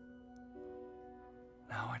anywhere.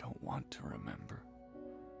 Now I don't want to remember.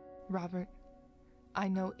 Robert, I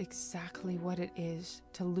know exactly what it is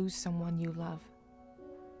to lose someone you love.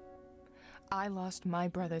 I lost my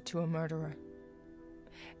brother to a murderer.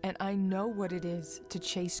 And I know what it is to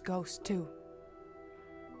chase ghosts too.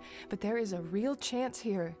 But there is a real chance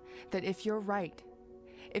here that if you're right,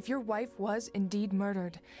 if your wife was indeed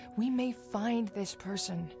murdered, we may find this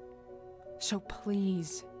person. So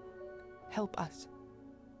please, help us.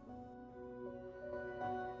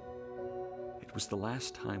 It was the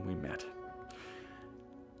last time we met.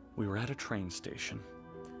 We were at a train station.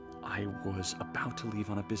 I was about to leave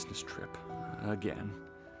on a business trip, again.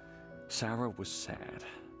 Sarah was sad.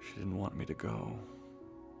 She didn't want me to go.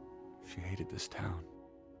 She hated this town.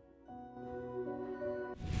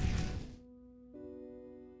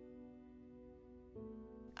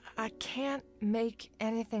 I can't make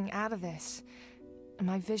anything out of this.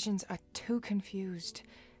 My visions are too confused.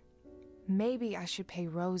 Maybe I should pay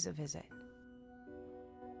Rose a visit.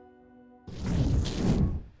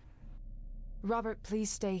 Robert,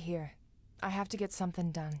 please stay here. I have to get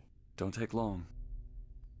something done. Don't take long.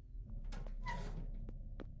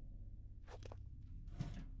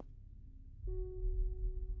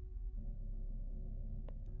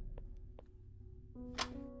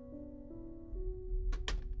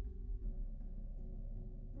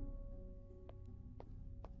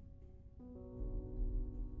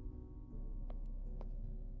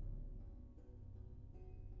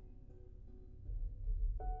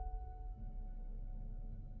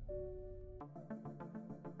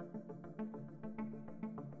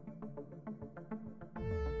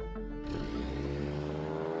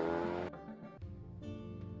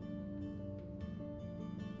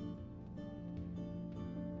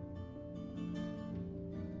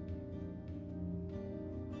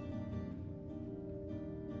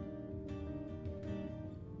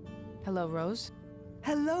 Hello, Rose.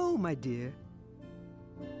 Hello, my dear.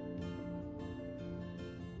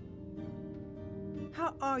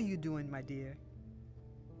 How are you doing, my dear?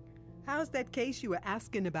 How's that case you were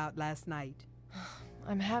asking about last night?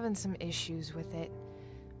 I'm having some issues with it.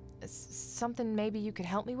 Something maybe you could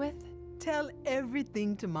help me with? Tell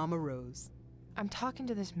everything to Mama Rose. I'm talking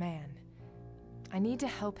to this man. I need to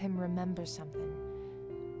help him remember something.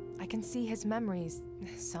 I can see his memories,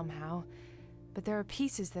 somehow, but there are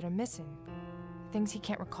pieces that are missing. Things he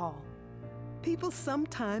can't recall. People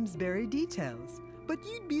sometimes bury details, but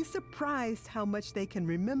you'd be surprised how much they can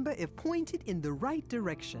remember if pointed in the right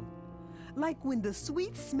direction. Like when the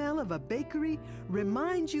sweet smell of a bakery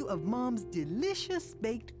reminds you of Mom's delicious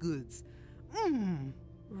baked goods. Mmm.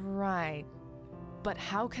 Right. But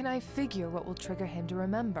how can I figure what will trigger him to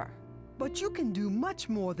remember? But you can do much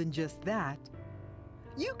more than just that.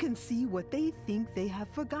 You can see what they think they have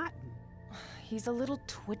forgotten. He's a little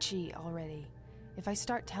twitchy already. If I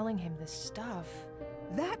start telling him this stuff...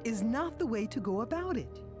 That is not the way to go about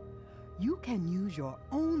it. You can use your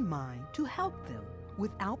own mind to help them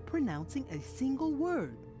without pronouncing a single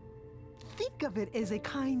word. Think of it as a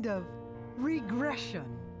kind of regression.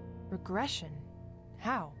 Regression?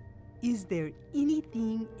 How? Is there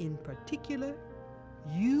anything in particular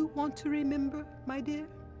you want to remember, my dear?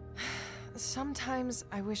 Sometimes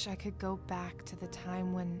I wish I could go back to the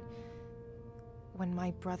time when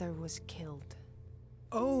my brother was killed.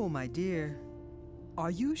 Oh, my dear.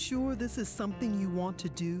 Are you sure this is something you want to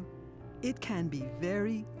do? It can be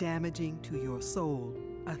very damaging to your soul,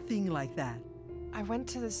 a thing like that. I went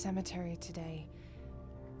to the cemetery today,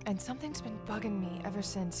 and something's been bugging me ever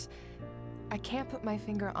since. I can't put my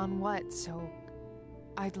finger on what, so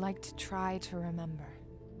I'd like to try to remember.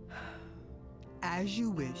 As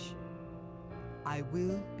you wish. I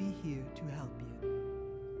will be here to help you.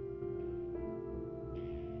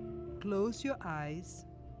 Close your eyes.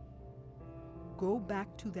 Go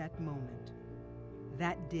back to that moment,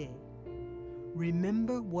 that day.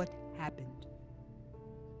 Remember what happened.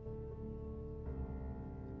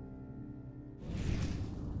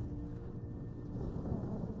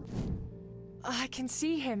 I can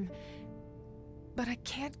see him, but I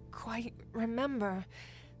can't quite remember.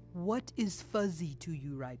 What is fuzzy to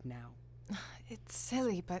you right now? It's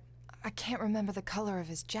silly, but I can't remember the color of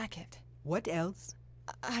his jacket. What else?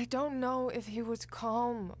 I don't know if he was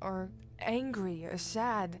calm or angry or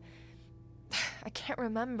sad. I can't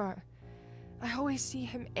remember. I always see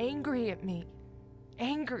him angry at me.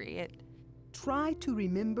 Angry at... Try to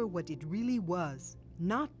remember what it really was,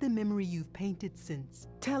 not the memory you've painted since.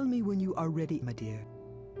 Tell me when you are ready, my dear.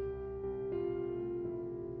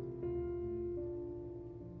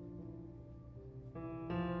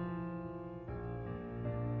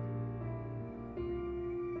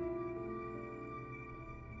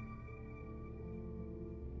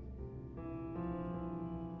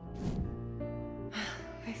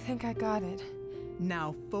 I think I got it.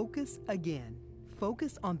 Now focus again.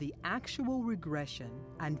 Focus on the actual regression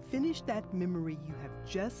and finish that memory you have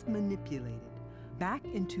just manipulated back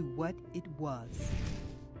into what it was.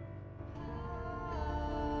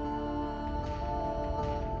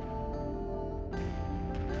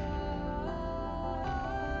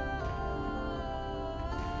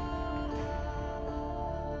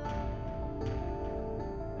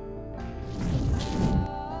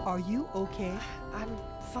 Are you okay? I'm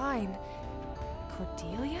fine.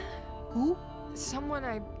 Cordelia? Who? Someone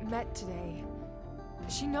I met today.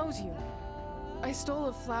 She knows you. I stole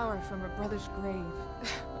a flower from her brother's grave.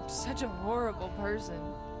 I'm such a horrible person.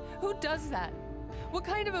 Who does that? What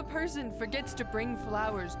kind of a person forgets to bring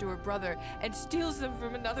flowers to her brother and steals them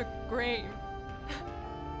from another grave?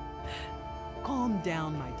 Calm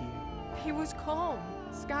down, my dear. He was calm,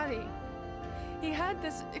 Scotty. He had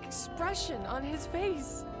this expression on his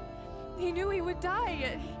face. He knew he would die,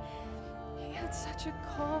 yet he had such a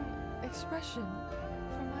calm expression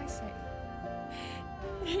for my sake.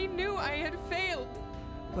 He knew I had failed.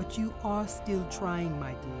 But you are still trying,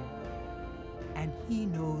 my dear. And he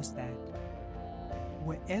knows that.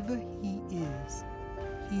 Wherever he is,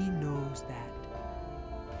 he knows that.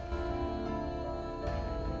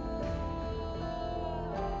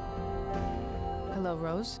 Hello,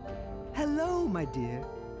 Rose. Hello, my dear.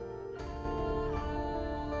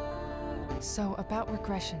 So, about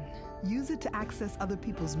regression. Use it to access other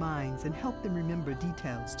people's minds and help them remember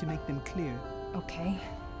details to make them clear. Okay.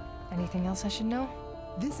 Anything else I should know?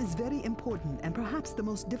 This is very important and perhaps the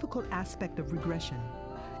most difficult aspect of regression.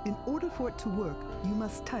 In order for it to work, you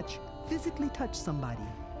must physically touch somebody.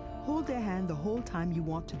 Hold their hand the whole time you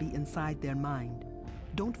want to be inside their mind.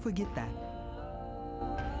 Don't forget that.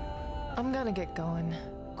 I'm gonna get going.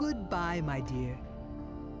 Goodbye, my dear.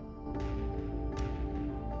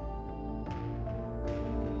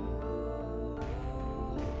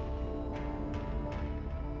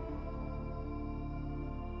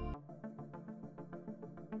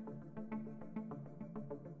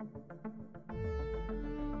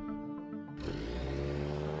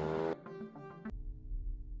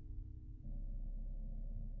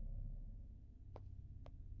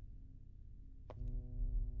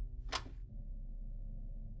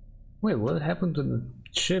 Wait, what happened to the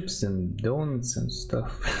chips and donuts and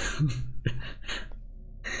stuff?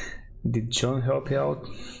 Did John help you out?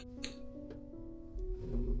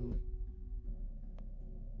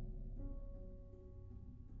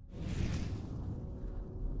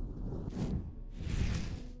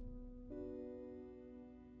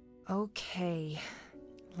 Okay,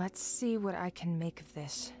 let's see what I can make of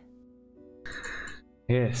this.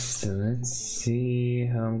 Yes, so let's see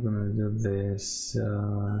how I'm gonna do this.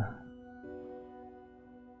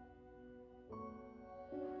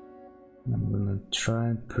 I'm gonna try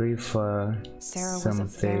and pre-fire Sarah some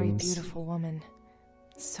was a very things. beautiful woman.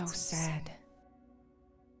 So sad.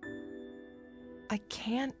 I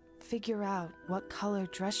can't figure out what color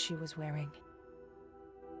dress she was wearing.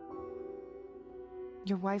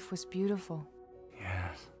 Your wife was beautiful.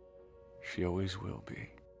 Yes, she always will be.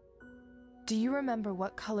 Do you remember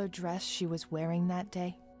what color dress she was wearing that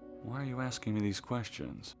day? Why are you asking me these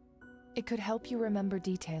questions? It could help you remember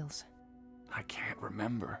details. I can't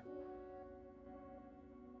remember.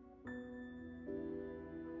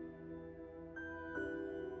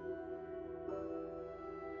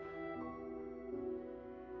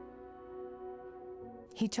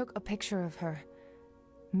 He took a picture of her.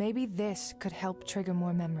 Maybe this could help trigger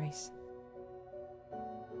more memories.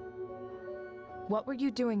 What were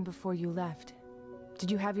you doing before you left?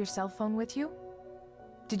 Did you have your cell phone with you?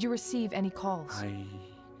 Did you receive any calls?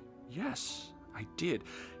 Yes, I did.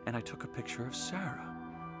 And I took a picture of Sarah.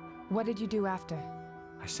 What did you do after?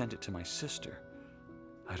 I sent it to my sister.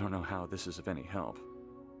 I don't know how this is of any help.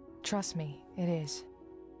 Trust me, it is.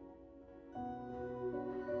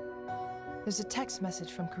 There's a text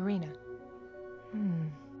message from Karina.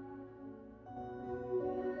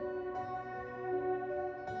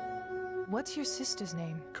 What's your sister's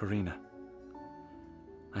name? Karina.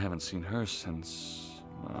 I haven't seen her since,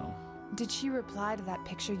 well... Did she reply to that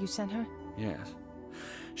picture you sent her? Yes.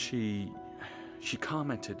 She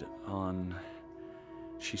commented on...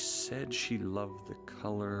 She said she loved the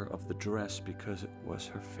color of the dress because it was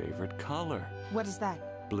her favorite color. What is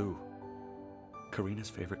that? Blue. Karina's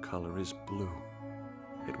favorite color is blue.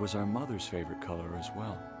 It was our mother's favorite color as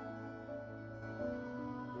well.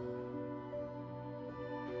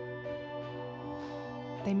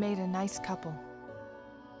 They made a nice couple.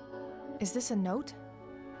 Is this a note?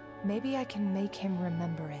 Maybe I can make him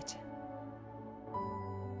remember it.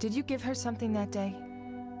 Did you give her something that day?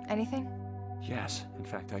 Anything? Yes, in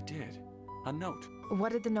fact I did. A note.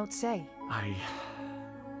 What did the note say? I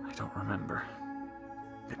don't remember.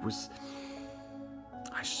 It was...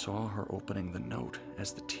 I saw her opening the note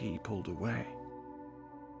as the tea pulled away.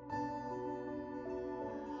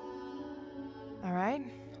 All right,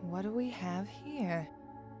 what do we have here?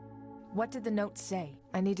 What did the note say?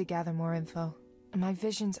 I need to gather more info. My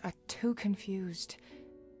visions are too confused.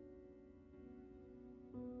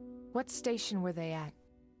 What station were they at?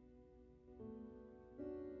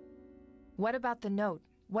 What about the note?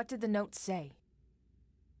 What did the note say?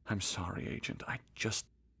 I'm sorry, Agent. I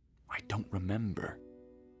don't remember.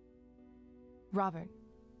 Robert,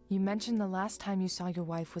 you mentioned the last time you saw your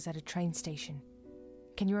wife was at a train station.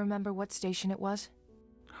 Can you remember what station it was?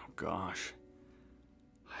 Oh, gosh.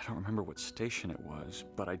 I don't remember what station it was,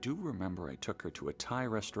 but I do remember I took her to a Thai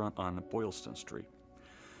restaurant on Boylston Street.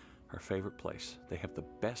 Her favorite place. They have the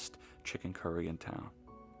best chicken curry in town.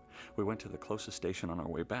 We went to the closest station on our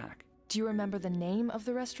way back. Do you remember the name of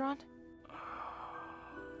the restaurant?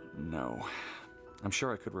 No. I'm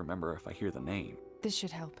sure I could remember if I hear the name. This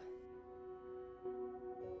should help.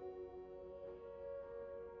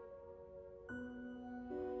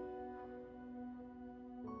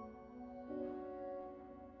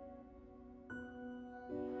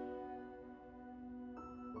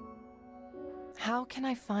 How can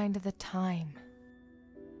I find the time?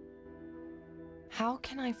 How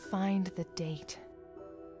can I find the date?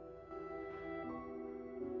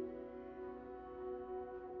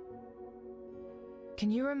 Can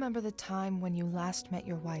you remember the time when you last met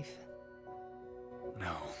your wife?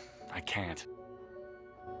 No, I can't.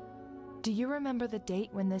 Do you remember the date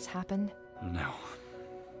when this happened? No,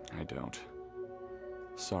 I don't.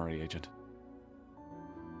 Sorry, Agent.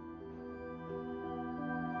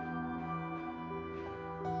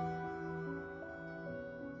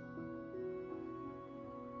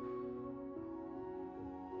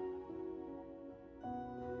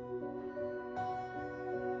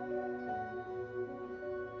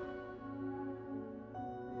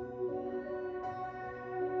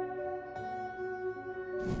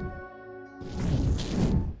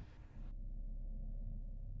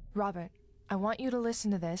 Robert, I want you to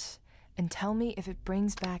listen to this and tell me if it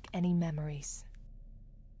brings back any memories.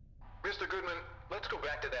 Mr. Goodman, let's go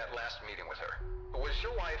back to that last meeting with her. Was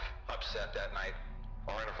your wife upset that night?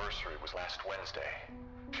 Our anniversary was last Wednesday.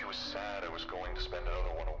 She was sad I was going to spend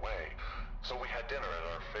another one away, so we had dinner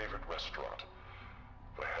at our favorite restaurant.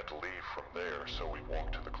 But I had to leave from there, so we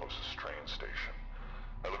walked to the closest train station.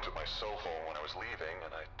 I looked at my cell phone when I was leaving,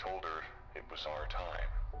 and I told her it was our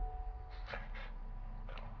time.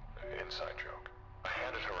 Inside joke. I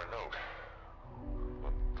handed her a note.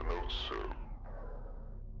 The note said...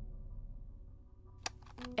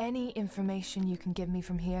 Any information you can give me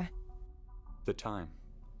from here? The time.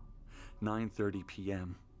 9:30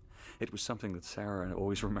 p.m. It was something that Sarah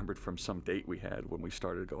always remembered from some date we had when we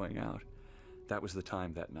started going out. That was the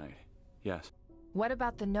time that night. Yes. What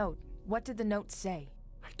about the note? What did the note say?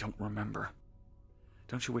 I don't remember.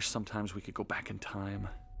 Don't you wish sometimes we could go back in time?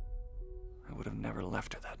 I would have never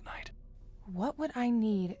left her that night. What would I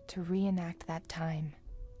need to reenact that time?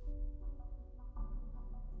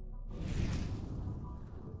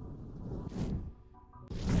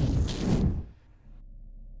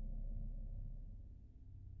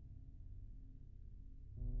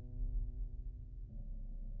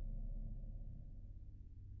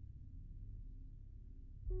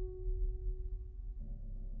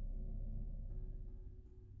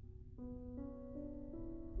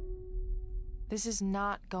 This is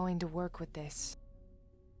not going to work with this.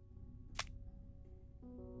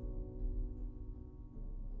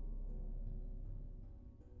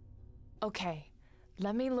 Okay,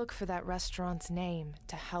 let me look for that restaurant's name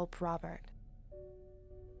to help Robert.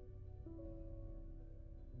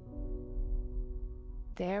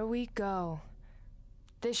 There we go.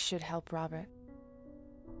 This should help Robert.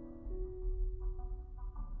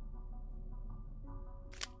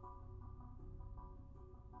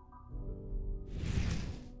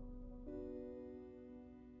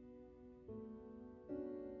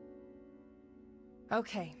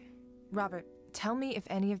 Okay, Robert, tell me if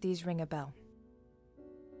any of these ring a bell.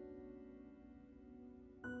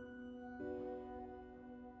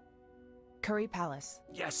 Curry Palace.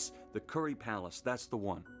 Yes, the Curry Palace. That's the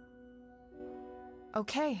one.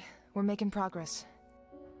 Okay, we're making progress.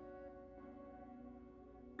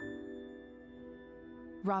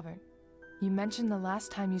 Robert, you mentioned the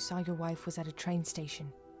last time you saw your wife was at a train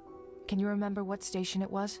station. Can you remember what station it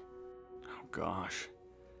was? Oh, gosh.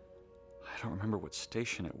 I don't remember what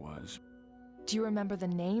station it was. Do you remember the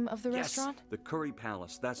name of the restaurant? Yes, the Curry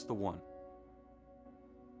Palace. That's the one.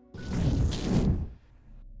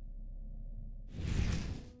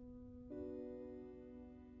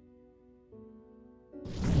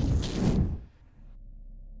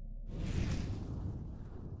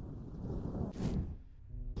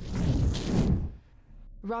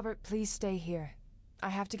 Robert, please stay here. I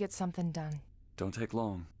have to get something done. Don't take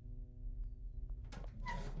long.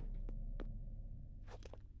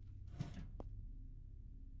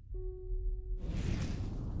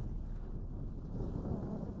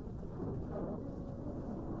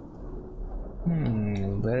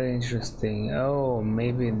 Very interesting. Oh,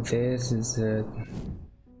 maybe this is it.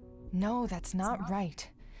 No, that's not right.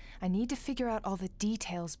 I need to figure out all the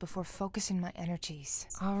details before focusing my energies.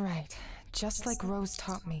 All right, just like Rose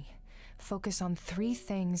taught me. Focus on 3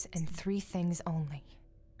 things and 3 things only.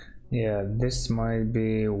 Yeah, this might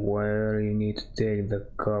be where you need to take the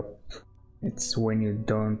cup. It's when you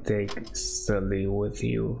don't take Sully with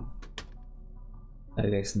you. I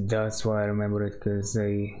guess that's why I remember it, because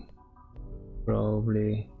I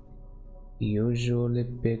probably usually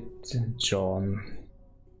picked John.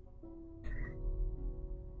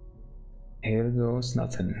 Here goes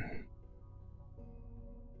nothing.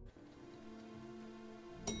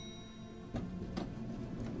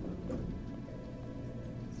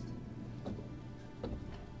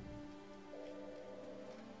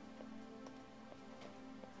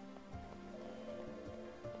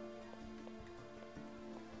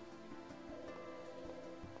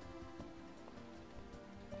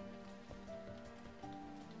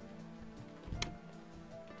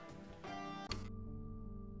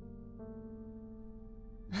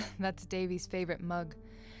 That's Davy's favorite mug.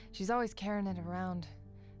 She's always carrying it around,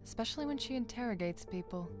 especially when she interrogates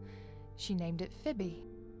people. She named it Phoebe.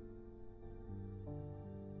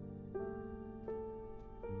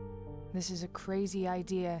 This is a crazy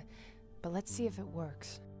idea, but let's see if it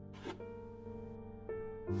works.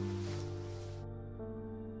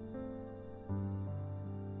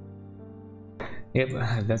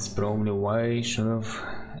 Yep, that's probably why I should have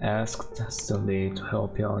asked Sully to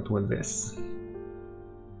help you out with this.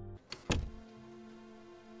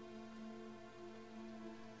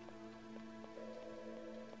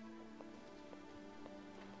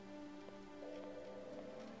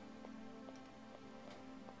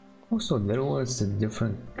 Also, there was a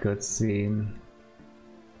different cutscene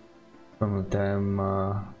from the time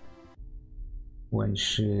when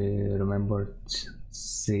she remembered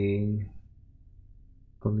seeing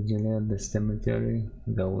Cognition at the cemetery.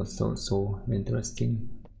 That was also interesting.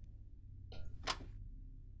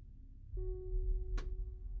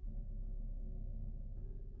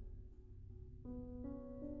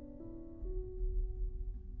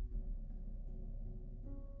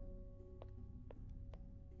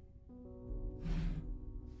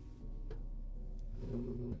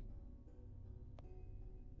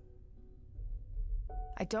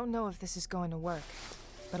 I don't know if this is going to work,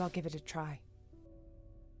 but I'll give it a try.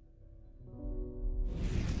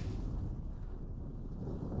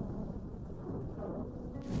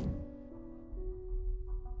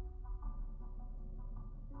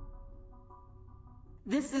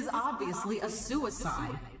 This is obviously a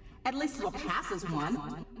suicide. At least it'll pass as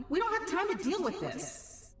one. We don't have time to deal with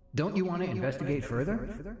this. Don't you want to investigate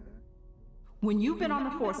further? When you've been on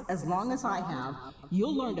the force as long as I have,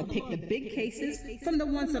 you'll learn to pick the big cases from the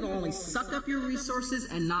ones that'll only suck up your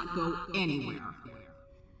resources and not go anywhere.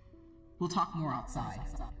 We'll talk more outside.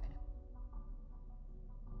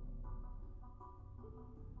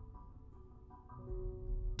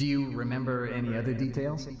 Do you remember any other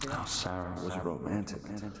details? Oh, Sarah was romantic.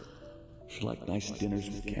 She liked nice dinners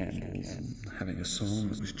with candles and having a song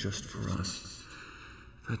that was just for us.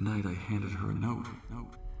 That night I handed her a note.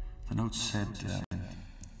 The note said,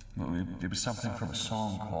 well, it was something from a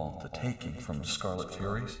song called The Taking from the Scarlet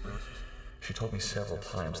Furies. She told me several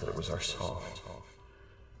times that it was our song.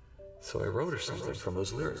 So I wrote her something from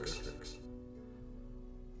those lyrics.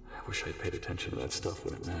 I wish I'd paid attention to that stuff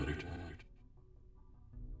when it mattered.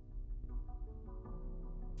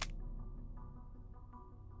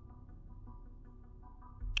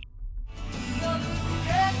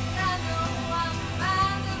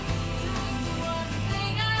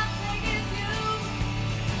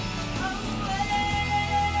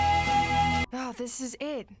 Oh, this is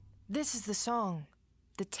it. This is the song.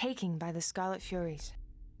 The Taking by the Scarlet Furies.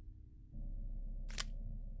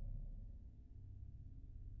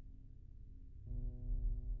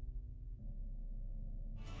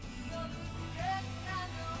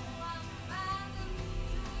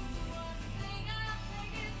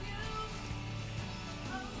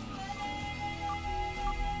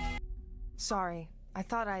 Sorry, I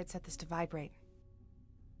thought I had set this to vibrate.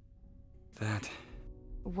 That...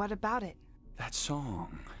 What about it? That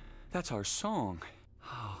song. That's our song.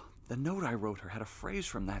 Oh, the note I wrote her had a phrase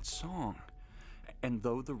from that song. And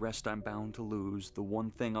though the rest I'm bound to lose, the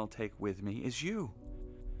one thing I'll take with me is you.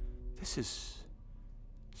 This is...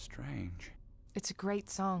 strange. It's a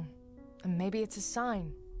great song. And maybe it's a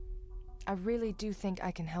sign. I really do think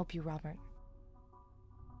I can help you, Robert.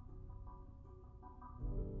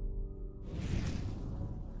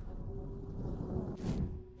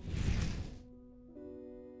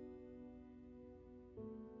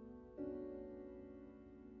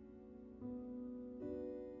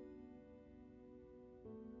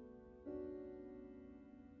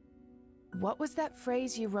 What was that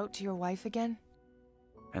phrase you wrote to your wife again?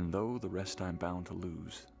 And though the rest I'm bound to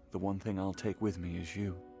lose, the one thing I'll take with me is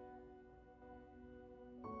you.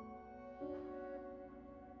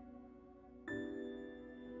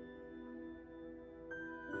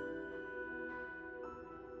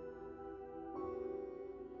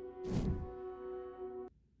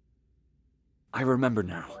 I remember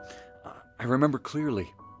now. I remember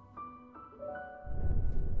clearly.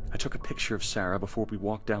 I took a picture of Sarah before we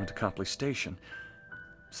walked down to Copley Station.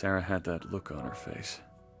 Sarah had that look on her face.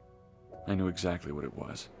 I knew exactly what it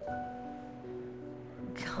was.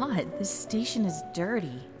 God, this station is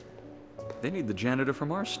dirty. They need the janitor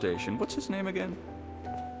from our station. What's his name again?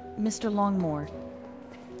 Mr. Longmore.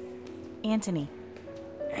 Anthony.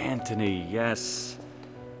 Anthony, yes.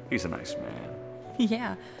 He's a nice man.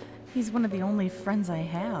 Yeah, he's one of the only friends I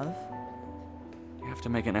have. You have to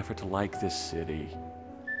make an effort to like this city.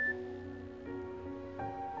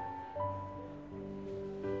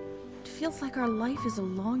 It feels like our life is a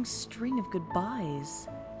long string of goodbyes.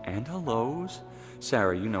 And hellos.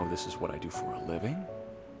 Sarah, you know this is what I do for a living.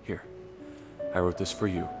 Here, I wrote this for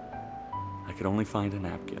you. I could only find a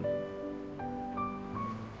napkin.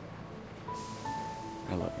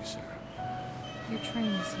 I love you, Sarah. Your train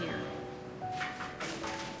is here.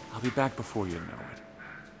 I'll be back before you know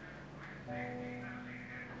it.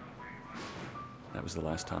 That was the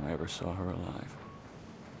last time I ever saw her alive.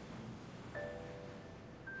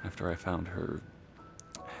 After I found her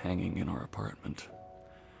hanging in our apartment,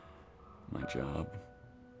 my job,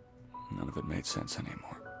 none of it made sense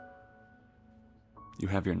anymore. You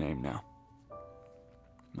have your name now.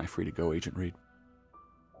 Am I free to go, Agent Reed?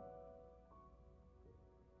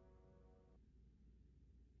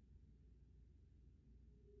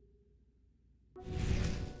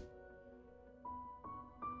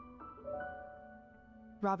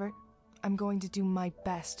 Robert, I'm going to do my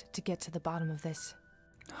best to get to the bottom of this.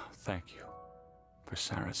 Oh, thank you. For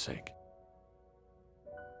Sarah's sake.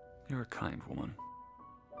 You're a kind woman.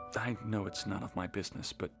 I know it's none of my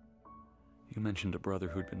business, but you mentioned a brother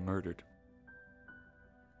who'd been murdered.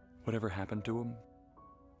 Whatever happened to him,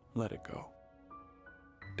 let it go.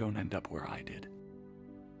 Don't end up where I did.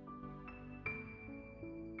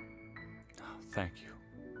 Oh, thank you.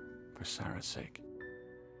 For Sarah's sake.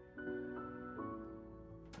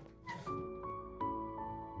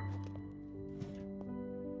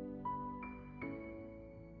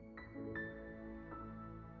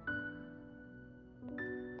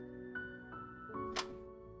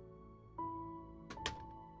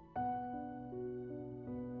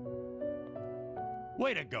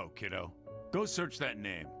 Way to go, kiddo. Go search that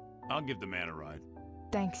name. I'll give the man a ride.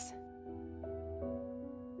 Thanks.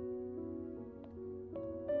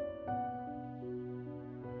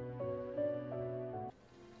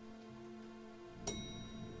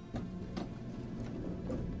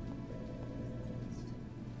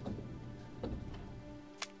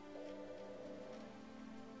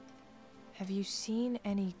 Have you seen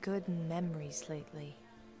any good memories lately?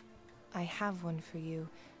 I have one for you.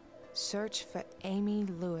 Search for Amy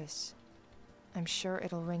Lewis. I'm sure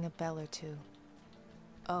it'll ring a bell or two.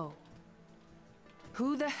 Oh.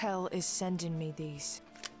 Who the hell is sending me these?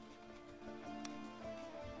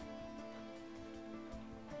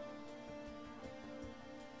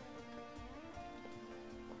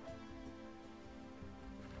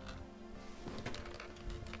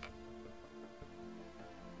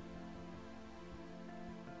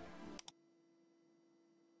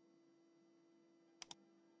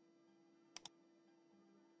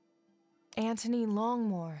 Anthony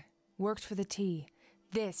Longmore. Worked for the T.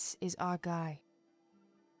 This is our guy.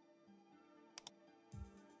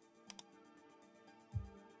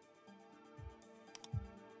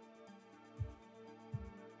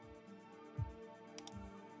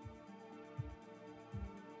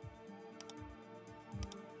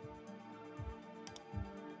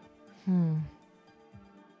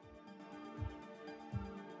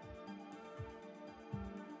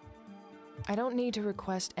 I don't need to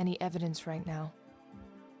request any evidence right now.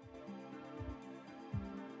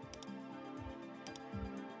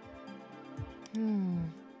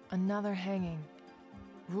 Another hanging.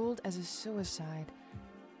 Ruled as a suicide,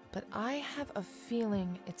 but I have a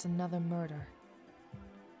feeling it's another murder.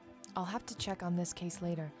 I'll have to check on this case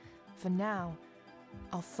later. For now,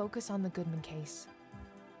 I'll focus on the Goodman case.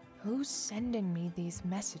 Who's sending me these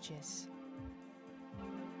messages?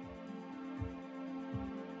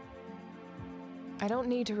 I don't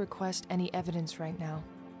need to request any evidence right now.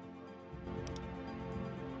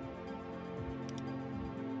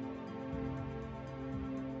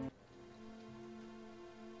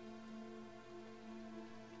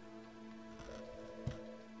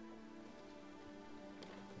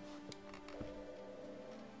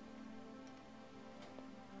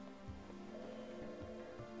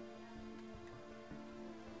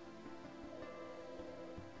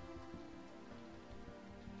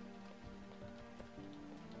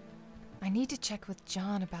 I need to check with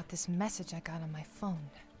John about this message I got on my phone.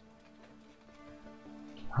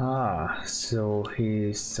 Ah, so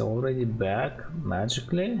he's already back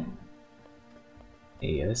magically?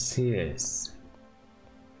 Yes, he is.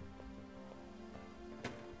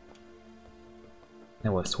 I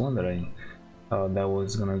was wondering how that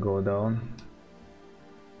was gonna go down.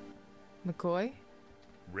 McCoy?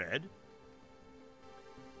 Red?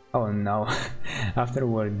 Oh, now, after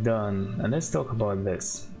we're done, let's talk about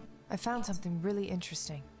this. I found something really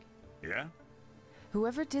interesting. Yeah?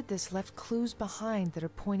 Whoever did this left clues behind that are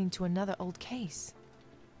pointing to another old case.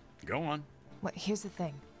 Go on. Well, here's the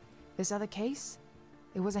thing. This other case?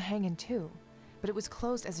 It was a hanging too, but it was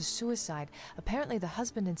closed as a suicide. Apparently the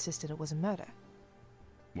husband insisted it was a murder.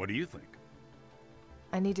 What do you think?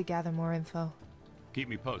 I need to gather more info. Keep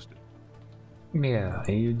me posted. Yeah,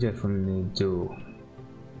 you definitely do.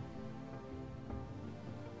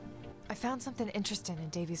 I found something interesting in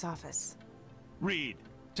Davy's office. Reed,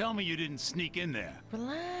 tell me you didn't sneak in there.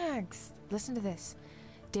 Relax. Listen to this.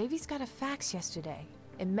 Davy's got a fax yesterday.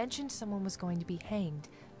 It mentioned someone was going to be hanged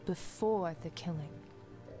before the killing.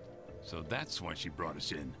 So that's why she brought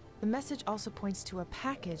us in. The message also points to a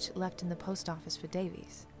package left in the post office for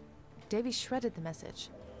Davies. Davy shredded the message.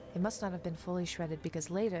 It must not have been fully shredded because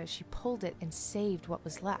later she pulled it and saved what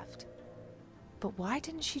was left. But why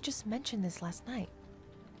didn't she just mention this last night?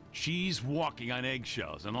 She's walking on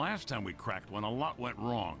eggshells, and last time we cracked one, a lot went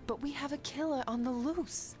wrong. But we have a killer on the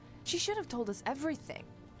loose. She should have told us everything.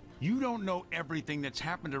 You don't know everything that's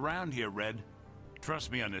happened around here, Red.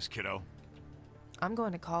 Trust me on this, kiddo. I'm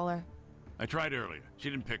going to call her. I tried earlier. She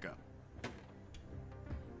didn't pick up.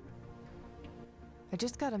 I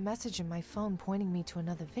just got a message in my phone pointing me to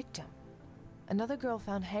another victim. Another girl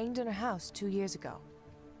found hanged in her house 2 years ago.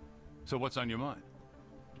 So what's on your mind?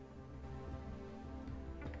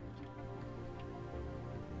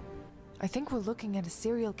 I think we're looking at a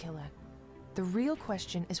serial killer. The real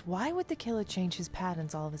question is, why would the killer change his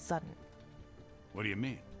patterns all of a sudden? What do you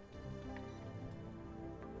mean?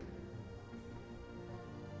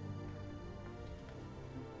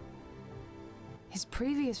 His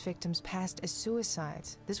previous victims passed as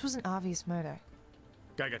suicides. This was an obvious murder.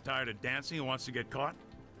 Guy got tired of dancing and wants to get caught?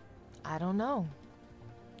 I don't know.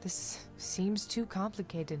 This seems too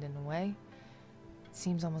complicated in a way. It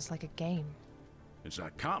seems almost like a game. It's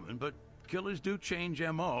not common, but killers do change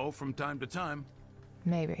MO from time to time.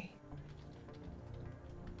 Maybe.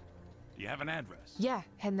 Do you have an address? Yeah,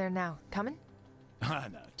 heading there now. Coming? Ah,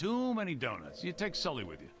 no. Too many donuts. You take Sully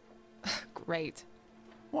with you. Great.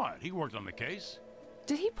 What? He worked on the case.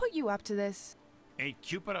 Did he put you up to this? Ain't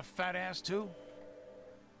Cupid a fat ass too?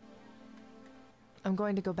 I'm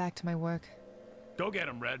going to go back to my work. Go get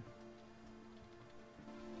him, Red.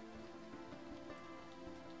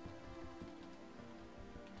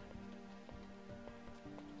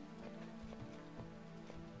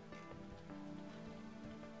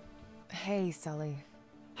 Hey, Sully.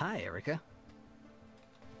 Hi, Erica.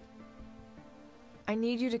 I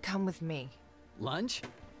need you to come with me. Lunch?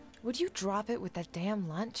 Would you drop it with that damn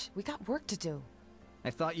lunch? We got work to do.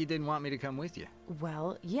 I thought you didn't want me to come with you.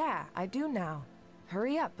 Well, yeah, I do now.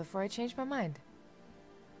 Hurry up before I change my mind.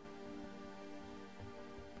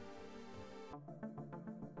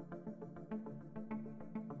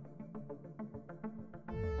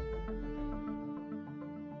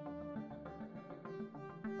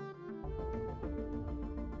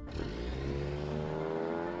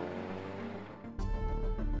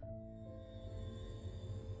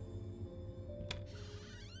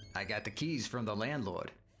 I got the keys from the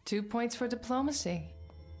landlord. 2 points for diplomacy.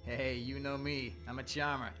 Hey, you know me. I'm a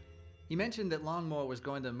charmer. He mentioned that Longmore was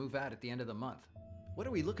going to move out at the end of the month. What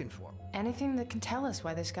are we looking for? Anything that can tell us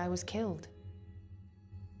why this guy was killed.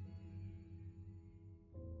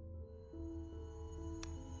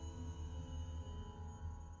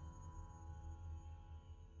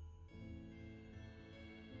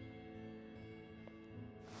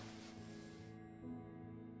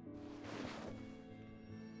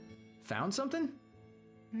 Found something?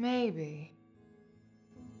 Maybe.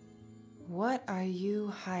 What are you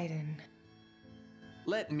hiding?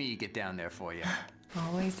 Let me get down there for you.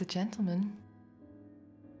 Always the gentleman.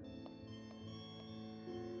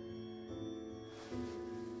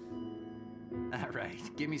 All right,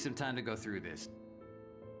 give me some time to go through this.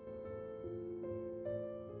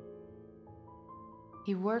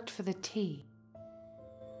 He worked for the tea.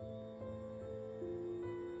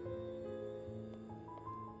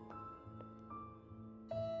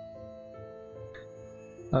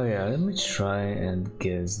 Oh yeah, let me try and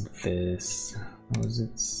guess this. Was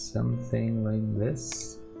it something like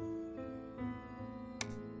this?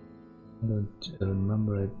 I don't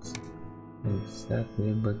remember it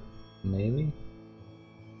exactly, but maybe?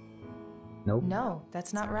 Nope. No,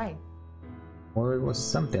 that's not right. Or it was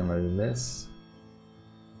something like this.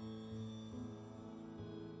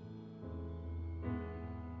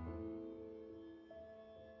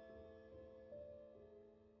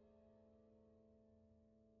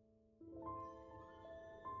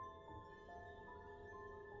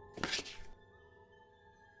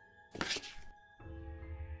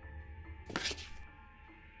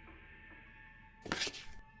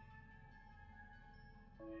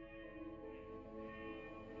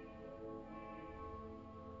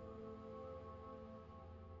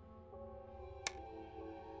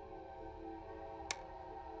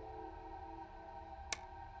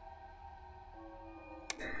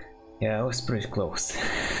 Yeah, I was pretty close.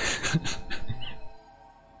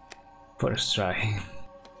 First try.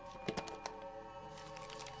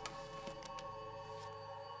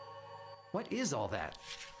 What is all that?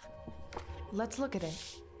 Let's look at it.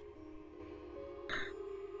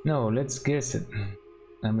 No, let's guess it.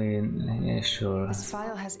 I mean, yeah, sure. This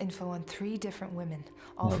file has info on 3 different women,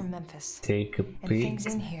 all from Memphis. Take a And peek. things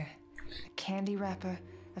in here. A candy wrapper,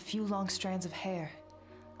 a few long strands of hair,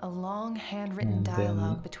 a long handwritten And then-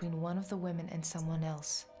 dialogue between one of the women and someone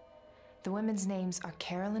else. The women's names are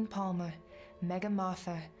Carolyn Palmer, Megan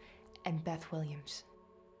Martha, and Beth Williams.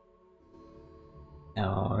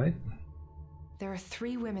 Alright. There are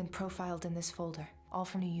 3 women profiled in this folder, all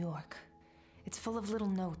from New York. It's full of little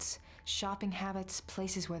notes, shopping habits,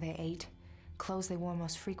 places where they ate, clothes they wore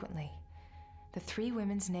most frequently. The 3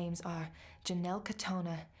 women's names are Janelle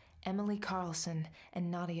Katona, Emily Carlson, and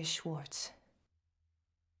Nadia Schwartz.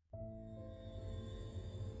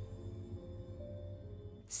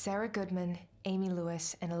 Sarah Goodman, Amy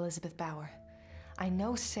Lewis, and Elizabeth Bauer. I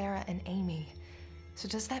know Sarah and Amy, so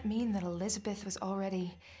does that mean that Elizabeth was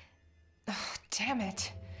already... Oh, damn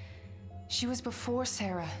it. She was before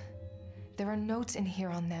Sarah. There are notes in here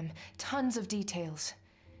on them, tons of details.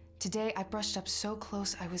 Today I brushed up so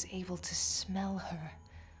close I was able to smell her.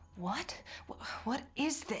 What? What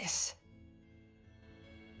is this?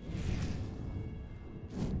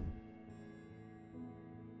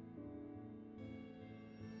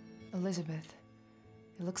 Elizabeth,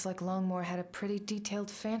 it looks like Longmore had a pretty detailed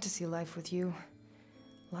fantasy life with you.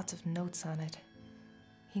 Lots of notes on it.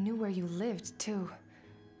 He knew where you lived, too.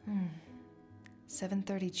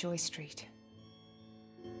 730 Joy Street.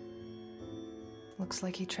 Looks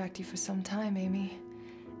like he tracked you for some time, Amy.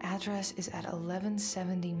 Address is at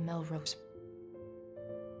 1170 Melrose.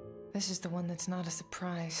 This is the one that's not a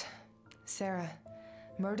surprise. Sarah,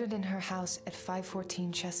 murdered in her house at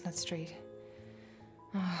 514 Chestnut Street.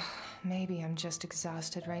 Oh, maybe I'm just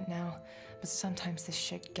exhausted right now, but sometimes this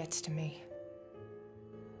shit gets to me.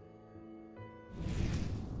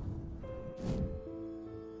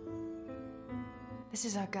 This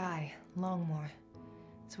is our guy, Longmore.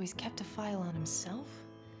 So he's kept a file on himself?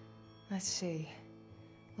 Let's see.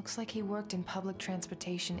 Looks like he worked in public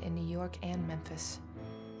transportation in New York and Memphis.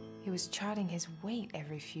 He was charting his weight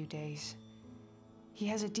every few days. He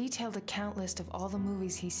has a detailed account list of all the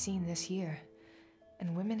movies he's seen this year,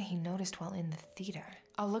 and women he noticed while in the theater.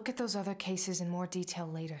 I'll look at those other cases in more detail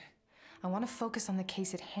later. I want to focus on the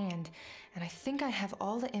case at hand, and I think I have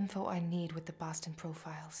all the info I need with the Boston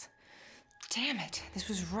profiles. Damn it, this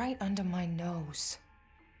was right under my nose.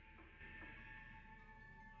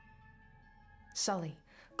 Sully,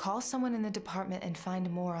 call someone in the department and find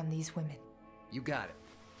more on these women. You got it.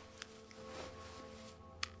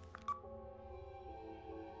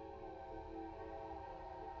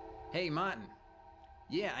 Hey, Martin.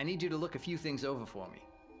 Yeah, I need you to look a few things over for me.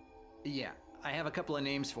 Yeah, I have a couple of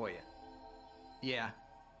names for you. Yeah.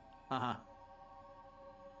 Uh-huh.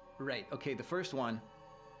 Right, okay, the first one.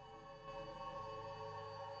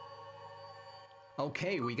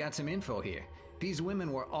 Okay, we got some info here. These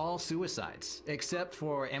women were all suicides, except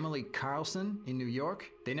for Emily Carlson in New York.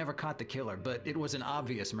 They never caught the killer, but it was an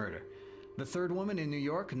obvious murder. The third woman in New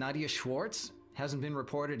York, Nadia Schwartz, hasn't been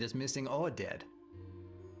reported as missing or dead.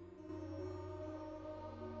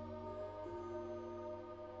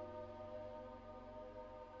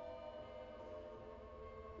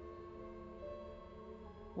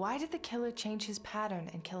 Why did the killer change his pattern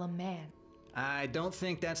and kill a man? I don't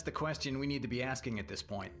think that's the question we need to be asking at this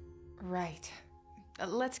point. Right.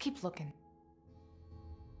 Let's keep looking.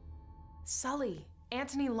 Sully,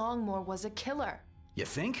 Anthony Longmore was a killer. You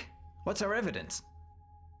think? What's our evidence?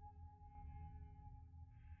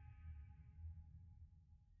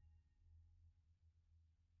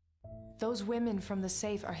 Those women from the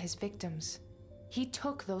safe are his victims. He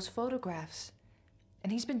took those photographs.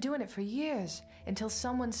 And he's been doing it for years, until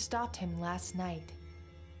someone stopped him last night.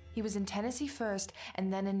 He was in Tennessee first,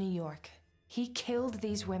 and then in New York. He killed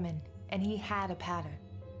these women, and he had a pattern.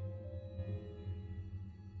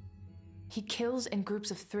 He kills in groups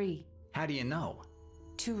of 3. How do you know?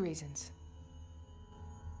 2 reasons.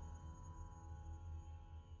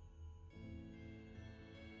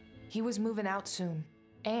 He was moving out soon,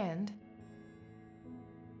 and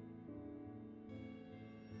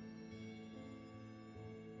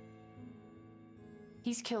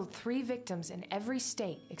he's killed 3 victims in every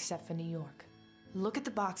state except for New York. Look at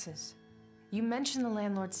the boxes. You mentioned the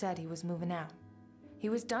landlord said he was moving out. He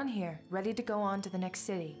was done here, ready to go on to the next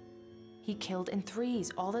city. He killed in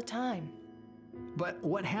 3s all the time. But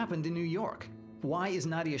what happened in New York? Why is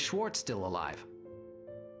Nadia Schwartz still alive?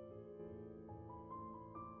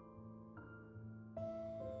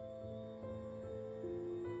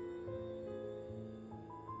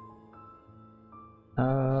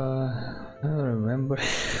 I don't remember.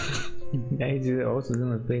 I also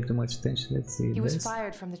didn't pay too much attention. Let's see. He was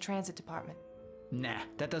fired from the transit department. Nah,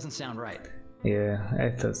 that doesn't sound right. Yeah, I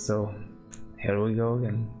thought so. Here we go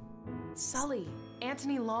again. Sully,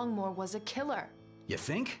 Anthony Longmore was a killer. You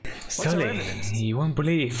think? What's Sully, our evidence? you won't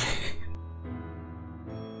believe.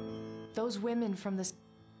 Those women from the...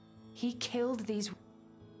 He killed these...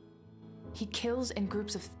 He kills in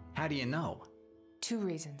groups of... How do you know? 2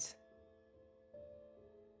 reasons.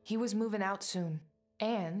 He was moving out soon,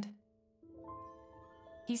 And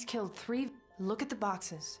he's killed 3. Look at the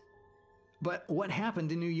boxes. But what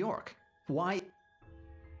happened in New York? Why?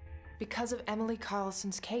 Because of Emily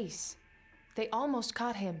Carlson's case. They almost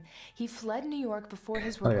caught him. He fled New York before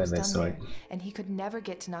his work was done there, and he could never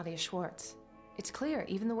get to Nadia Schwartz. It's clear,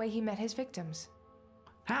 even the way he met his victims.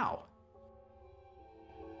 How?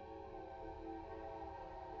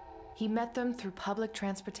 He met them through public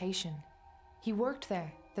transportation. He worked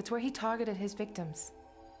there. That's where he targeted his victims.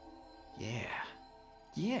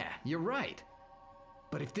 Yeah, you're right.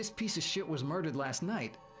 But if this piece of shit was murdered last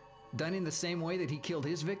night, done in the same way that he killed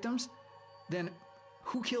his victims, then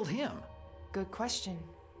who killed him? Good question.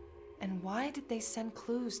 And why did they send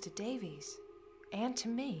clues to Davies? And to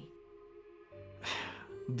me?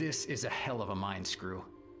 This is a hell of a mind screw.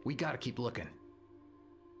 We gotta keep looking.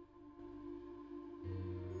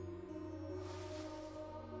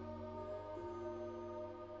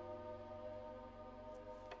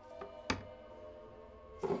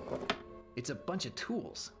 It's a bunch of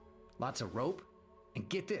tools. Lots of rope. And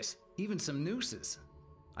get this, even some nooses.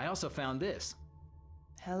 I also found this.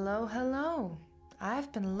 Hello, hello.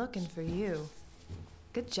 I've been looking for you.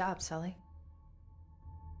 Good job, Sully.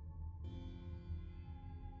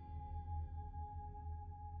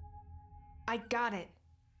 I got it.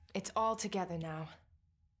 It's all together now.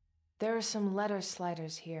 There are some letter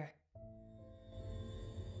sliders here.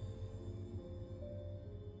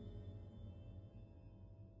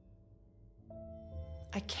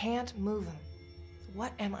 I can't move them.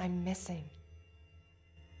 What am I missing?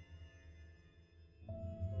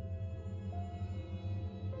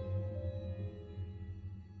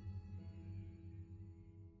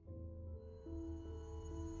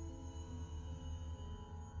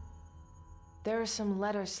 There are some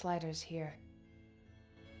letter sliders here.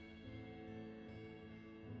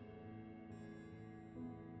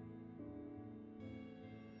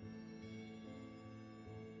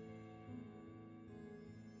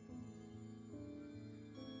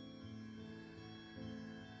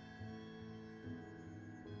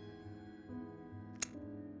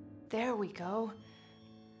 There we go.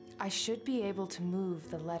 I should be able to move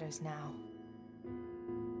the letters now.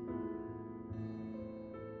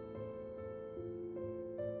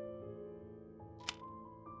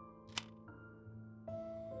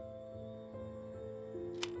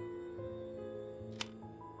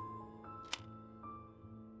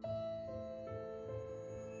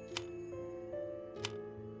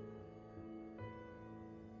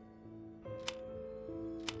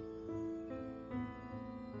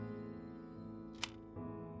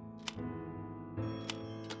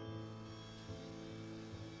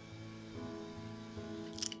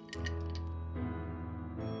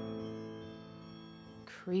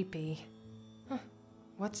 Creepy. Huh.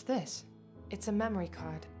 What's this? It's a memory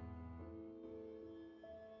card.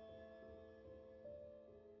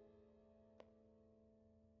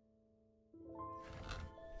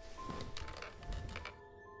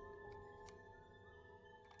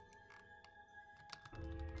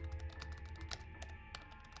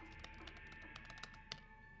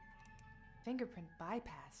 Fingerprint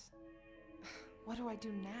bypass. What do I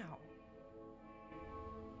do now?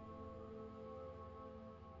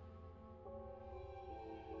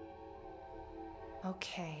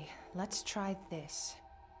 Okay, let's try this.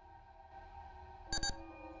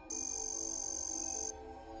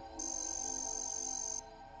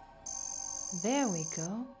 There we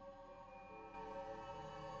go.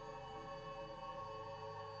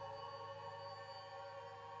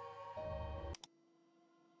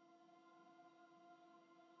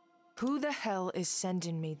 Who the hell is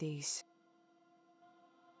sending me these?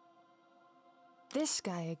 This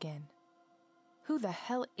guy again. Who the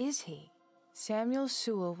hell is he? Samuel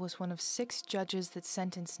Sewell was one of 6 judges that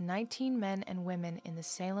sentenced 19 men and women in the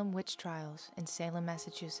Salem witch trials in Salem,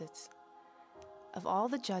 Massachusetts. Of all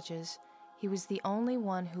the judges, he was the only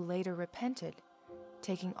one who later repented,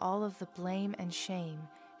 taking all of the blame and shame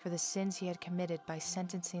for the sins he had committed by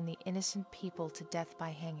sentencing the innocent people to death by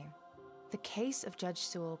hanging. The case of Judge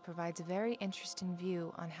Sewell provides a very interesting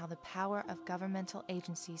view on how the power of governmental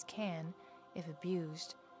agencies can, if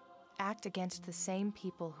abused, act against the same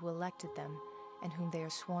people who elected them and whom they are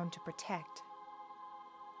sworn to protect.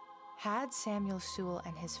 Had Samuel Sewell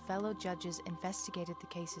and his fellow judges investigated the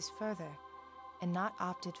cases further and not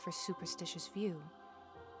opted for superstitious view,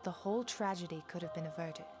 the whole tragedy could have been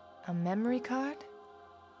averted. A memory card?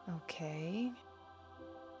 Okay.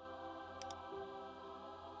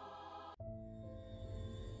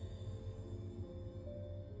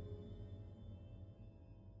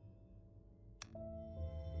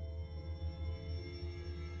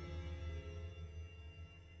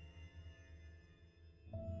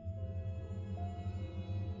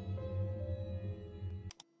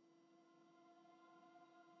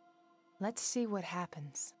 Let's see what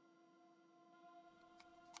happens.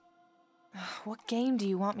 What game do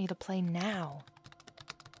you want me to play now?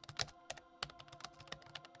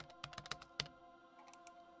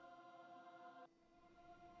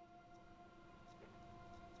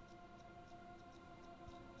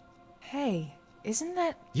 Hey, isn't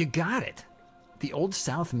that... You got it! The Old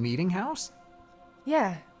South Meeting House?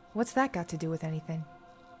 Yeah, what's that got to do with anything?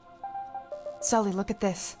 Sully, look at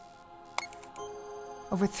this.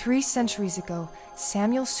 Over 3 centuries ago,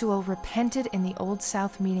 Samuel Sewell repented in the Old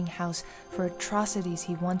South Meeting House for atrocities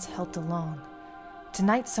he once helped along.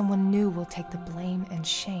 Tonight, someone new will take the blame and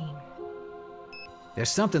shame. There's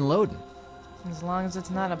something loading. As long as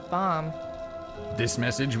it's not a bomb. This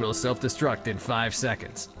message will self-destruct in 5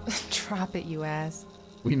 seconds. Drop it, you ass.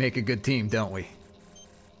 We make a good team, don't we?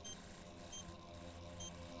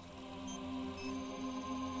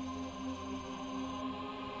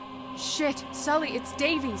 Shit, Sully, it's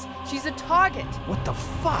Davies. She's a target. What the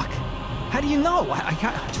fuck? How do you know? I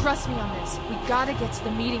can't... Trust me on this. We gotta get to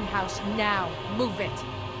the meeting house now. Move it.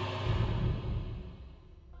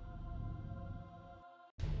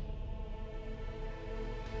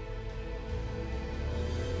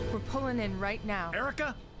 We're pulling in right now.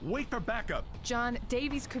 Erica, wait for backup. John,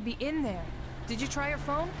 Davies could be in there. Did you try her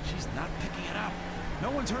phone? She's not picking it up.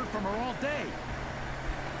 No one's heard from her all day.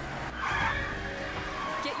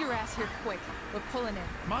 Get your ass here quick. We're pulling in.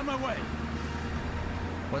 I'm on my way.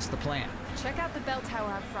 What's the plan? Check out the bell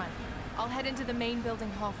tower out front. I'll head into the main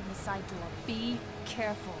building hall from the side door. Be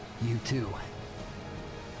careful. You too.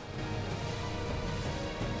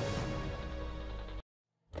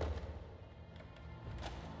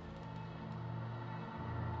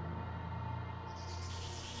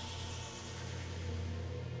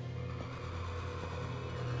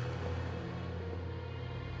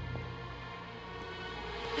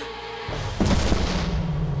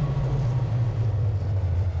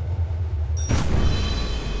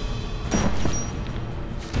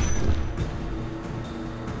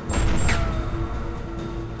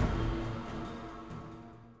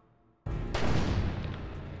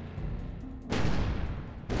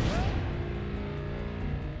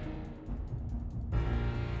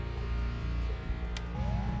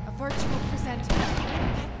 Virtual presenter.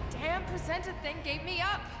 That damn presenter thing gave me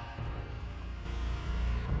up.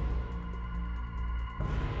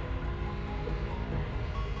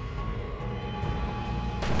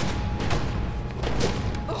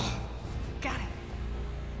 Oh, got it.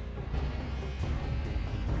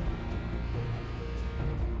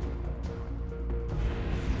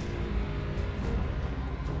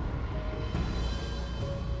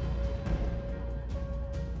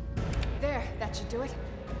 There, that should do it.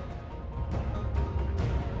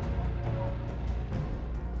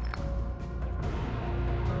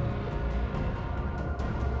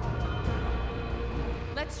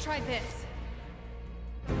 Let's try this.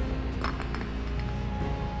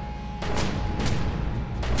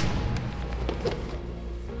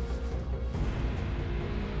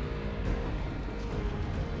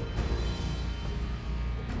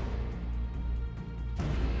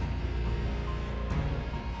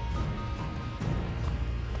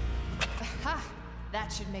 Aha!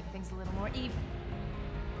 That should make things a little more even.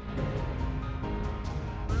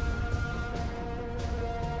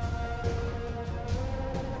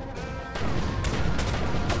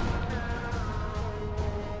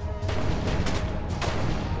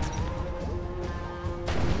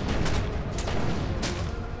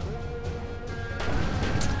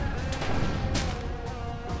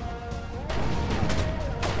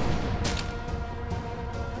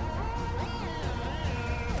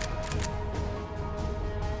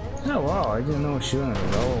 Oh wow, I didn't know she was on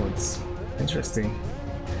the roads. Interesting.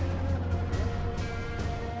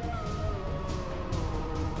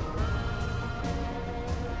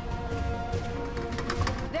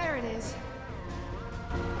 There it is.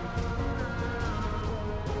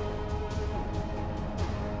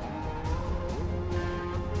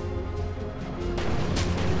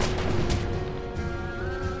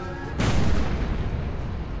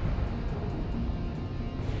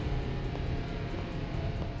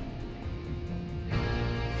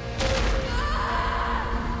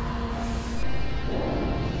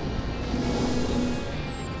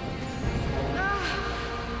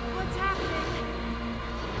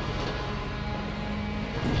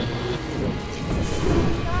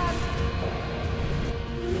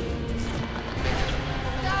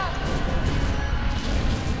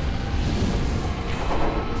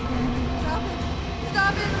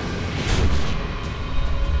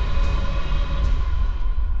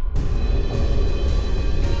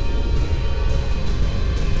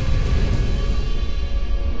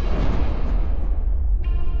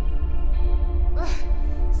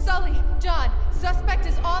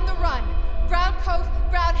 the run. Brown coat,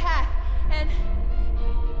 brown hat, and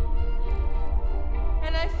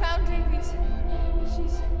I found Davies.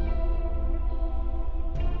 She's...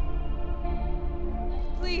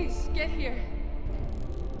 Please, get here.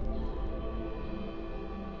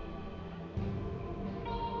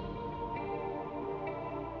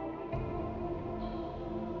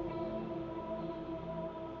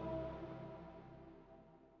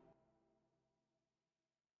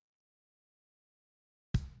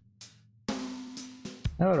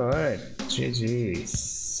 Alright,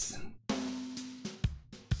 GG's.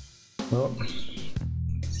 Well,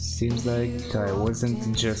 seems like I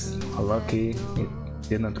wasn't just lucky, it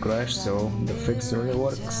did not crash, so the fix really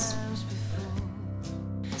works.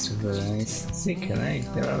 It's very nice. Let's see, can I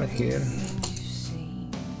get out of here?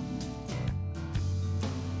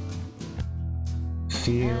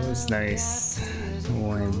 Feels nice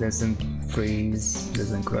when it doesn't freeze,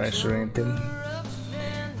 doesn't crash or anything.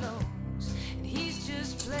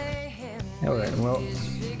 Alright, well,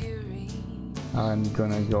 I'm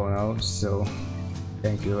gonna go now, so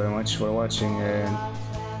thank you very much for watching and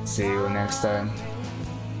see you next time.